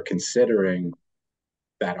 while they were considering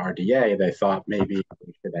that RDA, they thought maybe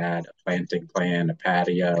we should add a planting plan, a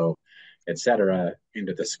patio, etc.,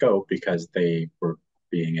 into the scope because they were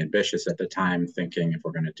being ambitious at the time, thinking if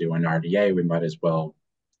we're going to do an RDA, we might as well,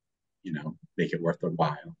 make it worth the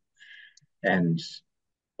while. And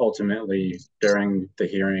ultimately, during the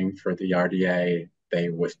hearing for the RDA, they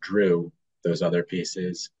withdrew those other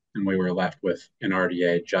pieces, and we were left with an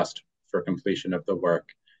RDA just for completion of the work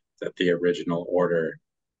that the original order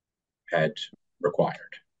had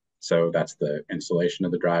required. So that's the installation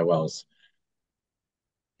of the dry wells.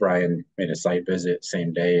 Brian made a site visit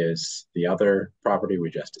same day as the other property we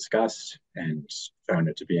just discussed and found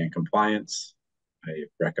it to be in compliance. I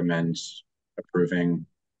recommend approving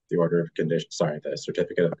the order of condition, the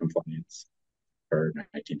certificate of compliance for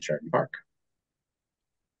 19 Sheridan Park.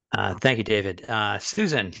 Thank you, David.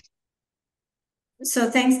 Susan.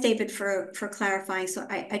 So thanks, David, for clarifying. So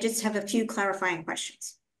I just have a few clarifying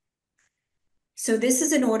questions. So this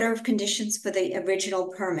is an order of conditions for the original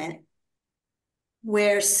permit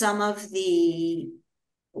where some of the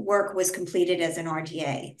work was completed as an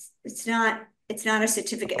RDA. It's not a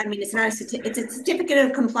certificate. I mean, it's a certificate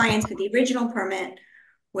of compliance for the original permit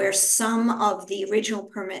where some of the original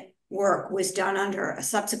permit work was done under a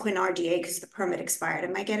subsequent RDA because the permit expired.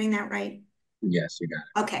 Am I getting that right? Yes, you got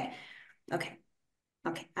it.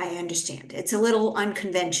 Okay. I understand. It's a little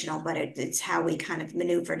unconventional, but it's how we kind of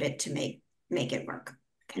maneuvered it to make it work.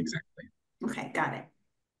 Okay. Exactly. Okay, got it.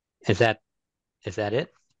 Is that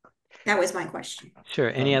it? That was my question. Sure.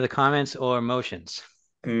 Any other comments or motions?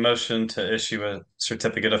 Motion to issue a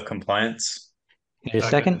certificate of compliance. Need a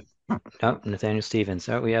second? No, Nathaniel Stevens.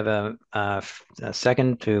 So we have a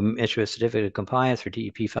second to issue a certificate of compliance for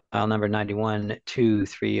DEP file number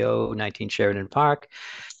 91230, 19 Sheridan Park.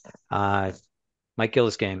 Mike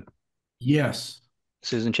Gillisgame. Yes.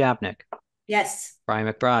 Susan Chapnick. Yes. Brian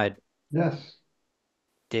McBride. Yes.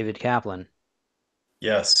 David Kaplan.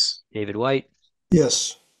 Yes. David White.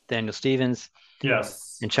 Yes. Daniel Stevens.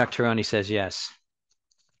 Yes. And Chuck Teroni says yes.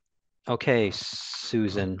 Okay,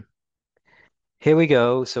 Susan. Here we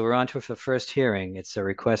go. So we're on to the first hearing. It's a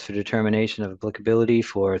request for determination of applicability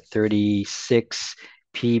for 36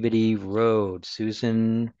 Peabody Road.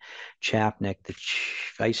 Susan Chapnick, the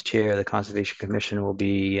Vice Chair of the Conservation Commission, will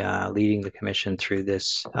be leading the commission through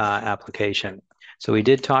this application. So we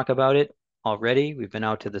did talk about it already. We've been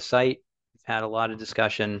out to the site. We've had a lot of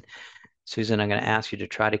discussion. Susan, I'm going to ask you to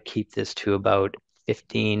try to keep this to about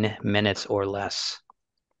 15 minutes or less.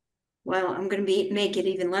 Well, I'm going to make it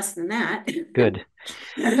even less than that. Good.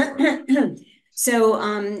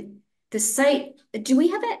 So, the site. Do we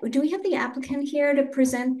have the applicant here to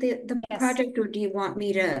present the project, or do you want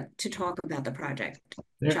me to talk about the project?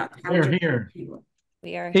 Chuck, They're here.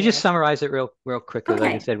 We are. You just summarize it real quickly. Okay.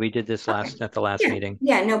 Like I said, we did this at the last meeting.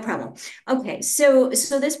 Yeah, no problem. Okay, so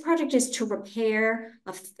this project is to repair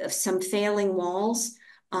of some failing walls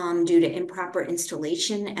due to improper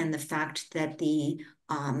installation and the fact that the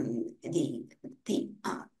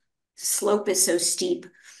slope is so steep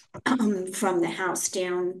from the house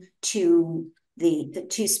down to the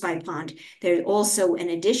two spy pond. There's also an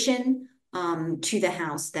addition to the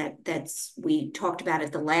house that's we talked about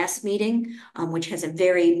at the last meeting, which has a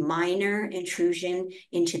very minor intrusion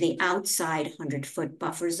into the outside 100-foot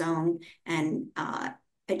buffer zone and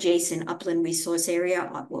adjacent upland resource area,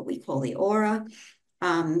 what we call the aura,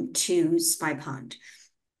 to Spy Pond.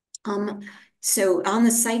 So on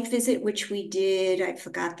the site visit, which we did, I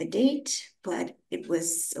forgot the date, but it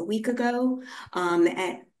was a week ago,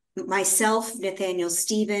 at myself, Nathaniel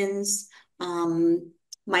Stevens,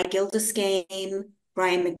 Mike Gillisgame,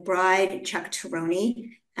 Brian McBride, Chuck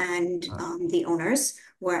Teroni, and the owners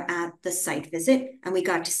were at the site visit, and we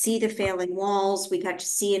got to see the failing walls. We got to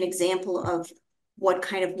see an example of what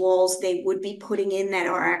kind of walls they would be putting in that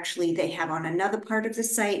are actually they have on another part of the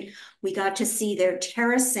site. We got to see their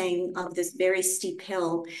terracing of this very steep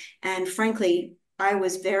hill, and frankly, I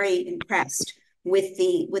was very impressed with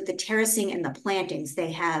the terracing and the plantings.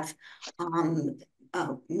 They have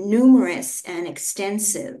numerous and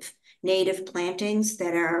extensive native plantings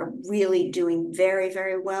that are really doing very,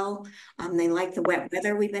 very well. They like the wet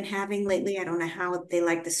weather we've been having lately. I don't know how they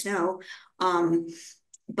like the snow,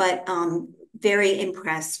 but very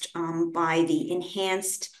impressed by the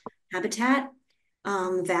enhanced habitat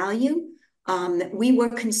value. We were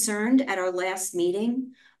concerned at our last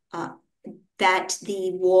meeting that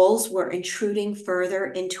the walls were intruding further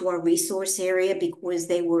into our resource area because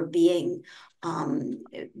they were being,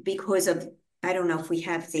 because of, I don't know if we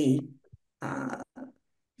have the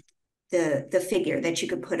figure that you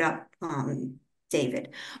could put up, David,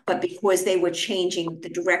 but because they were changing the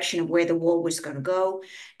direction of where the wall was going to go.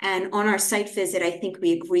 And on our site visit, I think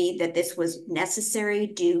we agreed that this was necessary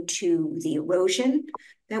due to the erosion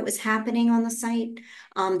that was happening on the site.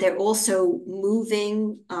 They're also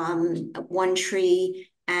moving one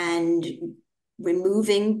tree and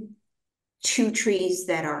removing two trees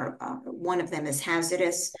that are, one of them is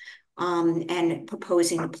hazardous, and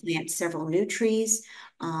proposing to plant several new trees,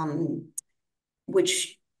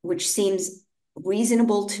 which seems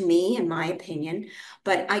reasonable to me, in my opinion.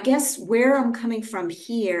 But I guess where I'm coming from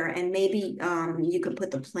here, and maybe you could put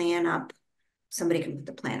the plan up, somebody can put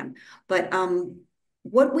the plan up, but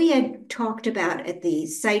what we had talked about at the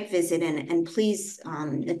site visit, and please,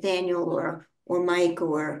 Nathaniel or Mike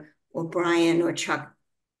or Brian or Chuck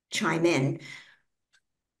chime in.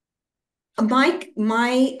 Mike,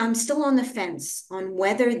 I'm still on the fence on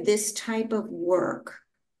whether this type of work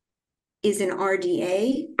is an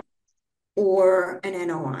RDA or an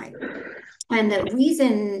NOI. And the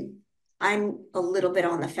reason I'm a little bit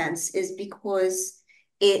on the fence is because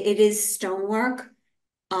it is stonework.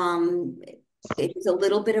 It is a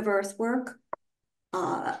little bit of earthwork.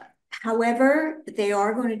 However, they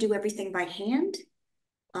are going to do everything by hand.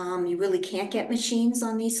 You really can't get machines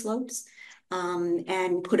on these slopes,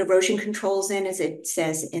 and put erosion controls in, as it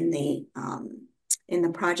says in the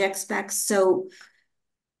project specs. So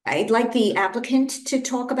I'd like the applicant to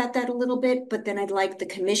talk about that a little bit, but then I'd like the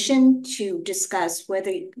commission to discuss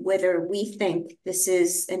whether we think this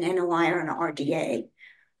is an NOI or an RDA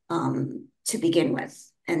to begin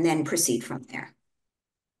with, and then proceed from there.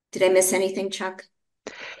 Did I miss anything, Chuck?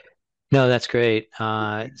 No, that's great.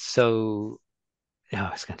 So, no, I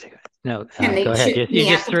was going to take it. No, go ahead. You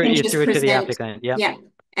just threw it to the applicant. Yep. Yeah,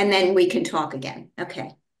 and then we can talk again. Okay.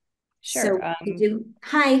 Sure. So,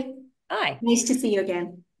 hi. Hi. Nice to see you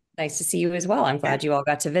again. Nice to see you as well. I'm glad you all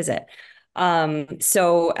got to visit.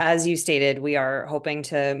 So as you stated, we are hoping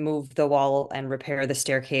to move the wall and repair the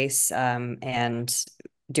staircase, and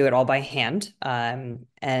do it all by hand,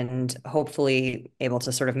 and hopefully able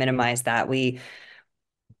to sort of minimize that. We're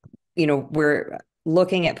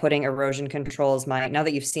looking at putting erosion controls. Now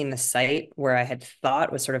that you've seen the site, where I had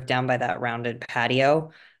thought was sort of down by that rounded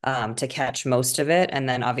patio, to catch most of it. And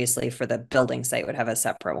then obviously for the building site would have a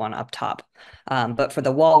separate one up top. But for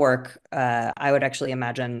the wall work, I would actually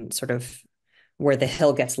imagine sort of where the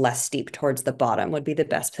hill gets less steep towards the bottom would be the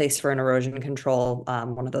best place for an erosion control,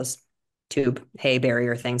 one of those tube hay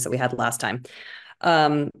barrier things that we had last time.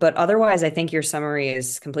 But otherwise, I think your summary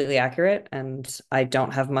is completely accurate, and I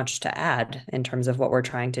don't have much to add in terms of what we're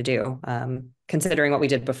trying to do. Considering what we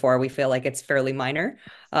did before, we feel like it's fairly minor.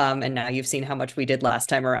 And now you've seen how much we did last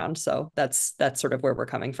time around. So that's sort of where we're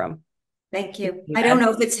coming from. Thank you. I don't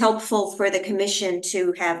know if it's helpful for the commission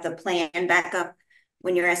to have the plan back up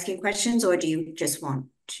when you're asking questions, or do you just want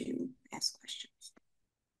to ask questions?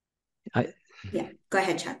 Yeah, go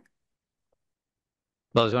ahead, Chuck.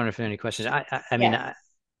 Well, I was wondering if there are any questions. I mean,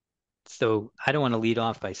 so I don't want to lead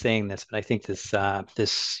off by saying this, but I think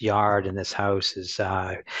this yard and this house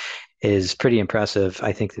is pretty impressive.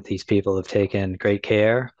 I think that these people have taken great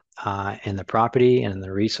care in the property and in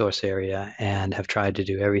the resource area, and have tried to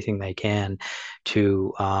do everything they can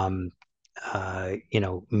to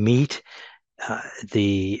meet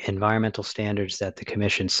the environmental standards that the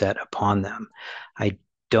commission set upon them. I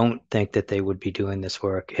don't think that they would be doing this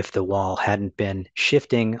work if the wall hadn't been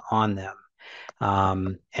shifting on them.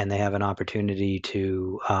 And they have an opportunity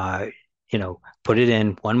to, put it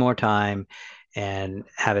in one more time and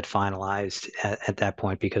have it finalized at that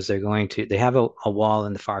point, because they have a wall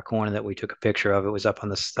in the far corner that we took a picture of. It was up on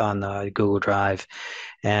the Google Drive,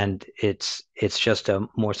 and it's just a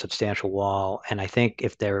more substantial wall. And I think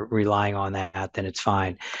if they're relying on that, then it's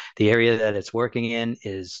fine. The area that it's working in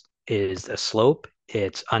is a slope.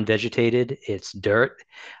 It's unvegetated. It's dirt.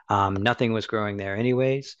 Nothing was growing there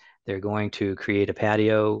anyways. They're going to create a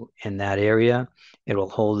patio in that area. It will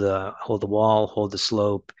hold the wall, hold the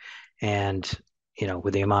slope, and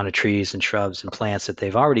with the amount of trees and shrubs and plants that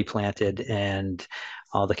they've already planted and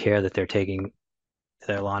all the care that they're taking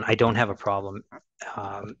their lawn, I don't have a problem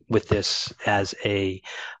with this as a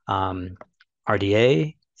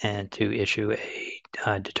RDA and to issue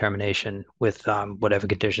a determination with whatever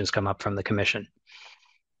conditions come up from the commission.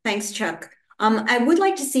 Thanks, Chuck. I would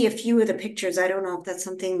like to see a few of the pictures. I don't know if that's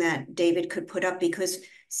something that David could put up because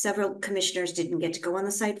several commissioners didn't get to go on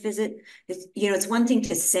the site visit. It's one thing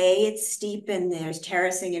to say it's steep and there's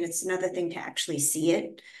terracing, and it's another thing to actually see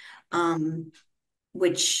it,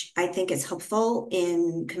 which I think is helpful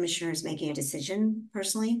in commissioners making a decision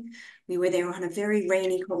personally. We were there on a very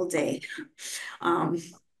rainy, cold day.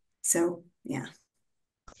 So, yeah.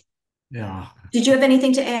 Yeah. Did you have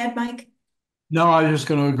anything to add, Mike? No, I was just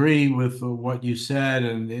going to agree with what you said,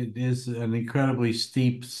 and it is an incredibly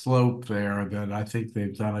steep slope there that I think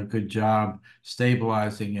they've done a good job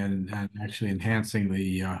stabilizing and actually enhancing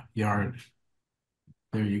the yard.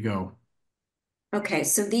 There you go. Okay,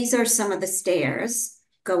 so these are some of the stairs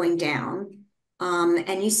going down.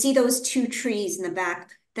 And you see those two trees in the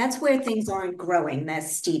back. That's where things aren't growing, that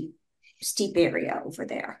steep area over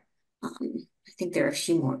there. I think there are a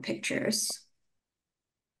few more pictures.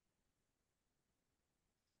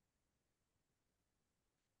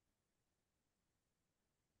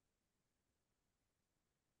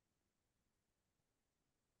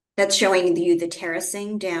 That's showing you the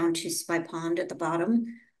terracing down to Spy Pond at the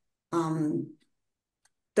bottom.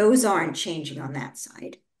 Those aren't changing on that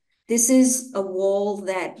side. This is a wall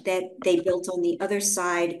that they built on the other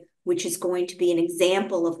side, which is going to be an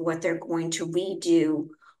example of what they're going to redo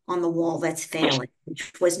on the wall that's failing,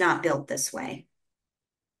 which was not built this way.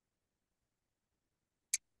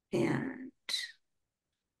 And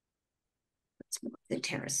that's more the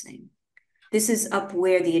terracing. This is up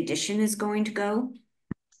where the addition is going to go.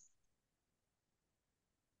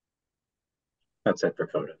 That's it for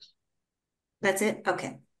photos. That's it?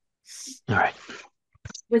 Okay. All right.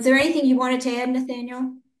 Was there anything you wanted to add,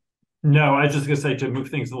 Nathaniel? No, I was just gonna say to move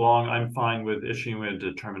things along, I'm fine with issuing a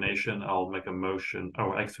determination. I'll make a motion.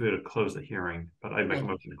 Oh, actually, we had to close the hearing, but I make a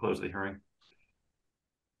motion to close the hearing.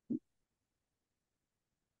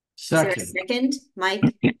 Second. Is there a second, Mike?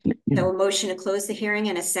 So a motion to close the hearing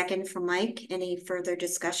and a second from Mike. Any further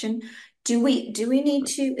discussion? Do we need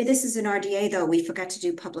to, this is an RDA though, we forgot to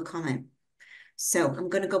do public comment. So I'm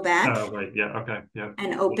going to go back. Oh, right. Yeah. Okay. Yeah.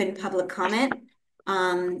 And open public comment.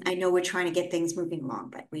 I know we're trying to get things moving along,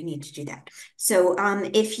 but we need to do that. So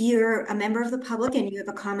if you're a member of the public and you have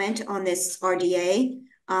a comment on this RDA,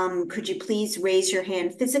 could you please raise your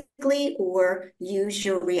hand physically or use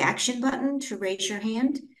your reaction button to raise your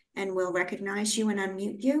hand, and we'll recognize you and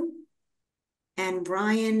unmute you. And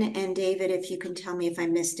Brian and David, if you can tell me if I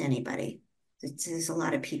missed anybody. There's a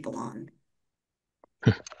lot of people on.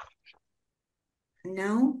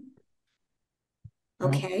 No?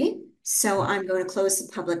 Okay, so I'm going to close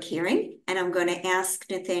the public hearing and I'm going to ask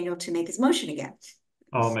Nathaniel to make his motion again.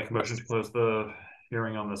 I'll make a motion to close the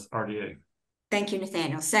hearing on this RDA. Thank you,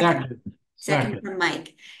 Nathaniel. Second from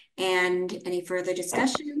Mike. And any further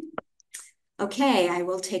discussion? Okay, I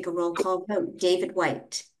will take a roll call vote. David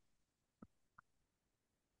White.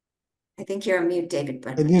 I think you're on mute, David.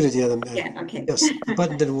 But I muted the other. Yeah, okay. Yes, the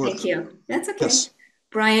button didn't work. Thank you. That's okay. Yes.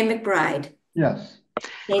 Brian McBride. Yes.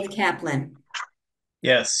 Dave Kaplan.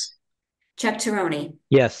 Yes. Chuck Tirone.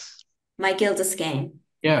 Yes. Mike Gildeskane.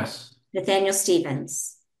 Yes. Nathaniel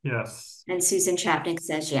Stevens. Yes. And Susan Chapnick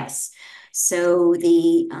says yes. So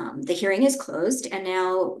the hearing is closed. And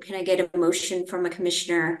now can I get a motion from a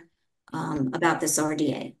commissioner about this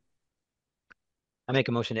RDA? I make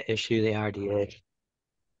a motion to issue the RDA.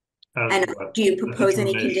 And do you propose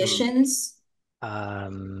any conditions? What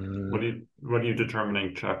are you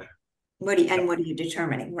determining, Chuck? What are you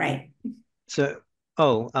determining? Right. So,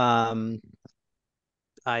 the only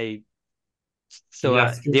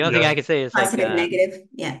thing I can say is positive, negative.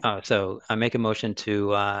 Yeah. Oh, so I make a motion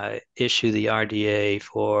to issue the RDA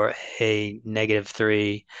for a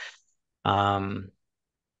 -3.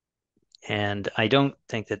 And I don't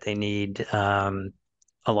think that they need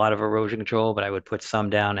a lot of erosion control, but I would put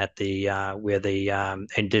some down at the where the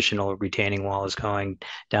additional retaining wall is going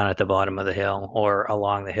down at the bottom of the hill or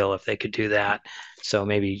along the hill if they could do that. So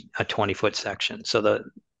maybe a 20-foot section. So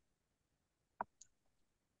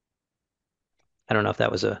I don't know if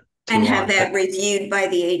that was a and have that reviewed by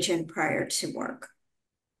the agent prior to work.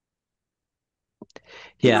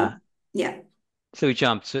 Yeah. Yeah. So we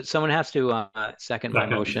jumped. So someone has to second my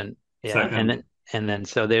motion. Yeah. Second. And then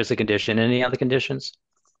so there's a condition. Any other conditions?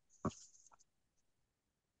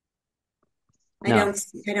 I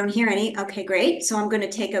don't hear any. Okay, great. So I'm going to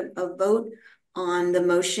take a vote on the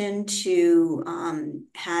motion to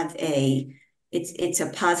have a it's a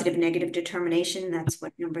positive negative determination. That's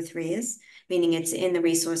what number 3 is, meaning it's in the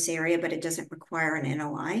resource area, but it doesn't require an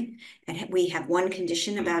NOI. And we have one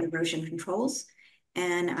condition about erosion controls,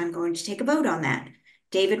 and I'm going to take a vote on that.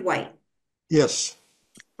 David White. Yes.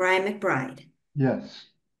 Brian McBride. Yes.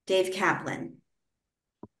 Dave Kaplan.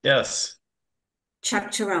 Yes.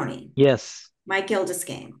 Chuck Chironi. Yes. Mike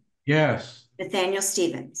Gilderscane. Yes. Nathaniel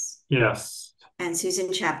Stevens. Yes. And Susan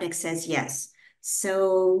Chapnick says yes.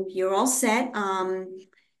 So you're all set.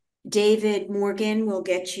 David Morgan will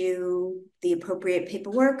get you the appropriate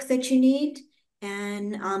paperwork that you need,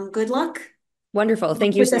 and good luck. Wonderful.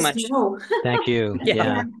 Thank you so much. Thank you.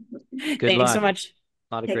 Yeah. Good Thanks luck. so much.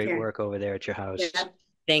 A lot of Take great care. work over there at your house. Yeah.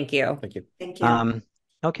 Thank you. Thank you. Thank you.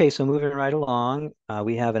 Okay, so moving right along,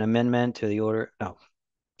 we have an amendment to the order. No.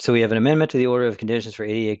 So we have an amendment to the order of conditions for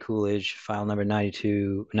 88 Coolidge, file number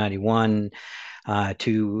 9291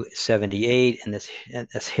 to 78, and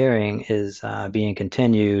this hearing is being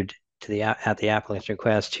continued to at the applicant's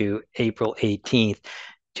request to April 18th,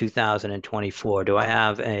 2024. Do I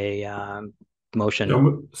have a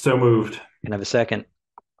motion? So moved. Can I have a second?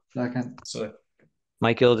 Second. So,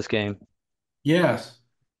 Mike Gilderscane. Yes.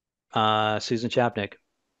 Susan Chapnick.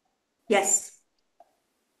 Yes.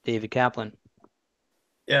 David Kaplan.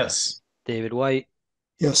 Yes. David White.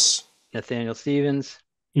 Yes. Nathaniel Stevens.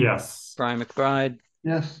 yes. Brian McBride.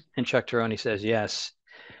 Yes. And Chuck Chironi says yes.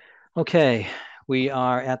 Okay, we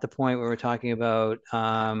are at the point where we're talking about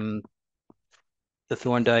the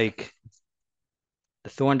Thorndike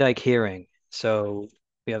hearing. So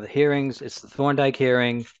we have the hearings. It's the Thorndike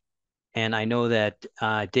hearing, and I know that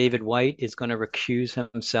David White is going to recuse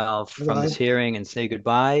himself from this hearing and say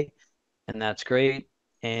goodbye, and that's great.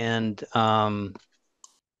 And let's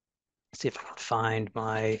see if I can find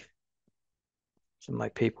my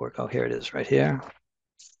paperwork. Oh, here it is, right here.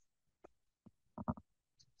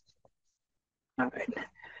 All right.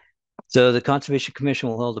 So the Conservation Commission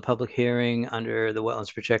will hold a public hearing under the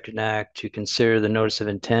Wetlands Protection Act to consider the notice of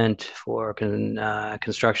intent for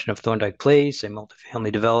construction of Thorndike Place, a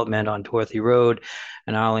multifamily development on Dorothy Road,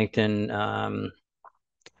 an Arlington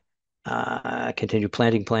continued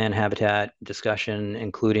planting plan, habitat discussion,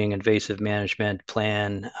 including invasive management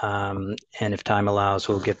plan. And if time allows,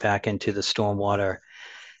 we'll get back into the stormwater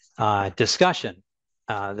discussion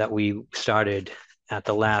that we started at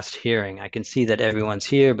the last hearing. I can see that everyone's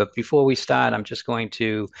here, but before we start, I'm just going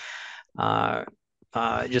to I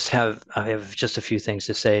have just a few things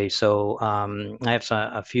to say. So I have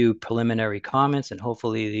a few preliminary comments, and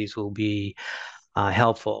hopefully these will be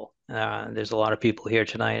helpful. There's a lot of people here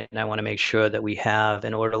tonight, and I want to make sure that we have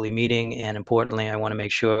an orderly meeting. And importantly, I want to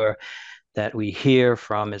make sure that we hear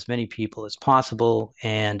from as many people as possible,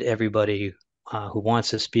 and everybody who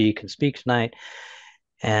wants to speak can speak tonight.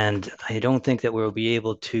 And I don't think that we'll be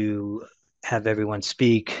able to have everyone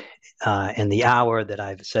speak in the hour that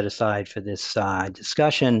I've set aside for this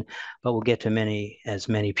discussion, but we'll get to as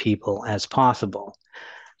many people as possible.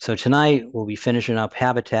 So tonight we'll be finishing up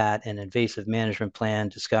habitat and invasive management plan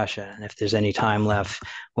discussion. And if there's any time left,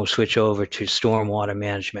 we'll switch over to stormwater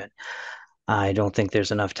management. I don't think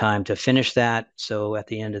there's enough time to finish that. So at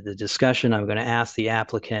the end of the discussion, I'm going to ask the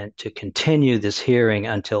applicant to continue this hearing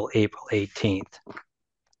until April 18th.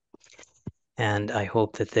 And I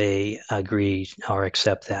hope that they agree or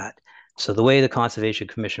accept that. So the way the Conservation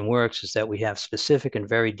Commission works is that we have specific and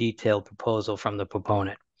very detailed proposal from the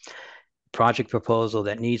proponent. Project proposal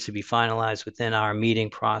that needs to be finalized within our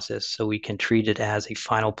meeting process so we can treat it as a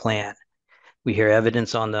final plan. We hear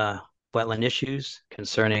evidence on the wetland issues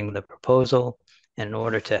concerning the proposal, and in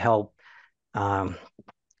order to help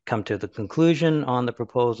come to the conclusion on the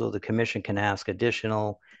proposal, the commission can ask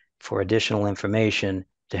additional information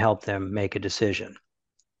to help them make a decision.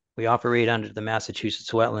 We operate under the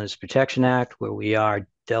Massachusetts Wetlands Protection Act, where we are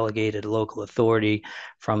delegated local authority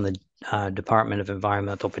from the Department of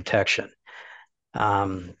Environmental Protection.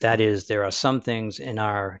 That is, there are some things in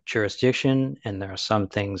our jurisdiction and there are some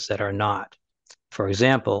things that are not. For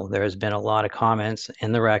example, there has been a lot of comments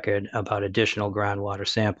in the record about additional groundwater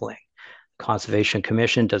sampling. The Conservation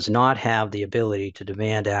Commission does not have the ability to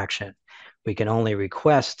demand action. We can only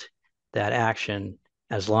request that action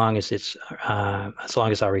as long as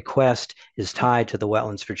our request is tied to the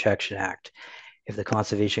Wetlands Protection Act. If the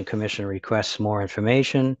Conservation Commission requests more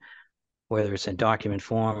information, whether it's in document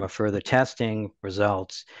form or further testing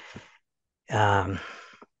results, it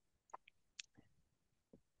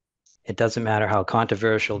doesn't matter how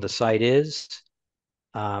controversial the site is,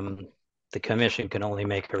 the commission can only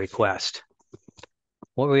make a request.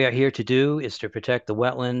 What we are here to do is to protect the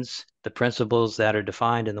wetlands, the principles that are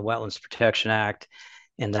defined in the Wetlands Protection Act,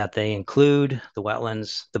 and that they include the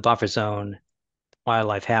wetlands, the buffer zone,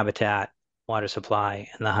 wildlife habitat, water supply,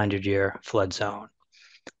 and the 100-year flood zone.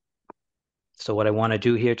 So what I want to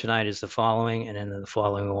do here tonight is the following, and in the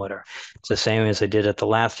following order. It's the same as I did at the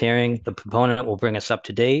last hearing. The proponent will bring us up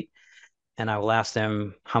to date, and I will ask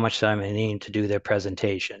them how much time they need to do their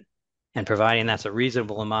presentation. And providing that's a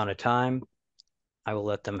reasonable amount of time, I will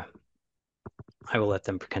let them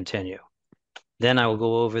continue. Then I will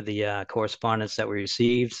go over the correspondence that we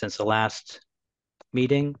received since the last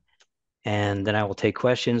meeting, and then I will take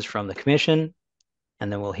questions from the commission,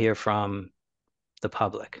 and then we'll hear from the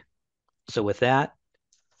public. So with that,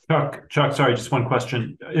 Chuck, sorry, just one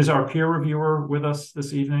question. Is our peer reviewer with us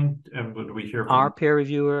this evening? And would we hear from our peer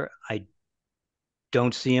reviewer, I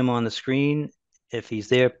don't see him on the screen. If he's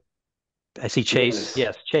there, I see Chase.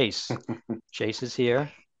 Yes, Chase. Chase is here.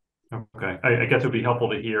 Okay, I guess it would be helpful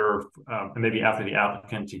to hear, and maybe after the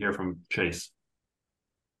applicant, to hear from Chase.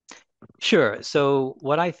 Sure. So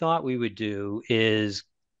what I thought we would do is,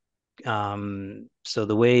 so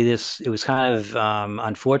the way it was kind of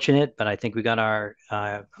unfortunate, but I think we got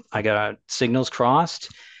I got our signals crossed,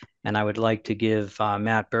 and I would like to give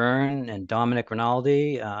Matt Byrne and Dominic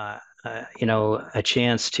Rinaldi, a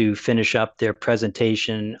chance to finish up their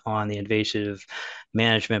presentation on the invasive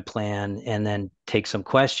management plan and then take some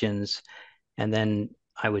questions. And then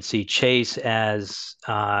I would see Chase as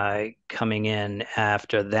coming in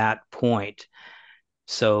after that point.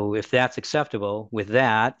 So if that's acceptable with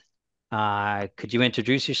that, could you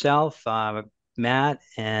introduce yourself, Matt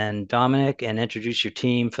and Dominic, and introduce your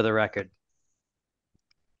team for the record?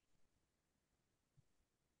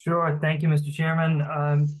 Sure. Thank you, Mr. Chairman.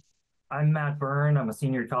 I'm Matt Byrne. I'm a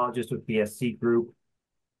senior ecologist with BSC Group.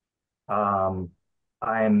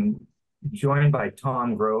 I'm joined by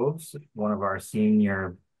Tom Groves, one of our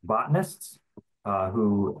senior botanists,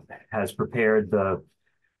 who has prepared the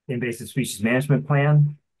invasive species management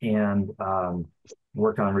plan and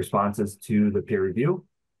worked on responses to the peer review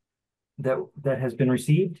that has been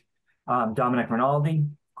received. Dominic Rinaldi,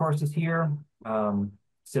 of course, is here,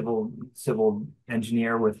 civil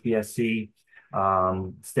engineer with BSC.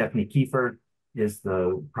 Stephanie Kiefer is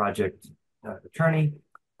the project attorney,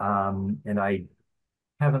 and I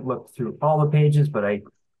haven't looked through all the pages, but I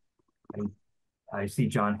see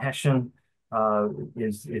John Hessian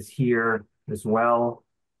is here as well.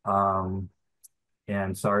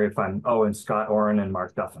 And sorry if and Scott Oren and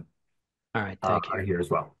Mark Duffin. All right, thank you. Are here as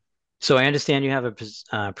well. So I understand you have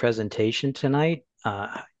a presentation tonight.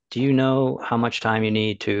 Do you know how much time you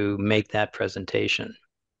need to make that presentation?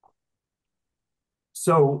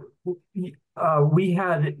 So we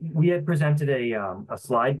had presented a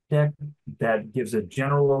slide deck that gives a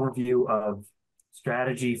general overview of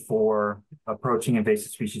strategy for approaching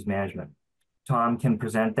invasive species management. Tom can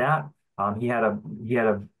present that. He had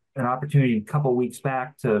an opportunity a couple weeks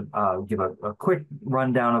back to give a quick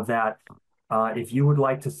rundown of that. If you would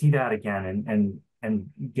like to see that again and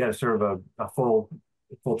get a sort of a full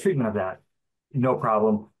treatment of that, no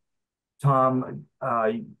problem. Tom,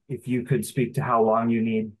 if you could speak to how long you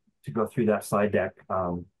need to go through that slide deck.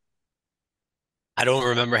 I don't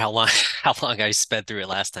remember how long I sped through it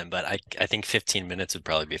last time, but I think 15 minutes would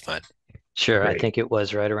probably be fine. Sure, great. I think it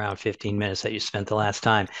was right around 15 minutes that you spent the last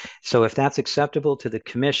time. So if that's acceptable to the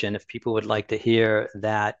commission, if people would like to hear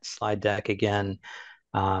that slide deck again,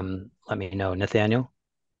 let me know. Nathaniel?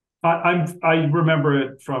 I remember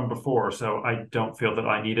it from before, so I don't feel that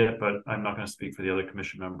I need it, but I'm not going to speak for the other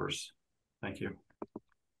commission members. Thank you.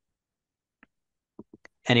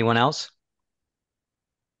 Anyone else?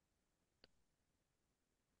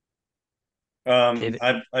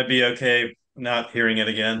 I'd be okay not hearing it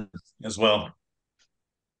again as well.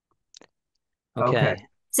 Okay.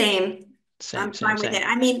 Same. I'm fine with it.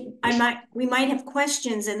 I mean, we might have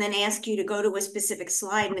questions and then ask you to go to a specific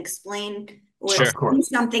slide and explain or explain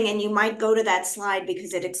something, and you might go to that slide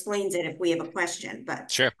because it explains it if we have a question.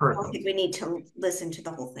 But I don't think we need to listen to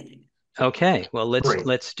the whole thing. Okay. Well,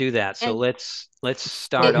 let's do that. So let's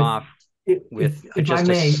start off with just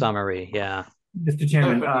a summary. Yeah. Mr.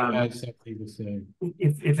 Chairman,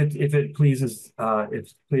 if it pleases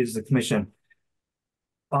the commission,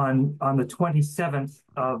 on the 27th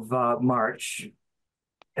of March,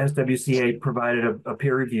 SWCA provided a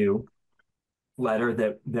peer review letter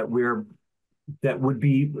that would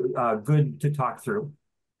be good to talk through,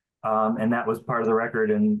 and that was part of the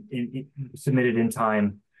record and submitted in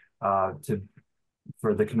time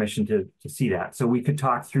for the commission to see that, so we could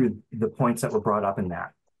talk through the points that were brought up in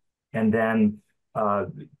that. And then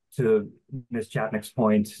to Ms. Chapnick's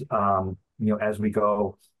point, as we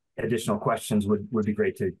go, additional questions would be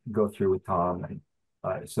great to go through with Tom.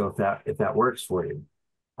 And so if that works for you,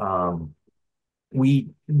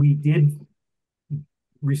 we did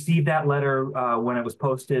received that letter when it was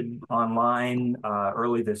posted online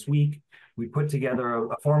early this week. We put together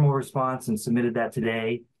a formal response and submitted that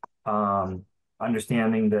today,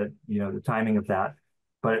 understanding that, the timing of that.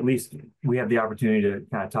 But at least we have the opportunity to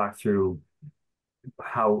kind of talk through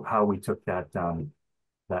how we took that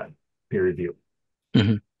peer review.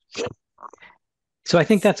 Mm-hmm. So I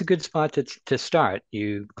think that's a good spot to start.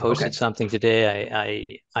 You posted something today.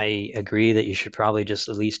 I agree that you should probably just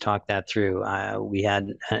at least talk that through.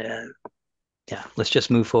 Let's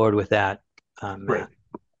just move forward with that. Great.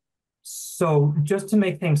 So just to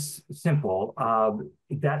make things simple,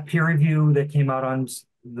 that peer review that came out on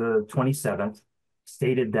the 27th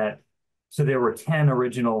stated that, so there were 10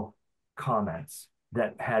 original comments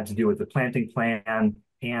that had to do with the planting plan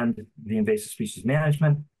and the invasive species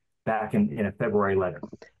management back in a February letter.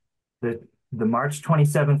 The March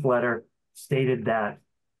 27th letter stated that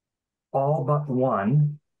all but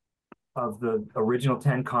one of the original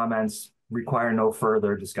 10 comments require no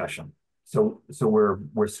further discussion. So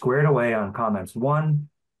we're squared away on comments 1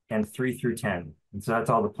 and 3 through 10. And so that's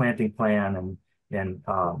all the planting plan and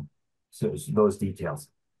so those details.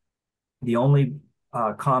 The only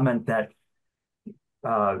comment that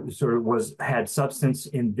sort of had substance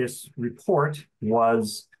in this report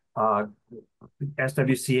was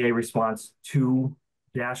SWCA response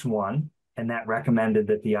 2-1, and that recommended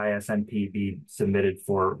that the ISMP be submitted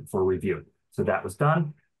for review. So that was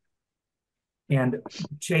done. And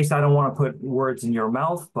Chase, I don't want to put words in your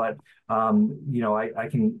mouth, but I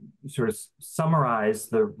can sort of summarize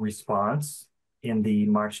the response in the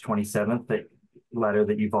March 27th letter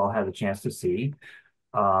that you've all had a chance to see.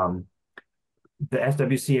 The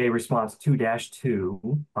SWCA response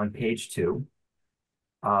 2-2 on page 2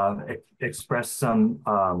 expressed some,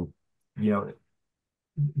 the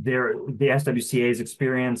SWCA's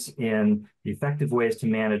experience in the effective ways to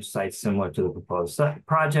manage sites similar to the proposed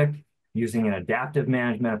project, using an adaptive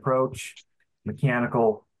management approach.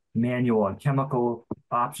 Mechanical, manual, and chemical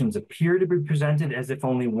options appear to be presented as if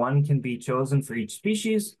only one can be chosen for each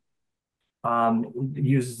species.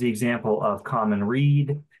 Uses the example of common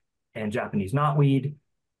reed and Japanese knotweed,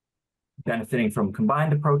 benefiting from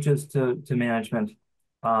combined approaches to management,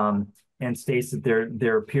 and states that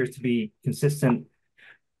there appears to be consistent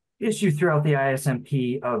issue throughout the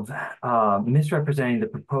ISMP of misrepresenting the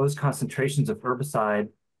proposed concentrations of herbicide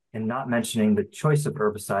and not mentioning the choice of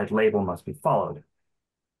herbicide label must be followed.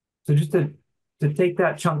 So just to take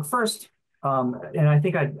that chunk first, and I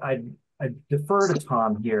think I'd defer to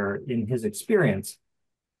Tom here in his experience,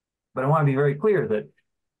 but I want to be very clear that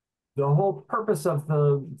the whole purpose of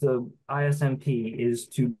the ISMP is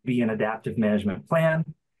to be an adaptive management plan,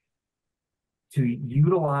 to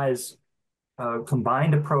utilize a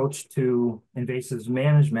combined approach to invasives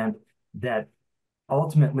management that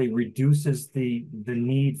ultimately reduces the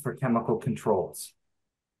need for chemical controls.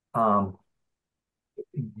 That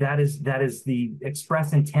is the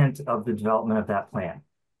express intent of the development of that plan.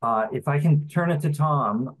 If I can turn it to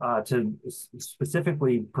Tom to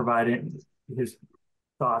specifically provide his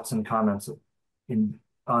thoughts and comments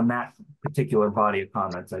on that particular body of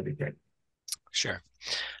comments, that'd be great. Sure.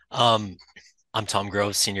 I'm Tom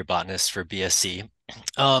Grove, Senior Botanist for BSC.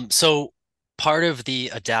 So part of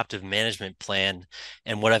the adaptive management plan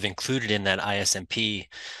and what I've included in that ISMP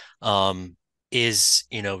is,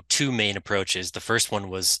 two main approaches. The first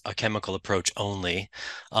one was a chemical approach only,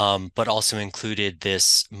 but also included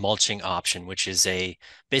this mulching option, which is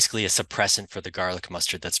basically a suppressant for the garlic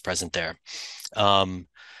mustard that's present there.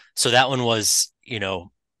 So that one was,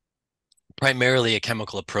 primarily a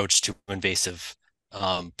chemical approach to invasive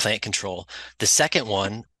plant control. The second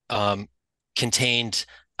one contained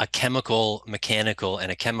a chemical, mechanical,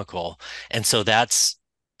 and a chemical. And so that's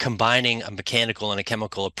combining a mechanical and a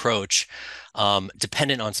chemical approach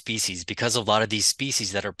dependent on species, because a lot of these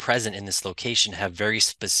species that are present in this location have very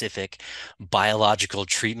specific biological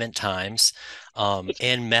treatment times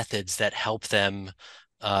and methods that help them,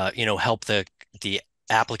 help the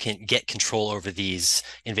applicant get control over these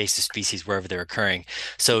invasive species wherever they're occurring.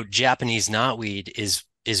 So Japanese knotweed is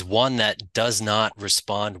one that does not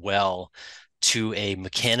respond well to a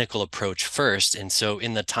mechanical approach first. And so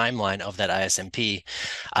in the timeline of that ISMP,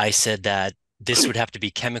 I said that this would have to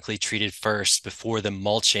be chemically treated first before the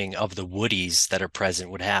mulching of the woodies that are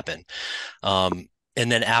present would happen. And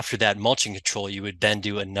then after that mulching control, you would then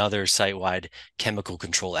do another site-wide chemical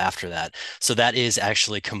control after that. So that is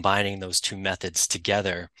actually combining those two methods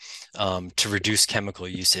together to reduce chemical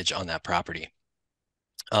usage on that property.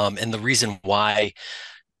 And the reason why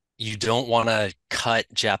you don't want to cut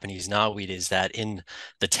Japanese knotweed is that in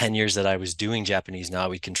the 10 years that I was doing Japanese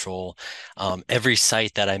knotweed control, every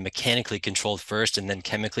site that I mechanically controlled first and then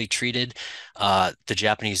chemically treated, the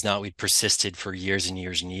Japanese knotweed persisted for years and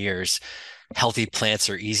years and years. Healthy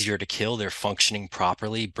plants are easier to kill. They're functioning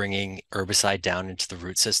properly, bringing herbicide down into the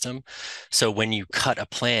root system. So when you cut a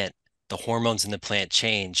plant, the hormones in the plant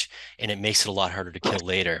change and it makes it a lot harder to kill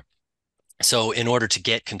later. So in order to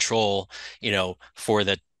get control, for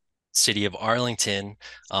the city of Arlington,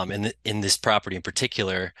 in this property in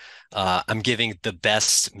particular, I'm giving the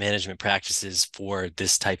best management practices for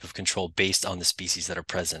this type of control based on the species that are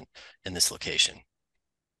present in this location.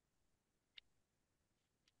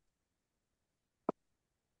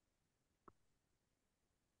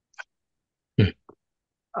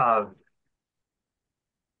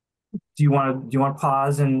 Do you want to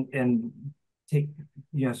pause and take,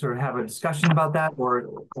 sort of have a discussion about that,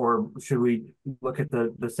 or should we look at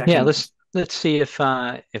the second? Yeah, let's see if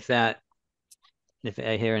I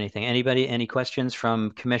hear anything. Any questions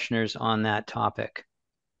from commissioners on that topic?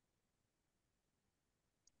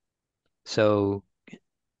 So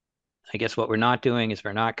I guess what we're not doing is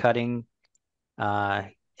we're not cutting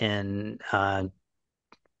in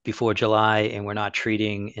before July, and we're not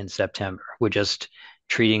treating in September. We're just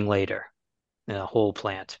treating later in a whole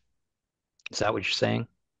plant. Is that what you're saying?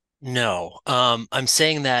 No, I'm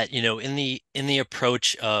saying that, in the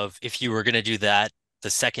approach of if you were going to do that, the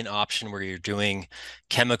second option where you're doing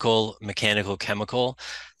chemical, mechanical, chemical,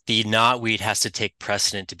 the knotweed has to take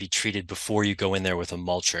precedent to be treated before you go in there with a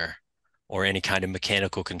mulcher or any kind of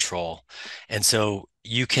mechanical control. And so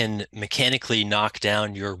you can mechanically knock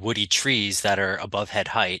down your woody trees that are above head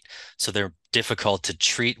height, so they're difficult to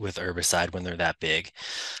treat with herbicide when they're that big.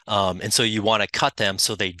 And so you want to cut them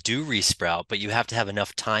so they do resprout, but you have to have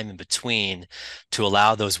enough time in between to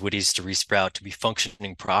allow those woodies to resprout, to be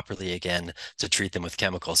functioning properly again, to treat them with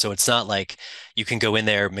chemicals. So it's not like you can go in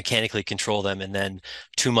there, mechanically control them, and then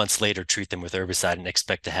 2 months later treat them with herbicide and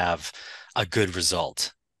expect to have a good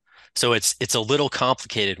result. So it's a little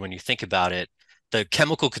complicated when you think about it. The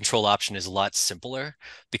chemical control option is a lot simpler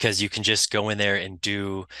because you can just go in there and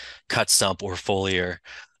do cut stump or foliar,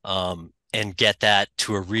 and get that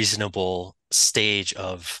to a reasonable stage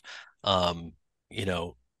of,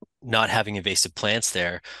 not having invasive plants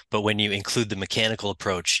there. But when you include the mechanical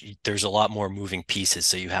approach, there's a lot more moving pieces.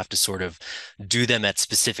 So you have to sort of do them at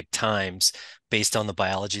specific times based on the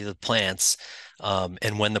biology of the plants,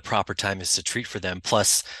 and when the proper time is to treat for them.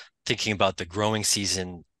 Plus, thinking about the growing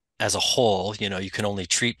season as a whole, you can only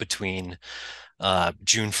treat between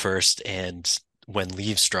June 1st and when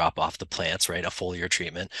leaves drop off the plants, right? A foliar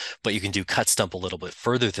treatment, but you can do cut stump a little bit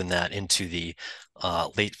further than that into the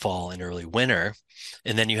late fall and early winter.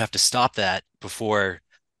 And then you have to stop that before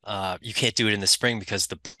you can't do it in the spring because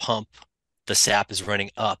the sap is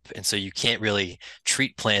running up. And so you can't really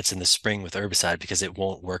treat plants in the spring with herbicide because it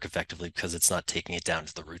won't work effectively because it's not taking it down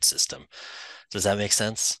to the root system. Does that make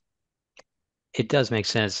sense? It does make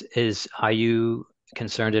sense. Are you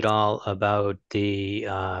concerned at all about the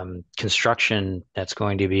construction that's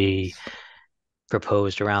going to be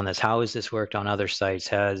proposed around this? How has this worked on other sites?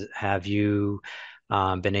 Have you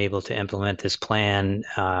been able to implement this plan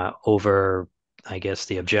over, I guess,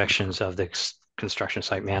 the objections of the construction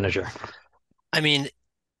site manager? I mean,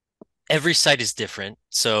 every site is different.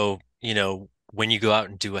 So, when you go out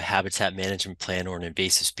and do a habitat management plan or an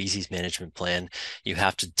invasive species management plan, you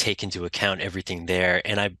have to take into account everything there.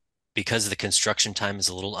 And because the construction time is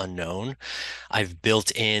a little unknown, I've built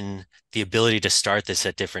in the ability to start this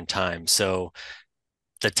at different times. So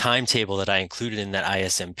the timetable that I included in that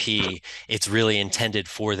ISMP, it's really intended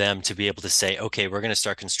for them to be able to say, okay, we're going to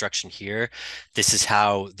start construction here. This is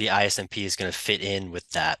how the ISMP is going to fit in with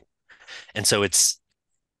that. And so it's,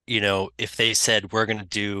 if they said we're going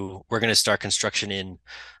to start construction in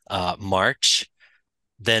March,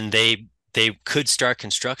 then they could start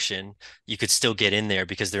construction. You could still get in there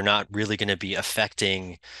because they're not really going to be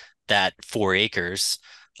affecting that 4 acres.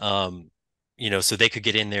 So they could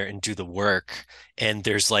get in there and do the work. And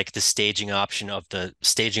there's like the staging option of the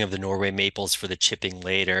staging of the Norway maples for the chipping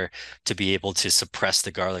later to be able to suppress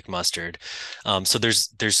the garlic mustard. So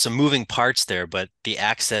there's some moving parts there, but the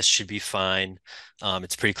access should be fine.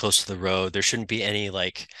 It's pretty close to the road. There shouldn't be any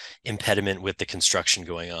impediment with the construction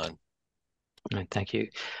going on. All right, thank you.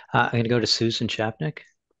 I'm going to go to Susan Chapnick.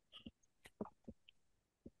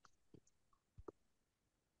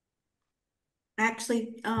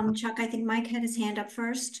 Actually, Chuck, I think Mike had his hand up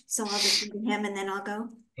first, so I'll just go to him and then I'll go.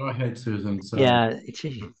 Go ahead, Susan. So. Yeah.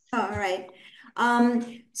 All right.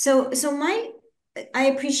 So I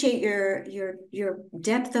appreciate your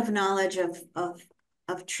depth of knowledge of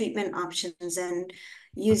of treatment options and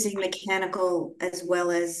using mechanical as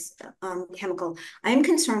well as chemical. I'm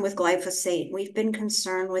concerned with glyphosate. We've been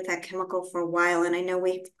concerned with that chemical for a while, and I know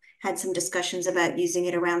we've had some discussions about using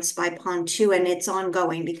it around Spy Pond too, and it's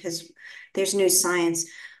ongoing because there's new science.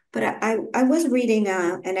 But I was reading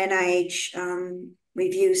an NIH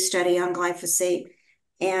review study on glyphosate,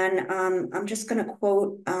 and I'm just going to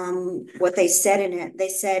quote what they said in it. They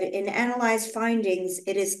said, in analyzed findings,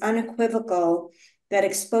 it is unequivocal that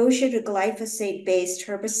exposure to glyphosate-based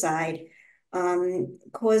herbicide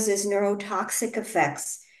causes neurotoxic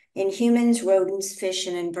effects in humans, rodents, fish,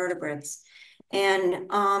 and invertebrates. And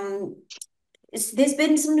there's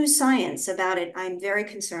been some new science about it. I'm very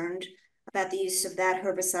concerned about the use of that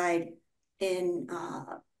herbicide in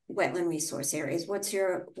wetland resource areas. What's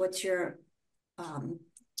your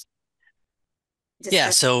Yeah,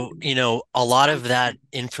 so a lot of that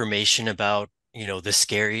information about the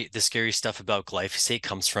scary stuff about glyphosate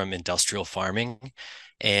comes from industrial farming.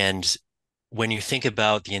 And when you think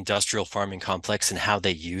about the industrial farming complex and how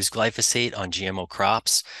they use glyphosate on GMO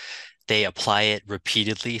crops, they apply it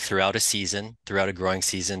repeatedly throughout a growing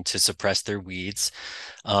season to suppress their weeds.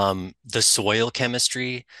 The soil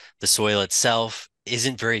chemistry, the soil itself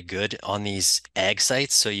isn't very good on these ag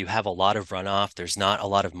sites. So you have a lot of runoff. There's not a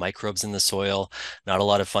lot of microbes in the soil, not a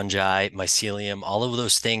lot of fungi, mycelium, all of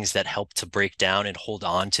those things that help to break down and hold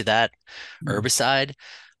on to that herbicide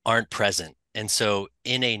aren't present. And so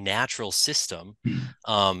in a natural system,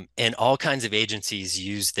 and all kinds of agencies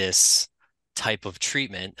use this type of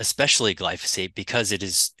treatment, especially glyphosate, because it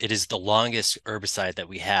is the longest herbicide that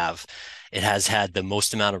we have. It has had the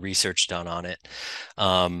most amount of research done on it.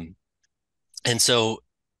 And so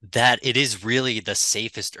that it is really the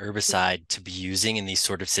safest herbicide to be using in these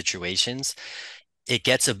sort of situations. It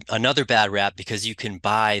gets another bad rap because you can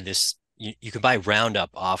buy you can buy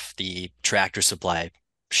Roundup off the Tractor Supply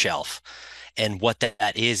shelf. And what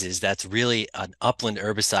that is that's really an upland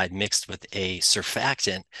herbicide mixed with a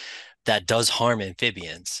surfactant that does harm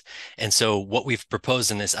amphibians. And so what we've proposed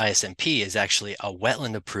in this ISMP is actually a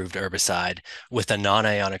wetland approved herbicide with a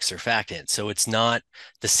non-ionic surfactant. So it's not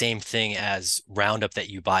the same thing as Roundup that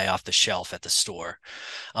you buy off the shelf at the store.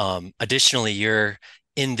 Additionally, you're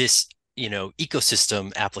in this,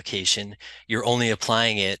 ecosystem application, you're only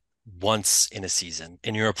applying it once in a season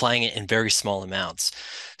and you're applying it in very small amounts.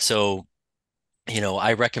 So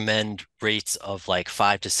I recommend rates of like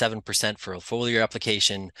 5 to 7% for a foliar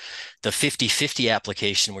application. The 50-50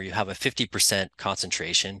 application where you have a 50%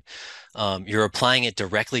 concentration, you're applying it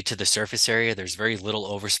directly to the surface area. There's very little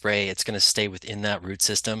overspray. It's going to stay within that root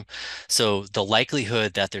system. So the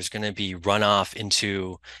likelihood that there's going to be runoff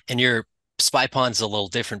into, and your Spy Pond's a little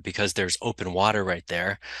different because there's open water right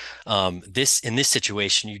there. In this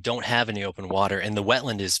situation, you don't have any open water, and the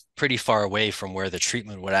wetland is pretty far away from where the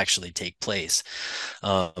treatment would actually take place.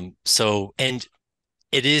 And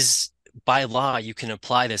it is by law, you can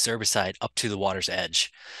apply this herbicide up to the water's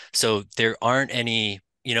edge. So there aren't any,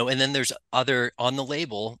 and then there's on the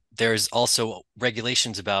label, there's also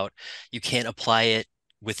regulations about you can't apply it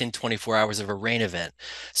within 24 hours of a rain event.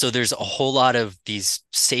 So there's a whole lot of these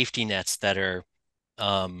safety nets that are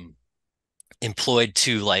employed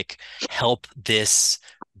to like help this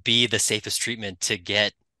be the safest treatment to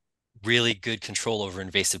get really good control over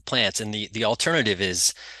invasive plants. And the alternative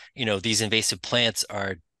is, these invasive plants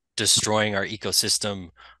are destroying our ecosystem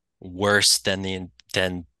worse than the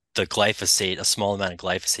glyphosate, a small amount of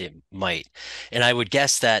glyphosate might. And I would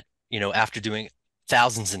guess that, after doing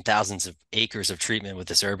thousands and thousands of acres of treatment with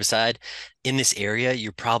this herbicide in this area,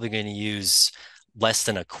 you're probably going to use less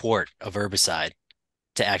than a quart of herbicide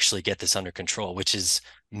to actually get this under control, which is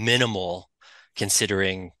minimal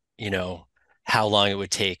considering, how long it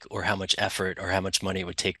would take or how much effort or how much money it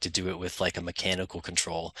would take to do it with like a mechanical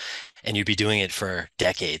control. And you'd be doing it for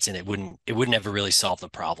decades and it wouldn't ever really solve the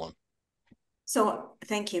problem. So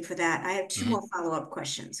thank you for that. I have two more follow-up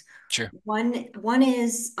questions. Sure. One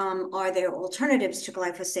is, are there alternatives to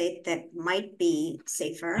glyphosate that might be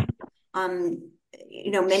safer? Many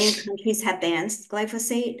countries have banned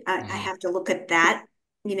glyphosate. I have to look at that,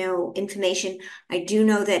 information. I do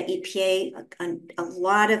know that EPA, a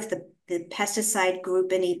lot of the pesticide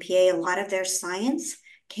group in EPA, a lot of their science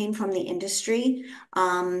came from the industry.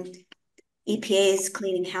 EPA is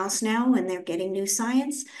cleaning house now and they're getting new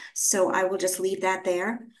science. So I will just leave that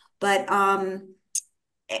there. But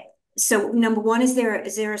so number one, is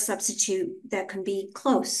there a substitute that can be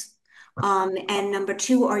close? And number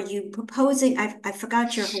two, are you proposing, I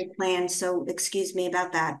forgot your whole plan, so excuse me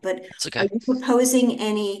about that, but okay. Are you proposing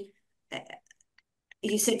any,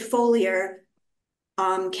 you said foliar,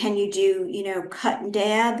 can you do, cut and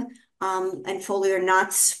dab? and foliar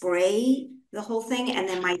not spray the whole thing? And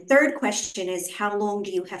then my third question is, how long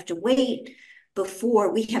do you have to wait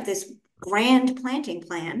before we have this grand planting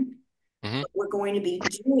plan? Mhm. We're going to be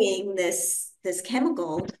doing this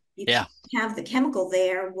chemical. You Yeah. can't have the chemical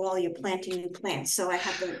there while you're planting new plants. So I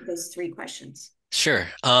have those three questions.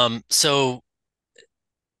 Sure. So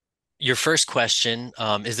your first question,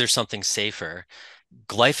 is there something safer?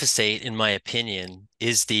 Glyphosate, in my opinion,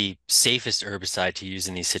 is the safest herbicide to use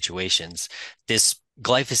in these situations. This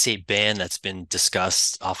glyphosate ban that's been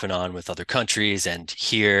discussed off and on with other countries and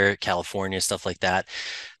here, California, stuff like that.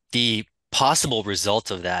 The possible result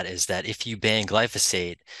of that is that if you ban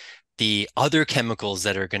glyphosate, the other chemicals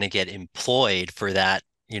that are going to get employed for that,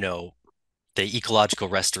 the ecological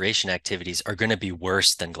restoration activities are going to be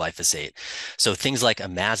worse than glyphosate. So things like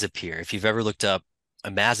imazapyr, if you've ever looked up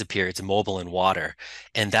imazapyr, it's mobile in water.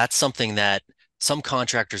 And that's something that some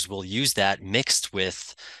contractors will use that mixed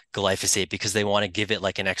with glyphosate because they want to give it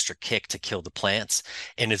like an extra kick to kill the plants.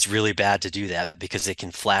 And it's really bad to do that because it can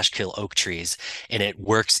flash kill oak trees and it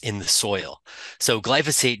works in the soil. So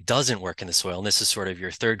glyphosate doesn't work in the soil. And this is sort of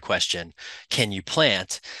your third question. Can you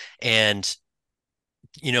plant? And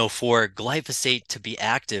for glyphosate to be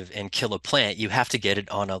active and kill a plant, you have to get it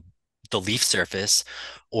on the leaf surface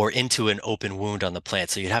or into an open wound on the plant.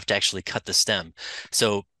 So you'd have to actually cut the stem.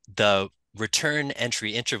 So the return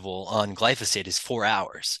entry interval on glyphosate is 4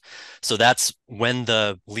 hours. So that's when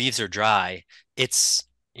the leaves are dry. It's,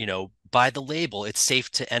 by the label, it's safe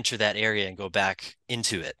to enter that area and go back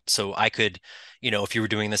into it. So I could, if you were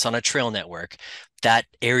doing this on a trail network, that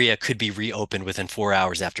area could be reopened within 4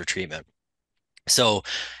 hours after treatment. So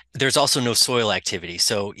there's also no soil activity.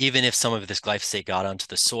 So even if some of this glyphosate got onto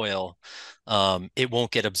the soil, it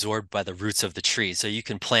won't get absorbed by the roots of the tree. So you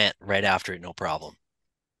can plant right after it, no problem.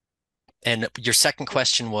 And your second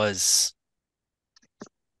question was,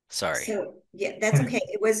 sorry. So yeah, that's okay.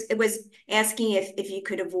 It was asking if you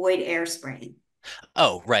could avoid air spraying.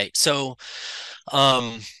 Oh, right. So,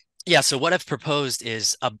 yeah, so what I've proposed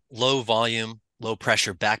is a low volume, low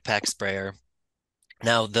pressure backpack sprayer.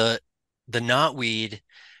 Now the knotweed,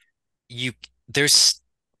 there's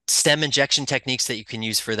stem injection techniques that you can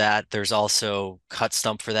use for that. There's also cut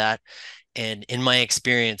stump for that. And in my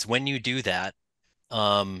experience, when you do that,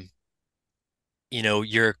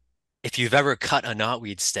 if you've ever cut a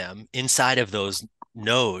knotweed stem, inside of those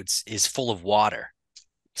nodes is full of water.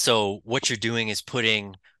 So what you're doing is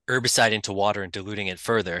putting herbicide into water and diluting it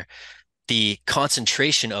further. The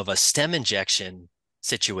concentration of a stem injection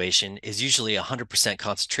situation is usually 100%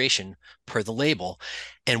 concentration per the label.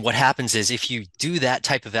 And what happens is if you do that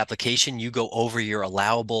type of application, you go over your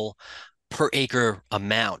allowable per acre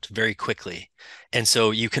amount very quickly. And so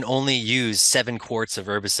you can only use 7 quarts of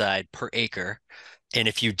herbicide per acre. And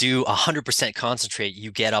if you do 100% concentrate,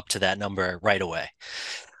 you get up to that number right away.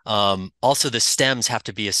 Also, the stems have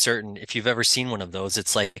to be if you've ever seen one of those,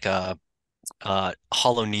 it's like a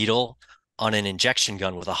hollow needle on an injection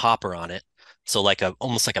gun with a hopper on it. So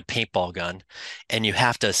almost like a paintball gun. And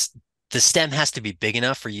the stem has to be big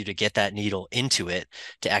enough for you to get that needle into it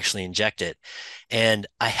to actually inject it. And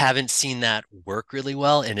I haven't seen that work really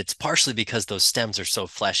well. And it's partially because those stems are so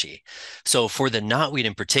fleshy. So for the knotweed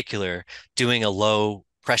in particular, doing a low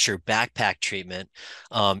pressure backpack treatment,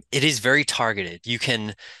 it is very targeted. You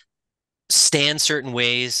can stand certain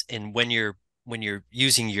ways, and when you're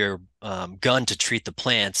using your gun to treat the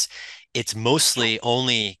plants, it's mostly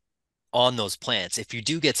only on those plants. If you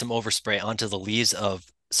do get some overspray onto the leaves of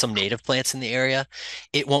some native plants in the area,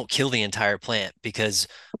 it won't kill the entire plant because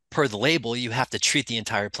per the label, you have to treat the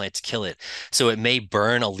entire plant to kill it. So it may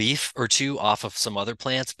burn a leaf or two off of some other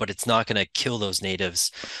plants, but it's not going to kill those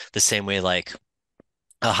natives the same way like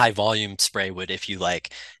a high volume spray would if you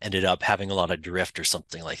ended up having a lot of drift or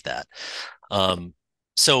something like that.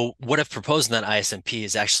 So what I've proposed in that ISMP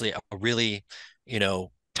is actually a really,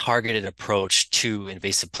 targeted approach to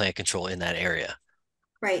invasive plant control in that area.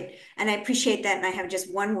 Right. And I appreciate that. And I have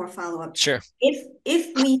just one more follow-up. Sure.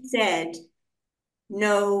 If we said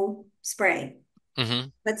no spray,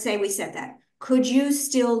 let's say we said that, could you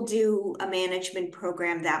still do a management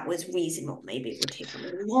program that was reasonable? Maybe it would take a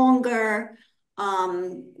little longer.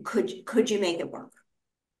 Could you make it work?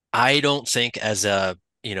 I don't think as a,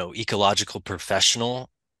 ecological professional,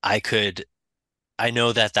 I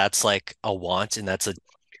know that that's like a want and that's a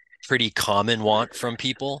pretty common want from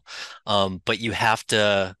people. But you have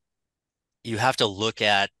to look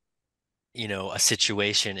at, a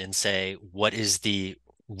situation and say, what is the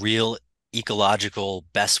real ecological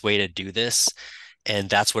best way to do this? And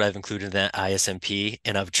that's what I've included in that ISMP.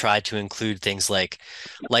 And I've tried to include things like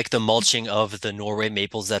the mulching of the Norway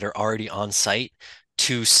maples that are already on site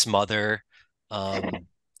to smother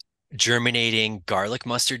germinating garlic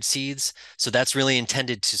mustard seeds. So that's really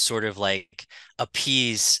intended to sort of like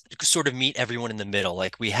appease, sort of meet everyone in the middle.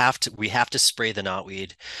 Like we have to spray the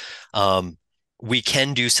knotweed. We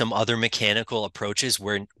can do some other mechanical approaches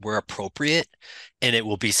where appropriate, and it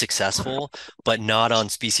will be successful, but not on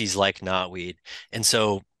species like knotweed. And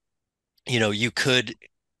so, you could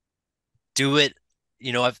do it.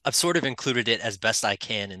 I've sort of included it as best I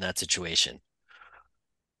can in that situation.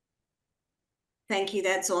 Thank you.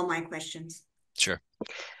 That's all my questions. Sure.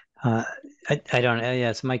 I don't know. Yeah,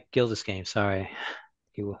 it's Mike Gilderscame. Sorry.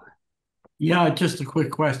 Yeah, just a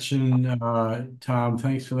quick question, Tom.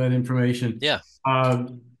 Thanks for that information. Yeah.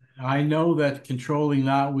 I know that controlling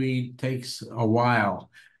knotweed takes a while.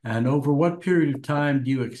 And over what period of time do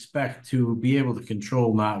you expect to be able to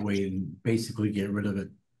control knotweed and basically get rid of it?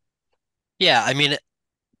 Yeah, I mean,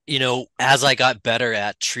 as I got better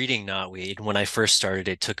at treating knotweed, when I first started,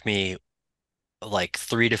 it took me like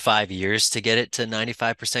 3 to 5 years to get it to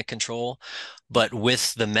 95% control. But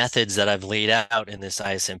with the methods that I've laid out in this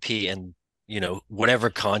ISMP, and whatever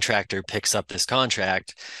contractor picks up this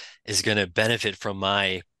contract is going to benefit from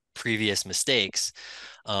my previous mistakes.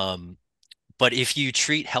 But if you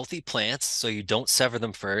treat healthy plants, so you don't sever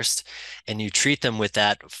them first, and you treat them with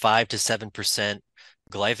that 5 to 7%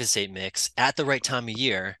 glyphosate mix at the right time of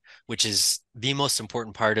year, which is the most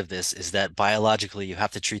important part of this, is that biologically you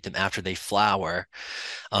have to treat them after they flower.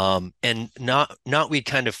 And knotweed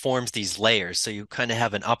kind of forms these layers. So you kind of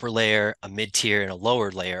have an upper layer, a mid-tier, and a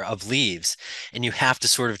lower layer of leaves, and you have to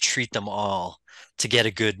sort of treat them all to get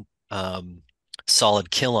a good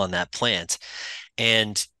solid kill on that plant.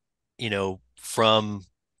 And from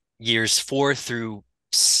years 4 through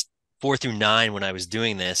 9, when I was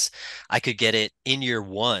doing this, I could get it in year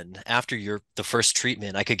 1 after the first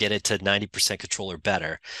treatment. I could get it to 90% control or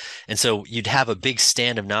better. And so you'd have a big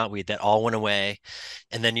stand of knotweed that all went away,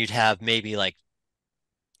 and then you'd have maybe like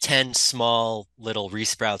 10 small little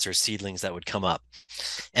resprouts or seedlings that would come up,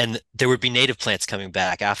 and there would be native plants coming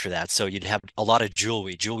back after that. So you'd have a lot of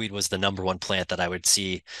jewelweed. Jewelweed was the number 1 plant that I would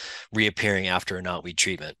see reappearing after a knotweed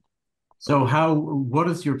treatment. So what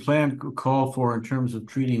does your plan call for in terms of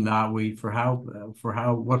treating knotweed?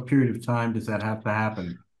 What period of time does that have to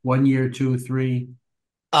happen? 1 year, 2, 3?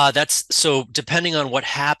 That's so depending on what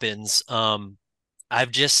happens.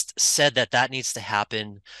 I've just said that needs to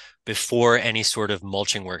happen before any sort of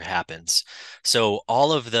mulching work happens. So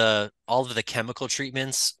all of the chemical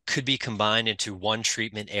treatments could be combined into one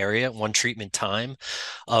treatment area, one treatment time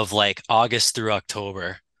of like August through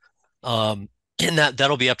October. And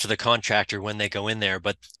that'll be up to the contractor when they go in there.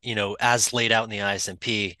 But, as laid out in the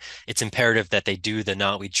ISMP, it's imperative that they do the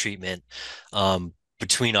knotweed treatment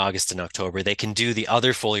between August and October. They can do the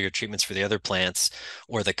other foliar treatments for the other plants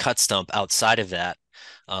or the cut stump outside of that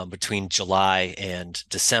between July and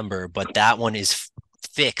December. But that one is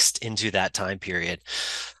fixed into that time period.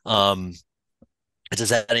 Does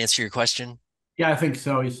that answer your question? Yeah, I think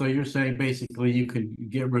so. So you're saying basically you can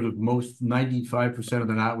get rid of 95% of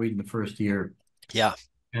the knotweed in the first year. Yeah.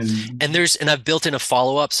 And I've built in a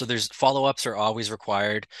follow-up. So there's follow-ups are always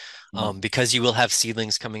required because you will have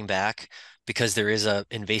seedlings coming back, because there is a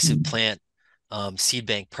invasive plant seed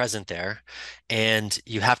bank present there, and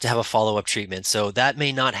you have to have a follow-up treatment. So that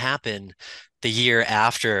may not happen the year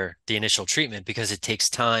after the initial treatment because it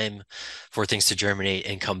takes time for things to germinate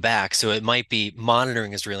and come back. So it might be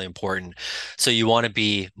monitoring is really important. So you want to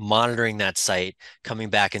be monitoring that site,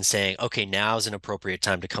 coming back and saying, okay, now is an appropriate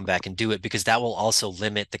time to come back and do it, because that will also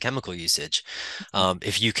limit the chemical usage.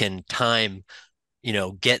 If you can time,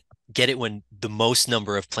 get it when the most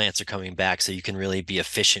number of plants are coming back, so you can really be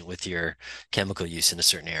efficient with your chemical use in a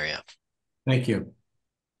certain area. Thank you.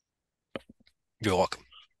 You're welcome.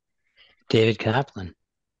 David Kaplan.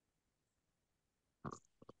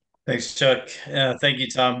 Thanks, Chuck. Thank you,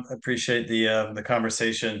 Tom. I appreciate the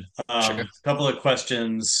conversation. Sure. A couple of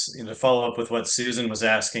questions, to follow up with what Susan was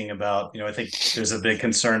asking about. I think there's a big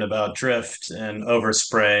concern about drift and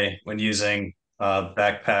overspray when using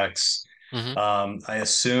backpacks. I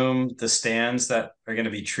assume the stands that are going to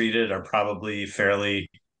be treated are probably they're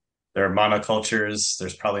monocultures.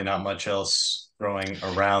 There's probably not much else growing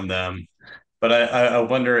around them. But I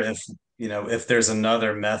wonder if there's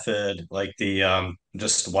another method, like the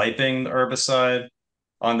just wiping the herbicide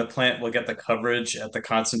on the plant will get the coverage at the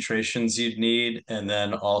concentrations you'd need. And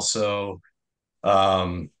then also,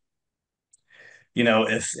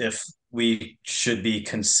 if we should be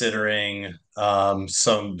considering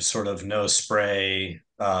some sort of no spray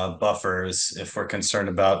buffers, if we're concerned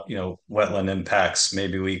about wetland impacts.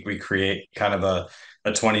 Maybe we create kind of a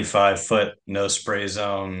 25-foot no spray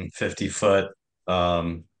zone, 50-foot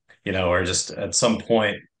Or just at some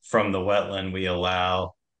point from the wetland, we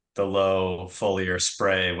allow the low foliar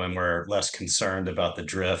spray when we're less concerned about the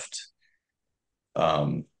drift.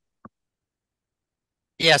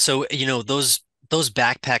 Yeah, so those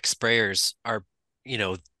backpack sprayers are,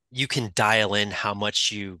 you can dial in how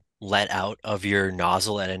much you let out of your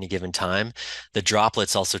nozzle at any given time. The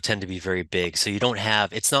droplets also tend to be very big, so you don't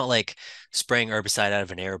have, it's not like spraying herbicide out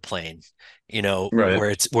of an airplane, Right.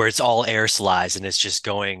 where it's all aerosolized and it's just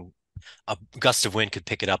going, a gust of wind could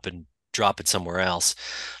pick it up and drop it somewhere else.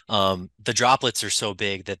 The droplets are so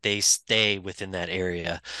big that they stay within that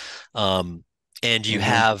area. Um, and you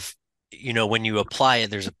have, when you apply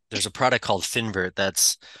it, there's a product called Finvert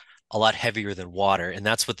that's a lot heavier than water, and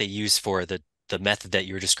that's what they use for the method that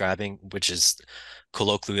you're describing, which is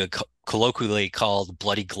colloquially called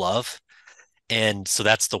bloody glove. And so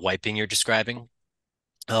that's the wiping you're describing.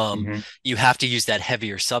 You have to use that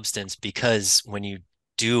heavier substance because when you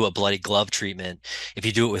do a bloody glove treatment, if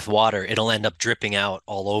you do it with water, it'll end up dripping out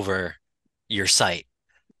all over your site,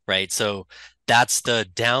 right? So that's the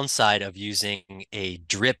downside of using a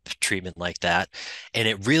drip treatment like that. And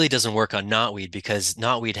it really doesn't work on knotweed because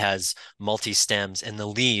knotweed has multi-stems, and the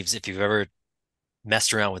leaves, if you've ever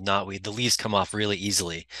messed around with knotweed, the leaves come off really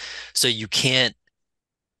easily. So you can't,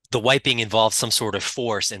 the wiping involves some sort of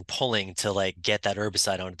force and pulling to like get that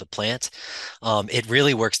herbicide onto the plant. It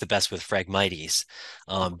really works the best with Phragmites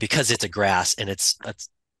because it's a grass and it's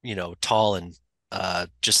tall and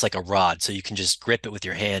just like a rod, so you can just grip it with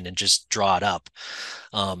your hand and just draw it up.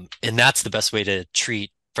 And that's the best way to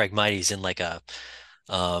treat Phragmites in like a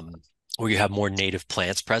where you have more native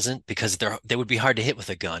plants present, because they would be hard to hit with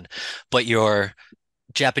a gun. But your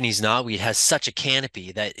Japanese knotweed has such a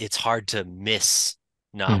canopy that it's hard to miss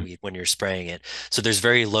knotweed when you're spraying it. So there's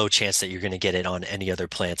very low chance that you're going to get it on any other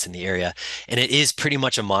plants in the area. And it is pretty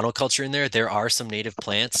much a monoculture in there. There are some native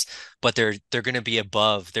plants, but they're going to be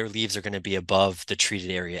above, their leaves are going to be above the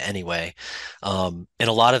treated area anyway. And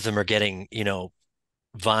a lot of them are getting,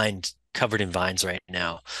 covered in vines right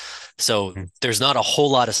now. So there's not a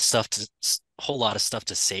whole lot of stuff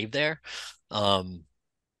to save there.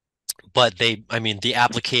 But the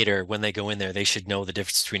applicator, when they go in there, they should know the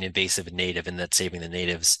difference between invasive and native, and that saving the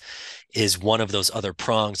natives is one of those other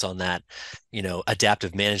prongs on that,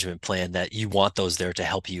 adaptive management plan, that you want those there to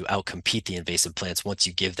help you outcompete the invasive plants once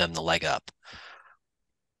you give them the leg up.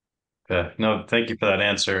 Okay. No, thank you for that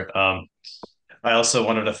answer. I also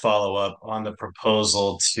wanted to follow up on the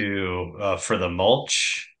proposal for the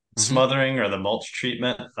mulch smothering or the mulch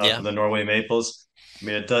treatment for the Norway maples. I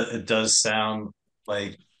mean, it does sound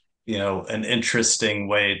like, an interesting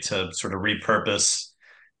way to sort of repurpose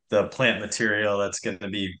the plant material that's going to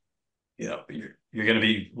be, you're going to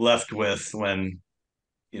be left with when,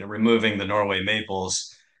 removing the Norway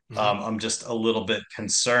maples. I'm just a little bit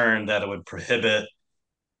concerned that it would prohibit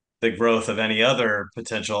the growth of any other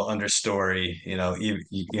potential understory.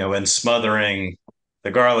 In smothering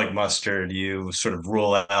the garlic mustard, you sort of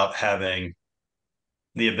rule out having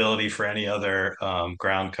the ability for any other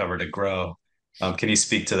ground cover to grow. Can you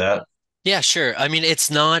speak to that? Yeah, sure. I mean, it's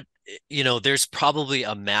not, there's probably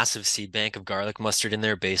a massive seed bank of garlic mustard in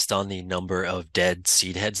there based on the number of dead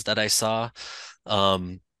seed heads that I saw.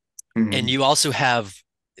 And you also have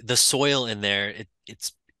the soil in there.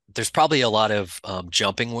 There's probably a lot of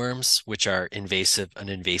jumping worms, which are an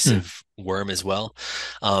invasive worm as well.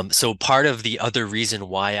 So part of the other reason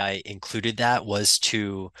why I included that was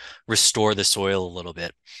to restore the soil a little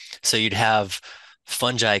bit. So you'd have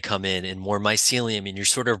fungi come in and more mycelium, and you're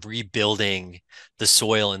sort of rebuilding the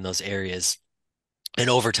soil in those areas. And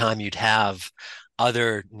over time, you'd have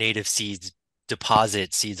other native seeds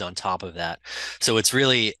deposit seeds on top of that. So it's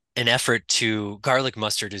really an effort to, garlic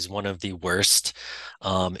mustard is one of the worst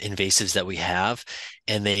invasives that we have.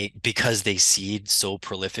 And because they seed so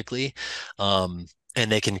prolifically, and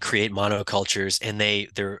they can create monocultures, and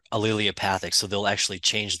they're allelopathic, so they'll actually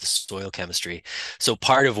change the soil chemistry. So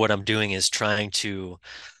part of what I'm doing is trying to,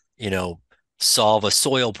 solve a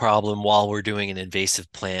soil problem while we're doing an invasive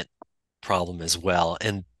plant problem as well.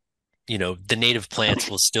 And, the native plants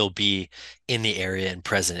will still be in the area and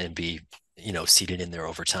present and be, seeded in there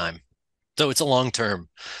over time. So it's a long-term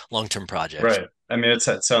project. Right. I mean, it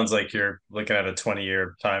sounds like you're looking at a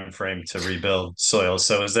 20-year time frame to rebuild soil.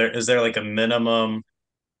 So is there like a minimum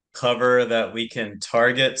cover that we can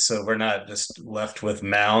target, so we're not just left with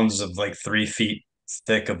mounds of like 3 feet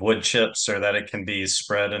thick of wood chips, or that it can be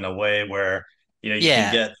spread in a way where you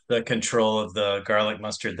can get the control of the garlic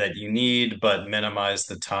mustard that you need, but minimize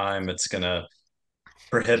the time it's going to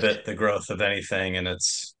prohibit the growth of anything in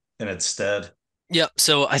its stead? Yeah,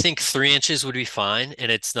 so I think 3 inches would be fine,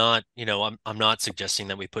 and it's not, I'm not suggesting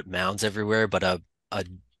that we put mounds everywhere, but a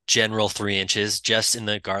general 3 inches just in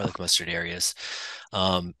the garlic mustard areas,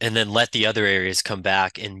 and then let the other areas come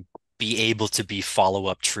back and be able to be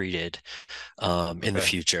follow-up treated in the Okay.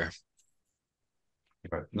 future.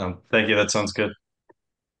 Right. No, thank you. That sounds good.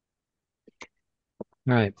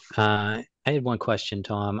 All right. I had one question,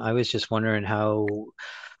 Tom. I was just wondering how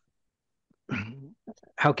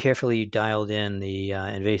carefully you dialed in the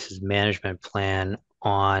invasive management plan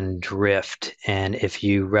on drift, and if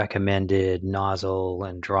you recommended nozzle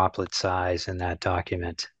and droplet size in that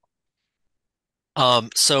document.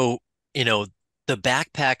 So, the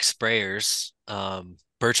backpack sprayers,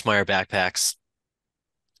 Birchmeier backpacks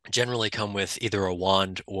generally come with either a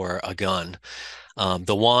wand or a gun.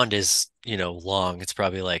 The wand is, long. It's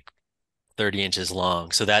probably like 30 inches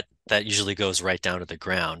long. So that usually goes right down to the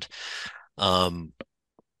ground. Um,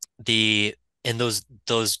 the and those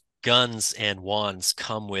guns and wands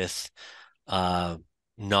come with uh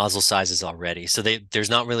nozzle sizes already. So there's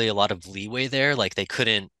not really a lot of leeway there. Like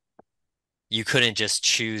you couldn't just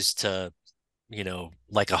choose to,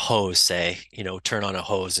 like a hose, say, turn on a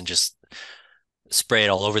hose and just spray it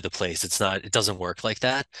all over the place. It doesn't work like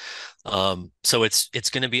that. So it's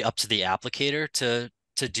going to be up to the applicator to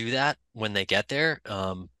do that when they get there.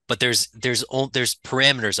 But there's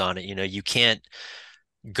parameters on it. You can't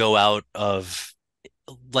go out of,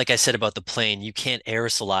 like I said about the plane, you can't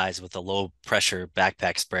aerosolize with a low pressure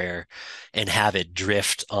backpack sprayer and have it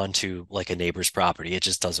drift onto like a neighbor's property. It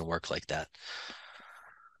just doesn't work like that.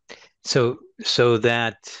 So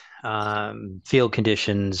that field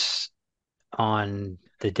conditions on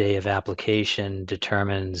the day of application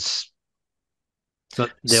determines. So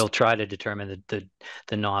they'll try to determine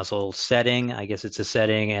the nozzle setting. I guess it's a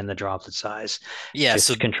setting and the droplet size Yeah, to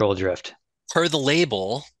so control drift. per the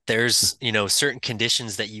label, there's, certain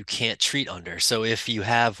conditions that you can't treat under. So if you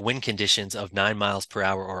have wind conditions of 9 miles per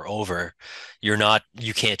hour or over, you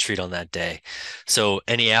can't treat on that day. So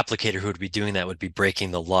any applicator who would be doing that would be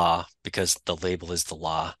breaking the law because the label is the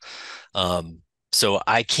law. So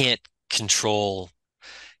I can't control,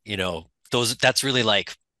 that's really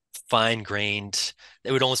like fine grained.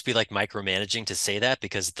 It would almost be like micromanaging to say that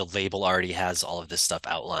because the label already has all of this stuff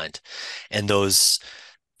outlined. And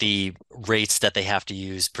the rates that they have to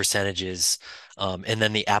use, percentages, and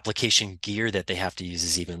then the application gear that they have to use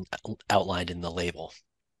is even outlined in the label.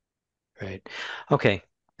 Right. Okay.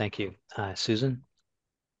 Thank you. Susan?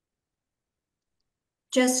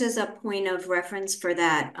 Just as a point of reference for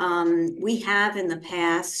that, we have in the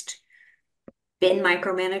past been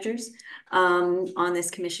micromanagers on this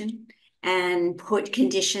commission and put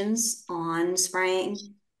conditions on spraying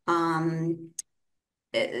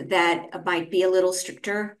that might be a little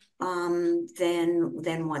stricter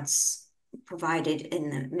than what's provided in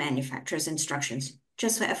the manufacturer's instructions.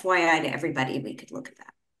 Just for FYI to everybody, we could look at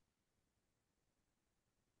that.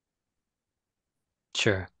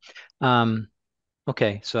 Sure.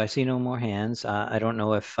 Okay, so I see no more hands. I don't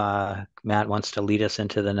know if Matt wants to lead us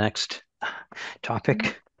into the next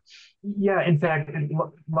topic. Yeah, in fact, it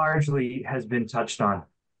largely has been touched on.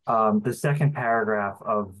 The second paragraph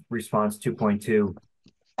of response 2.2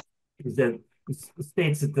 is that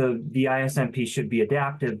states that the ISMP should be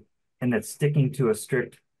adaptive and that sticking to a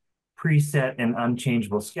strict preset and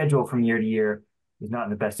unchangeable schedule from year to year is not in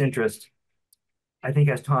the best interest. I think,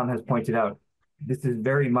 as Tom has pointed out, this is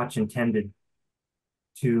very much intended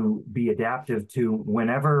to be adaptive to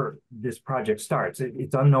whenever this project starts.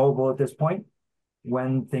 It's unknowable at this point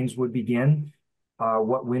when things would begin,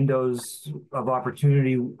 what windows of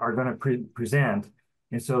opportunity are going to present.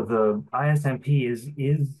 And so the ISMP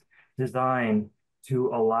is designed to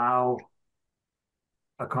allow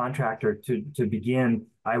a contractor to begin,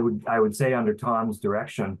 I would say, under Tom's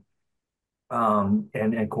direction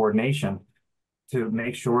and coordination to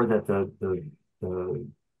make sure that the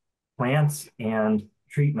plants and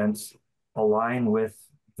treatments align with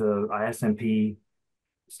the ISMP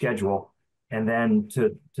schedule. And then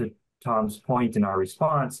to Tom's point in our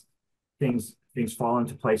response, things fall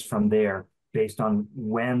into place from there based on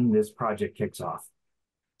when this project kicks off.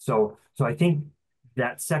 So I think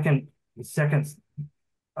that second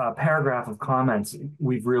paragraph of comments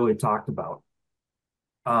we've really talked about.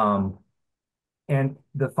 And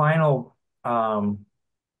the final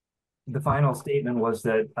statement was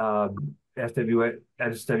that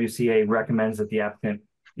SWCA recommends that the applicant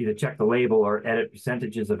either check the label or edit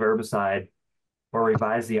percentages of herbicide or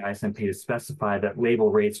revise the ISMP to specify that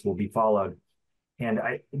label rates will be followed. And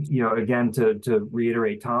again, to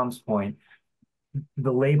reiterate Tom's point,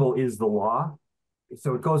 the label is the law.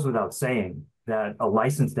 So it goes without saying that a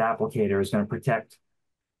licensed applicator is going to protect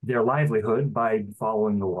their livelihood by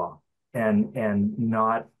following the law and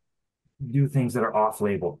not do things that are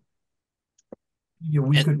off-label.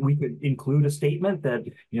 We could include a statement that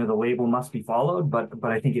the label must be followed, but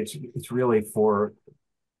I think it's really for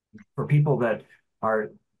people that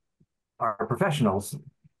are professionals,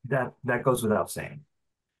 that goes without saying.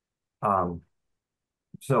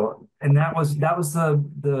 So, and that was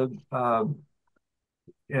the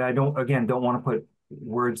I don't want to put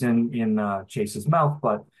words in Chase's mouth,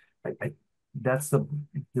 but that's the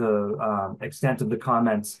extent of the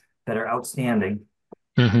comments that are outstanding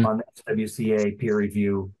on the WCA peer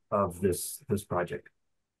review of this project.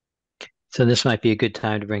 So this might be a good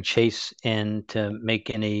time to bring Chase in to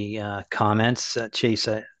make any comments. Chase,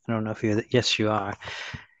 I don't know if you're, yes, you are.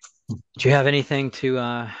 Do you have anything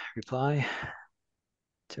to reply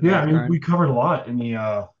to Yeah, I mean, Vern? we covered a lot in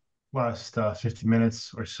the last 50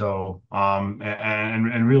 minutes or so.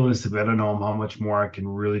 And realistically, I don't know how much more I can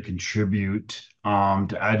really contribute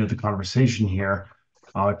to add to the conversation here.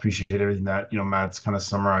 I appreciate everything that Matt's kind of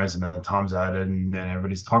summarized and that Tom's added and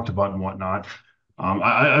everybody's talked about and whatnot.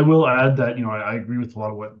 I will add that I agree with a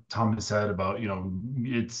lot of what Tom has said about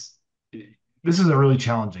this is a really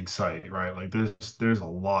challenging site, right? Like there's a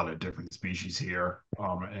lot of different species here,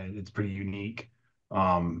 and it's pretty unique in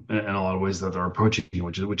a lot of ways that they're approaching it,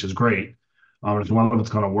 which is great. If one of it's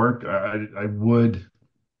going to work, I won't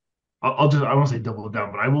say double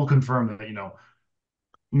down, but I will confirm that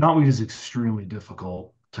knotweed is extremely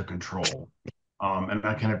difficult to control, and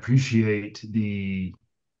I can appreciate the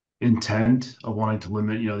intent of wanting to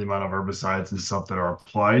limit the amount of herbicides and stuff that are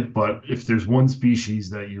applied. But if there's one species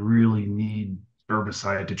that you really need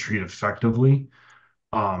herbicide to treat effectively,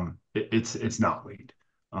 it's knotweed.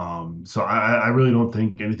 So I really don't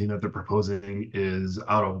think anything that they're proposing is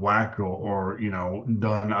out of whack or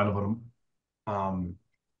done out of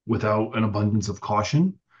without an abundance of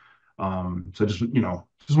caution. So just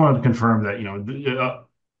wanted to confirm that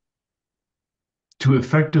to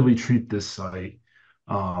effectively treat this site,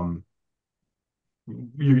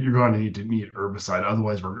 you're going to need herbicide.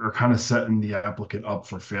 Otherwise, we're kind of setting the applicant up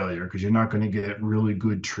for failure because you're not going to get really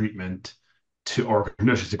good treatment or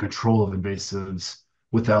conditions to control of invasives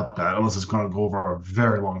without that, unless it's going to go over a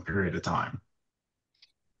very long period of time.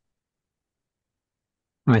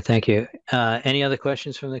 All right, thank you. Any other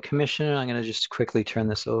questions from the commissioner? I'm going to just quickly turn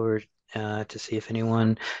this over to see if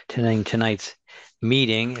anyone attending tonight's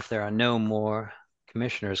meeting, if there are no more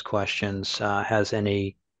commissioners' questions, has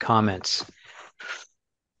any comments.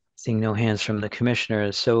 Seeing no hands from the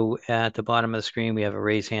commissioners. So at the bottom of the screen, we have a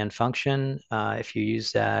raise hand function. If you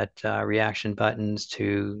use that reaction buttons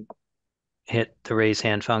to hit the raise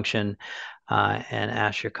hand function and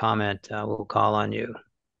ask your comment, we'll call on you.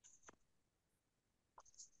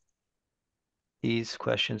 These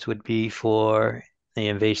questions would be for the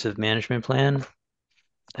invasive management plan,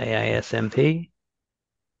 AISMP.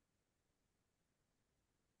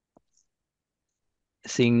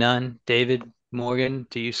 Seeing none. David, Morgan,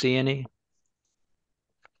 do you see any?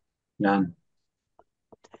 None.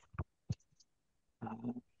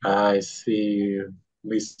 I see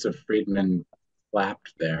Lisa Friedman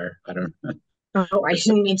clapped there. I don't know. Oh, I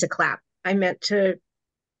didn't mean to clap. I meant to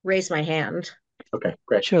raise my hand. Okay,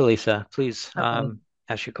 great. Sure, Lisa, please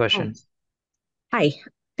ask your question. Hi,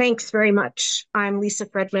 thanks very much. I'm Lisa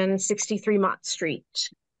Friedman, 63 Mott Street.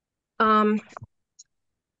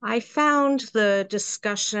 I found the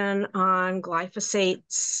discussion on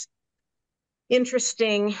glyphosates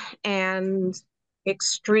interesting and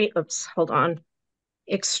extremely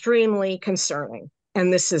concerning.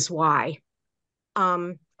 And this is why.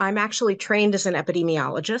 I'm actually trained as an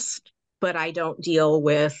epidemiologist, but I don't deal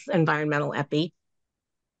with environmental epi.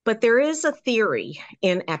 But there is a theory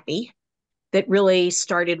in epi that really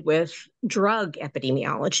started with drug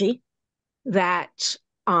epidemiology that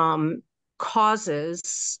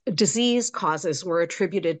disease causes were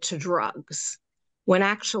attributed to drugs, when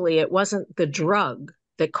actually it wasn't the drug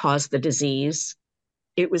that caused the disease,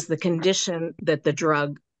 it was the condition that the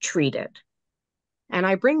drug treated. And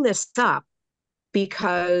I bring this up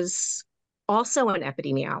because also in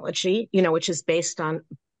epidemiology, which is based on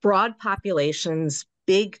broad populations,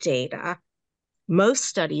 big data, most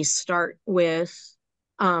studies start with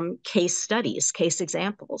case studies, case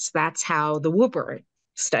examples. That's how the Woburn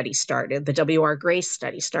study started, the W.R. Grace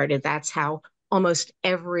study started. That's how almost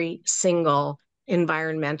every single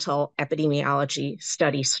environmental epidemiology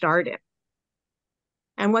study started.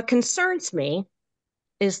 And what concerns me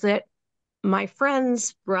is that my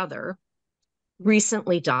friend's brother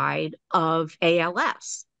recently died of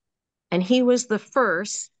ALS, and he was the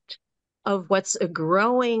first of what's a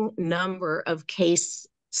growing number of case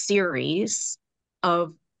series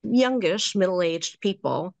of youngish middle-aged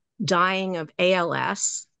people dying of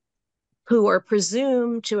ALS who are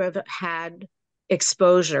presumed to have had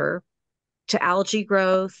exposure to algae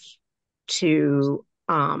growth, to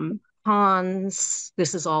ponds.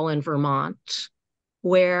 This is all in Vermont,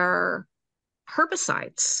 where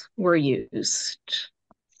herbicides were used.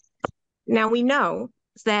 Now we know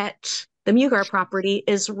that the Mugar property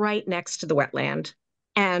is right next to the wetland.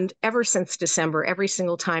 And ever since December, every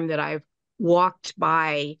single time that I've walked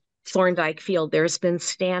by Thorndike Field, there's been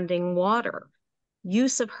standing water.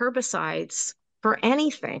 Use of herbicides for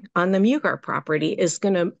anything on the Mugar property is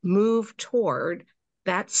going to move toward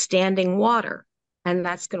that standing water. And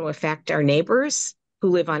that's going to affect our neighbors who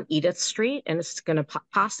live on Edith Street, and it's going to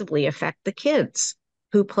possibly affect the kids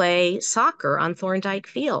who play soccer on Thorndike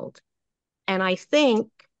Field. And I think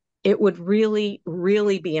it would really,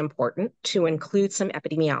 really be important to include some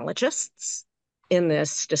epidemiologists in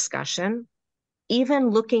this discussion, even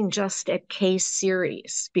looking just at case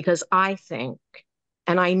series, because I think,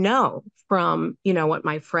 and I know from, what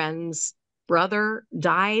my friend's brother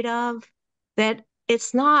died of, that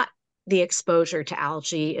it's not the exposure to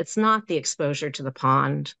algae, it's not the exposure to the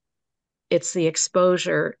pond, it's the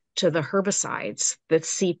exposure to the herbicides that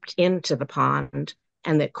seeped into the pond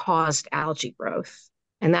and that caused algae growth.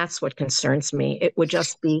 And that's what concerns me. It would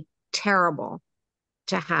just be terrible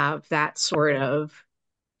to have that sort of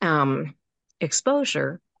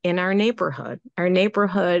exposure in our neighborhood. Our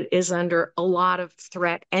neighborhood is under a lot of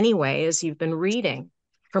threat anyway, as you've been reading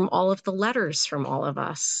from all of the letters from all of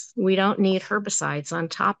us. We don't need herbicides on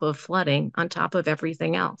top of flooding, on top of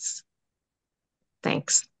everything else.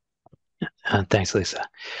 Thanks. Thanks, Lisa.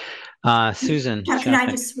 Susan. Can I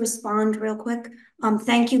just respond real quick?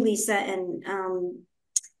 Thank you, Lisa. And,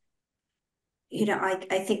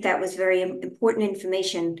 I think that was very important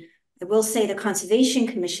information. I will say the Conservation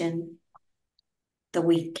Commission, though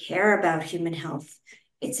we care about human health,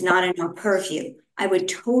 it's not in our purview. I would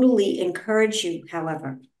totally encourage you,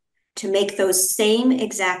 however, to make those same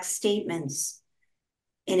exact statements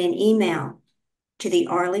in an email to the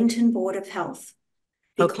Arlington Board of Health.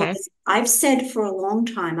 Because I've said for a long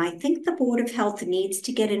time, I think the Board of Health needs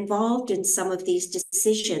to get involved in some of these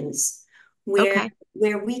decisions where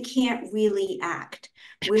we can't really act.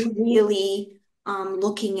 We're really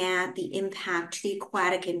looking at the impact to the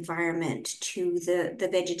aquatic environment, to the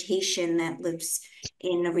vegetation that lives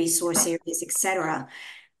in the resource areas, etc.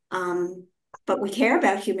 But we care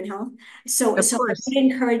about human health. So I would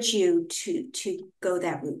encourage you to go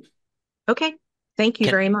that route. Okay. Thank you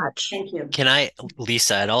very much. Thank you.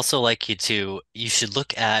 Lisa, I'd also like you should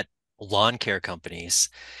look at lawn care companies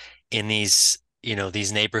in these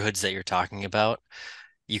neighborhoods that you're talking about.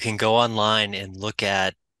 You can go online and look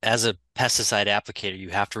at, as a pesticide applicator, you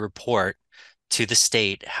have to report to the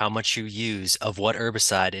state how much you use of what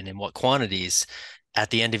herbicide and in what quantities at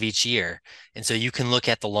the end of each year. And so you can look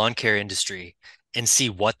at the lawn care industry and see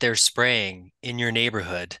what they're spraying in your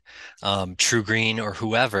neighborhood, True Green or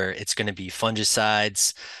whoever. It's going to be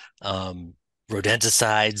fungicides,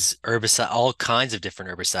 rodenticides, herbicide, all kinds of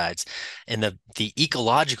different herbicides. And the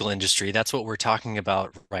ecological industry, that's what we're talking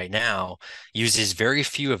about right now, uses very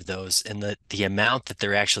few of those, and the amount that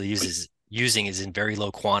they're actually using is in very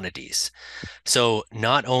low quantities. So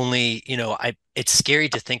not only, it's scary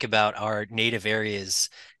to think about our native areas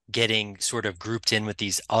getting sort of grouped in with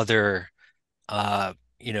these other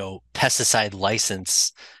pesticide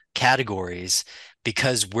license categories,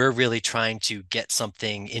 because we're really trying to get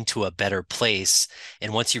something into a better place.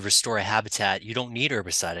 And once you restore a habitat, you don't need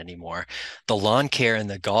herbicide anymore. The lawn care and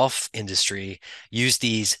the golf industry use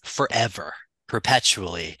these forever,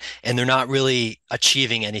 perpetually, and they're not really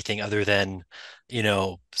achieving anything other than,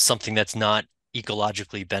 something that's not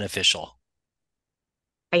ecologically beneficial.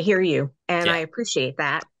 I hear you, and I appreciate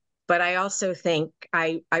that. But I also think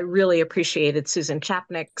I really appreciated Susan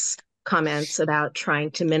Chapnick's comments about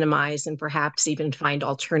trying to minimize and perhaps even find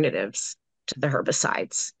alternatives to the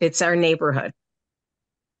herbicides. It's our neighborhood.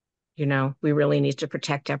 We really need to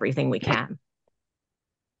protect everything we can.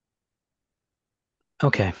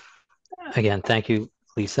 Okay. Again, thank you,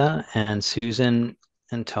 Lisa and Susan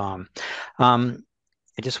and Tom.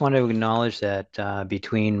 I just want to acknowledge that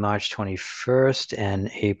between March 21st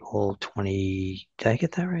and April 20, did I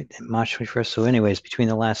get that right? March 21st. So anyways, between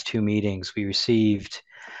the last two meetings, we received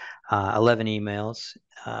 11 emails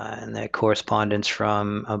and that correspondence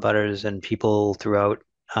from abutters and people throughout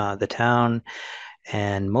the town.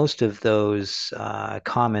 And most of those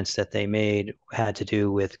comments that they made had to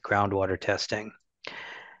do with groundwater testing.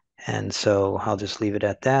 And so I'll just leave it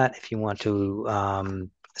at that. If you want to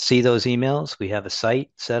see those emails. We have a site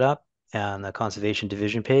set up on the Conservation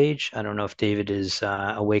Division page. I don't know if David is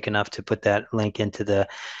awake enough to put that link into the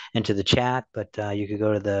chat, but you could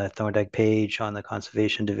go to the Thorndike page on the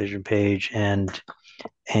Conservation Division page and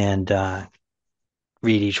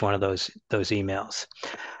read each one of those emails.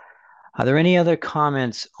 Are there any other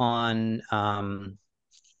comments on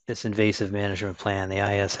this invasive management plan, the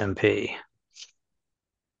ISMP?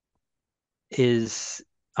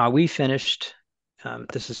 Are we finished?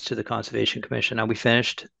 This is to the Conservation Commission. Are we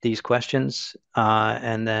finished these questions?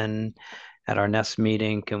 And then at our next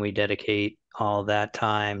meeting, can we dedicate all that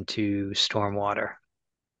time to stormwater?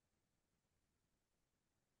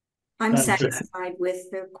 I'm satisfied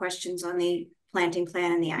with the questions on the planting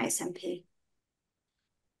plan and the ISMP.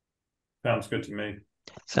 Sounds good to me.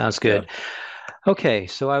 Sounds good. Yeah. Okay,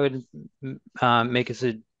 so I would make as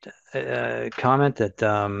a comment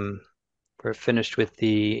that we're finished with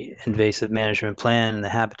the invasive management plan and the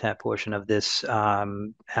habitat portion of this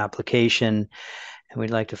application, and we'd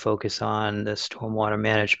like to focus on the stormwater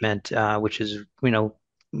management, which is,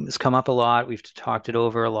 it's come up a lot. We've talked it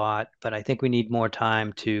over a lot, but I think we need more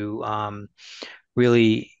time to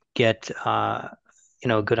really get a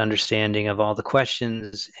good understanding of all the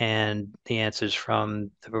questions and the answers from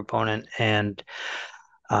the proponent and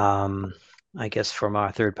I guess from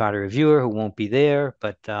our third-party reviewer who won't be there,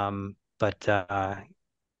 but I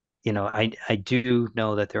do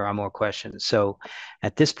know that there are more questions. So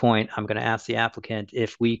at this point, I'm going to ask the applicant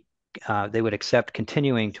if they would accept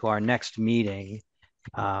continuing to our next meeting.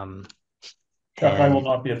 Jeff, I will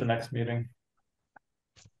not be at the next meeting.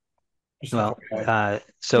 Well,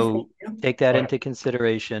 so take that into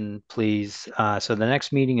consideration, please. So the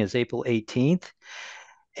next meeting is April 18th,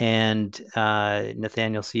 and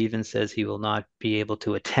Nathaniel Stevens says he will not be able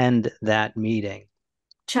to attend that meeting.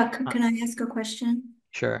 Chuck, can I ask a question?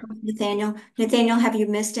 Sure. Nathaniel, have you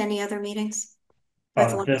missed any other meetings?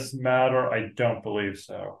 On this matter, I don't believe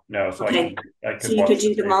so. No, so okay. I could so you could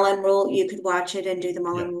do the Mullen rule. You could watch it and do the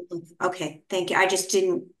Mullen rule. Okay, thank you. I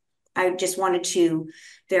just wanted to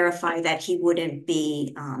verify that he wouldn't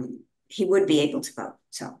be, he would be able to vote.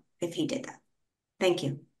 So if he did that, thank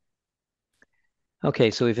you.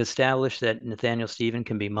 Okay, so we've established that Nathaniel Stephen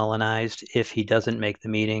can be Mullenized if he doesn't make the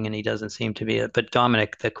meeting, and he doesn't seem to be. But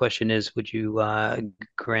Dominic, the question is, would you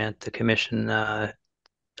grant the commission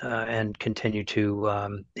and continue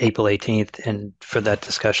to April 18th and for that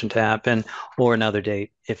discussion to happen, or another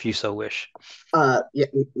date if you so wish? Yeah,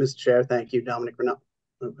 Mr. Chair, thank you, Dominic Rinaldi.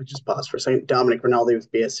 I just paused for a second. Dominic Rinaldi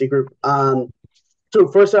with BSC Group. So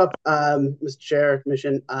first up, Mr. Chair,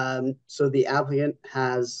 Commission, so the applicant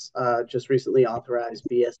has just recently authorized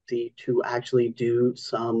BSC to actually do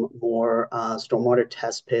some more stormwater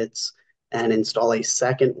test pits and install a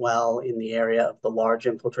second well in the area of the large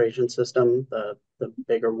infiltration system, the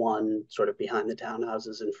bigger one sort of behind the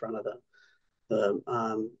townhouses in front of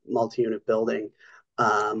the multi-unit building,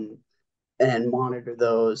 and monitor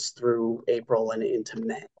those through April and into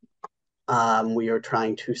May. We are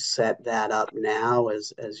trying to set that up now,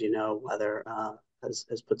 as you know, weather has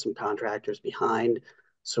put some contractors behind.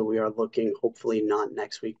 So we are looking, hopefully not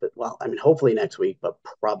next week, but hopefully next week, but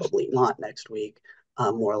probably not next week.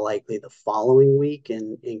 More likely the following week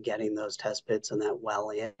in getting those test pits and that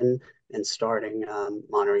well in and starting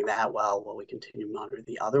monitoring that well while we continue to monitor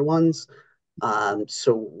the other ones.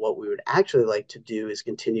 So what we would actually like to do is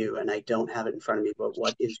continue, and I don't have it in front of me, but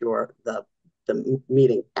what is the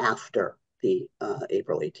meeting after the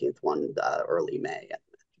April 18th one, early May?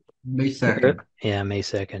 May 2nd. Yeah, May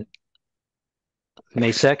 2nd.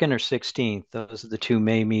 May 2nd or 16th. Those are the two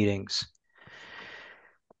May meetings.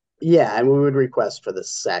 Yeah, and we would request for the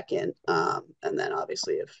 2nd, and then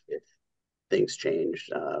obviously if things change,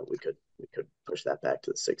 we could push that back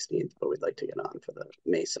to the 16th, but we'd like to get on for the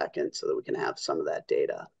May 2nd so that we can have some of that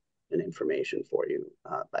data and information for you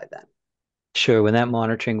by then. Sure. When that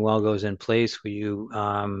monitoring well goes in place, will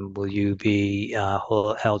you be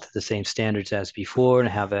held to the same standards as before and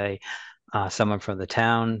have someone from the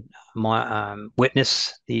town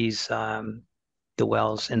witness these the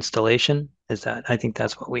well's installation? I think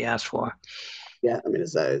that's what we asked for. Yeah, I mean,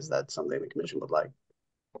 is that something the commission would like?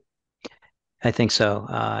 I think so.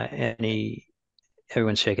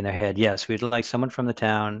 Everyone's shaking their head. Yes, we'd like someone from the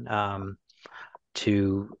town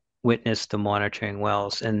to witness the monitoring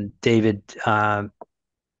wells. And David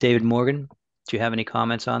Morgan, do you have any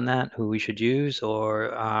comments on that? Who we should use,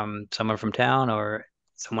 or someone from town, or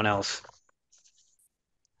someone else?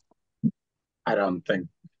 I don't think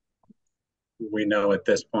we know at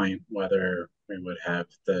this point whether we would have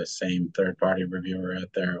the same third-party reviewer out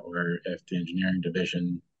there or if the engineering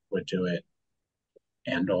division would do it.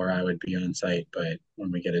 and/or I would be on site, but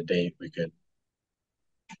when we get a date, we could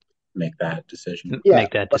make that decision. Yeah,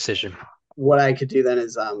 Make that decision. what I could do then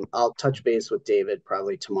is I'll touch base with David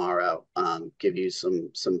probably tomorrow, give you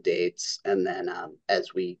some dates, and then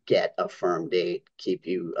as we get a firm date, keep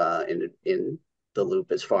you in the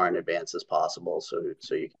loop as far in advance as possible, so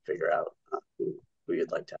you can figure out who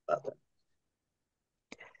you'd like to have out there.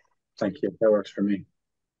 Thank you. That works for me.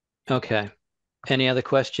 Okay. Any other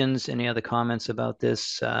questions? Any other comments about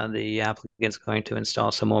this? The applicant's going to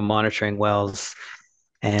install some more monitoring wells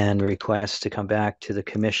and request to come back to the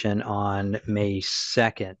commission on May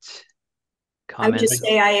 2nd. I would just Comments?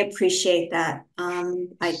 say I appreciate that.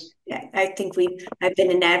 I think I've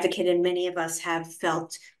been an advocate, and many of us have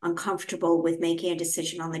felt uncomfortable with making a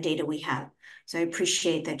decision on the data we have. So I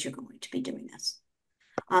appreciate that you're going to be doing this.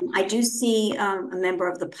 I do see a member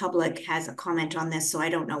of the public has a comment on this, so I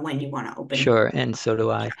don't know when you want to open. Sure, and so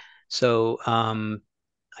do I. So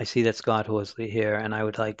I see that Scott Horsley here, and I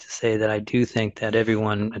would like to say that I do think that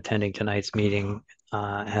everyone attending tonight's meeting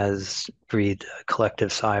has breathed a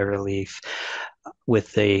collective sigh of relief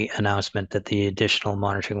with the announcement that the additional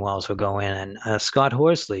monitoring wells will go in. And Scott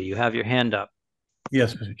Horsley, you have your hand up.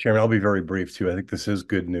 Yes, Mr. Chairman, I'll be very brief too. I think this is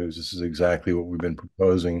good news. This is exactly what we've been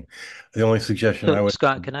proposing. The only suggestion I would—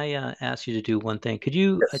 Scott, can I ask you to do one thing? Could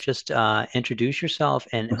you just introduce yourself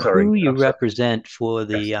and who you represent for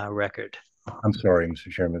the record? I'm sorry, Mr.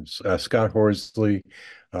 Chairman. Scott Horsley.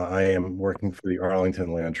 I am working for the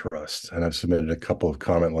Arlington Land Trust, and I've submitted a couple of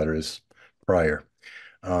comment letters prior.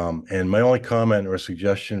 And my only comment or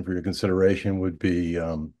suggestion for your consideration would be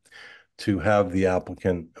to have the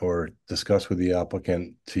applicant or discuss with the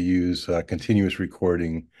applicant to use continuous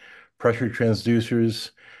recording pressure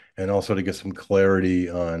transducers, and also to get some clarity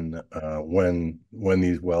on when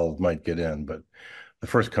these wells might get in. But the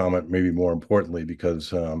first comment, maybe more importantly,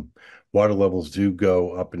 because water levels do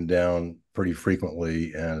go up and down pretty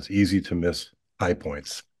frequently, and it's easy to miss high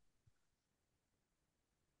points.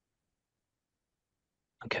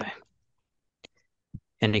 Okay.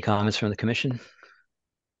 Any comments from the commission?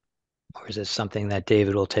 Or is this something that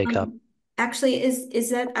David will take up? Actually, is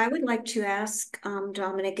that, I would like to ask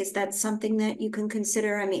Dominic, is that something that you can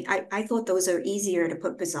consider? I mean, I thought those are easier to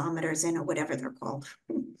put piezometers in, or whatever they're called.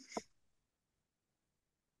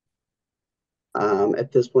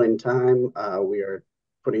 At this point in time, we are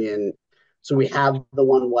putting in, so we have the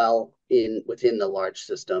one well within the large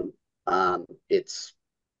system. It's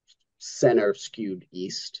center skewed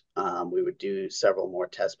east. We would do several more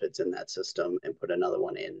test pits in that system and put another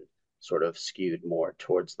one in sort of skewed more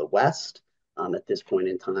towards the west. At this point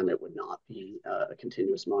in time, it would not be a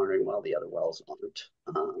continuous monitoring well. The other wells aren't.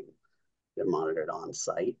 They're monitored on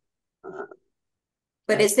site.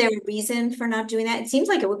 But is there a reason for not doing that? It seems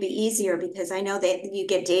like it would be easier, because I know that you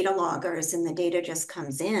get data loggers and the data just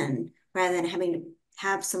comes in rather than having to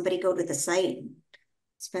have somebody go to the site and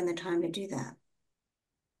spend the time to do that.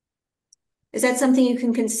 Is that something you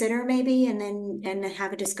can consider maybe, and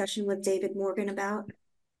have a discussion with David Morgan about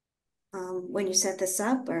when you set this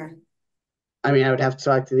up? Or I mean, I would have to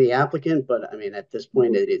talk to the applicant, but I mean, at this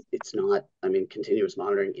point, it's not. I mean, continuous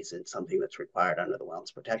monitoring isn't something that's required under the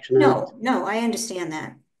Wellness Protection Act. No, I understand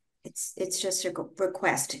that. It's just a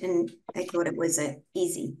request, and I thought it was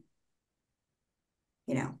easy.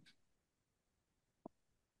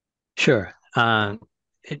 Sure.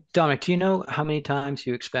 Dominic, do you know how many times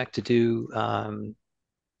you expect to do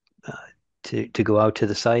to go out to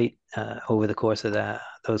the site over the course of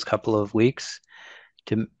those couple of weeks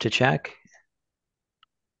to check?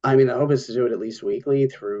 I mean, the hope is to do it at least weekly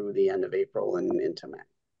through the end of April and into May.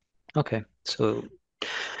 Okay, so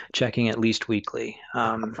checking at least weekly.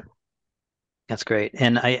 That's great.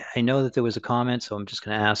 And I know that there was a comment, so I'm just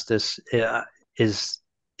going to ask this.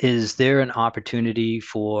 Is there an opportunity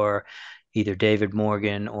for either David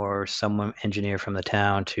Morgan or someone engineer from the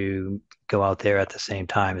town to go out there at the same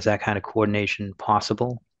time? Is that kind of coordination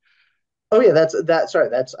possible? Oh yeah, sorry,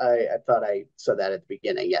 I thought I said that at the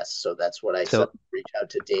beginning. Yes, so that's what I said. Reach out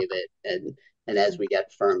to David, and as we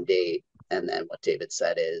get firm date, and then what David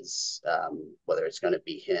said is whether it's going to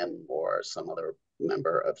be him or some other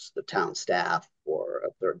member of the town staff or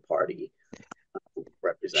a third party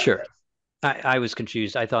representative. Sure. I was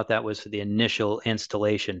confused. I thought that was for the initial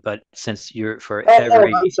installation, but since you're for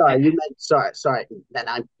every— I'm sorry, you meant sorry. Then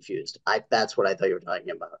I'm confused. That's what I thought you were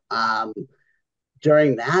talking about.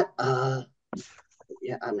 During that,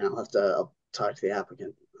 yeah, I mean, I'll talk to the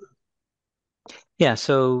applicant. Yeah,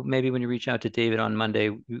 so maybe when you reach out to David on Monday,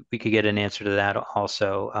 we could get an answer to that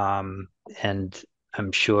also. And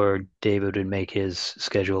I'm sure David would make his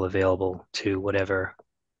schedule available to whatever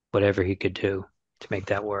he could do to make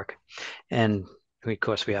that work. And of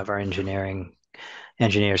course, we have our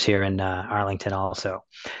engineers here in Arlington also.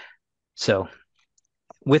 So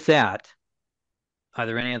with that, are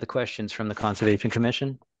there any other questions from the Conservation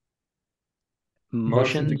Commission?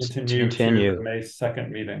 Motion to Motions continue to the May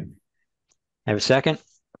 2nd meeting. I have a second?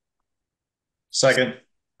 Second.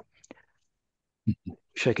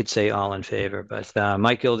 Wish I could say all in favor, but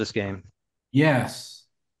Mike Gildersgame, Yes.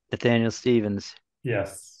 Nathaniel Stevens,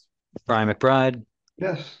 Yes. Brian McBride,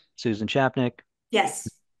 Yes. Susan Chapnick, Yes.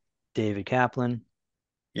 David Kaplan,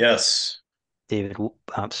 Yes.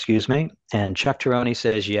 excuse me, and Chuck Tirone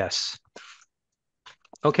says yes.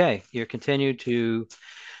 Okay, you're continued to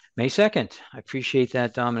May 2nd. I appreciate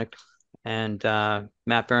that, Dominic. And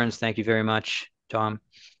Matt Burns, thank you very much, Tom.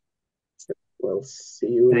 We'll see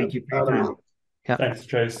you. Thank you for your time. Yeah. Thanks,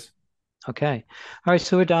 Chase. Okay. All right,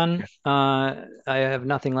 so we're done. I have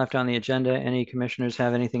nothing left on the agenda. Any commissioners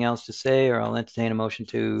have anything else to say, or I'll entertain a motion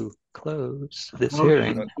to close this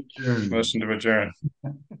hearing. Motion to adjourn.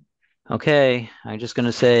 Okay, I'm just going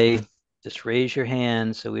to say, just raise your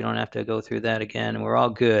hand so we don't have to go through that again. We're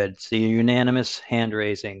all good. So unanimous hand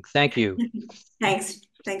raising. Thank you. Thanks,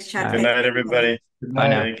 Chuck. Good night, everybody. Bye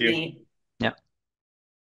now. Thank you. Yeah.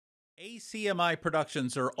 ACMi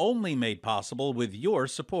productions are only made possible with your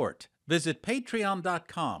support. Visit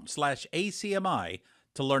patreon.com/ACMi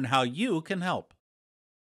to learn how you can help.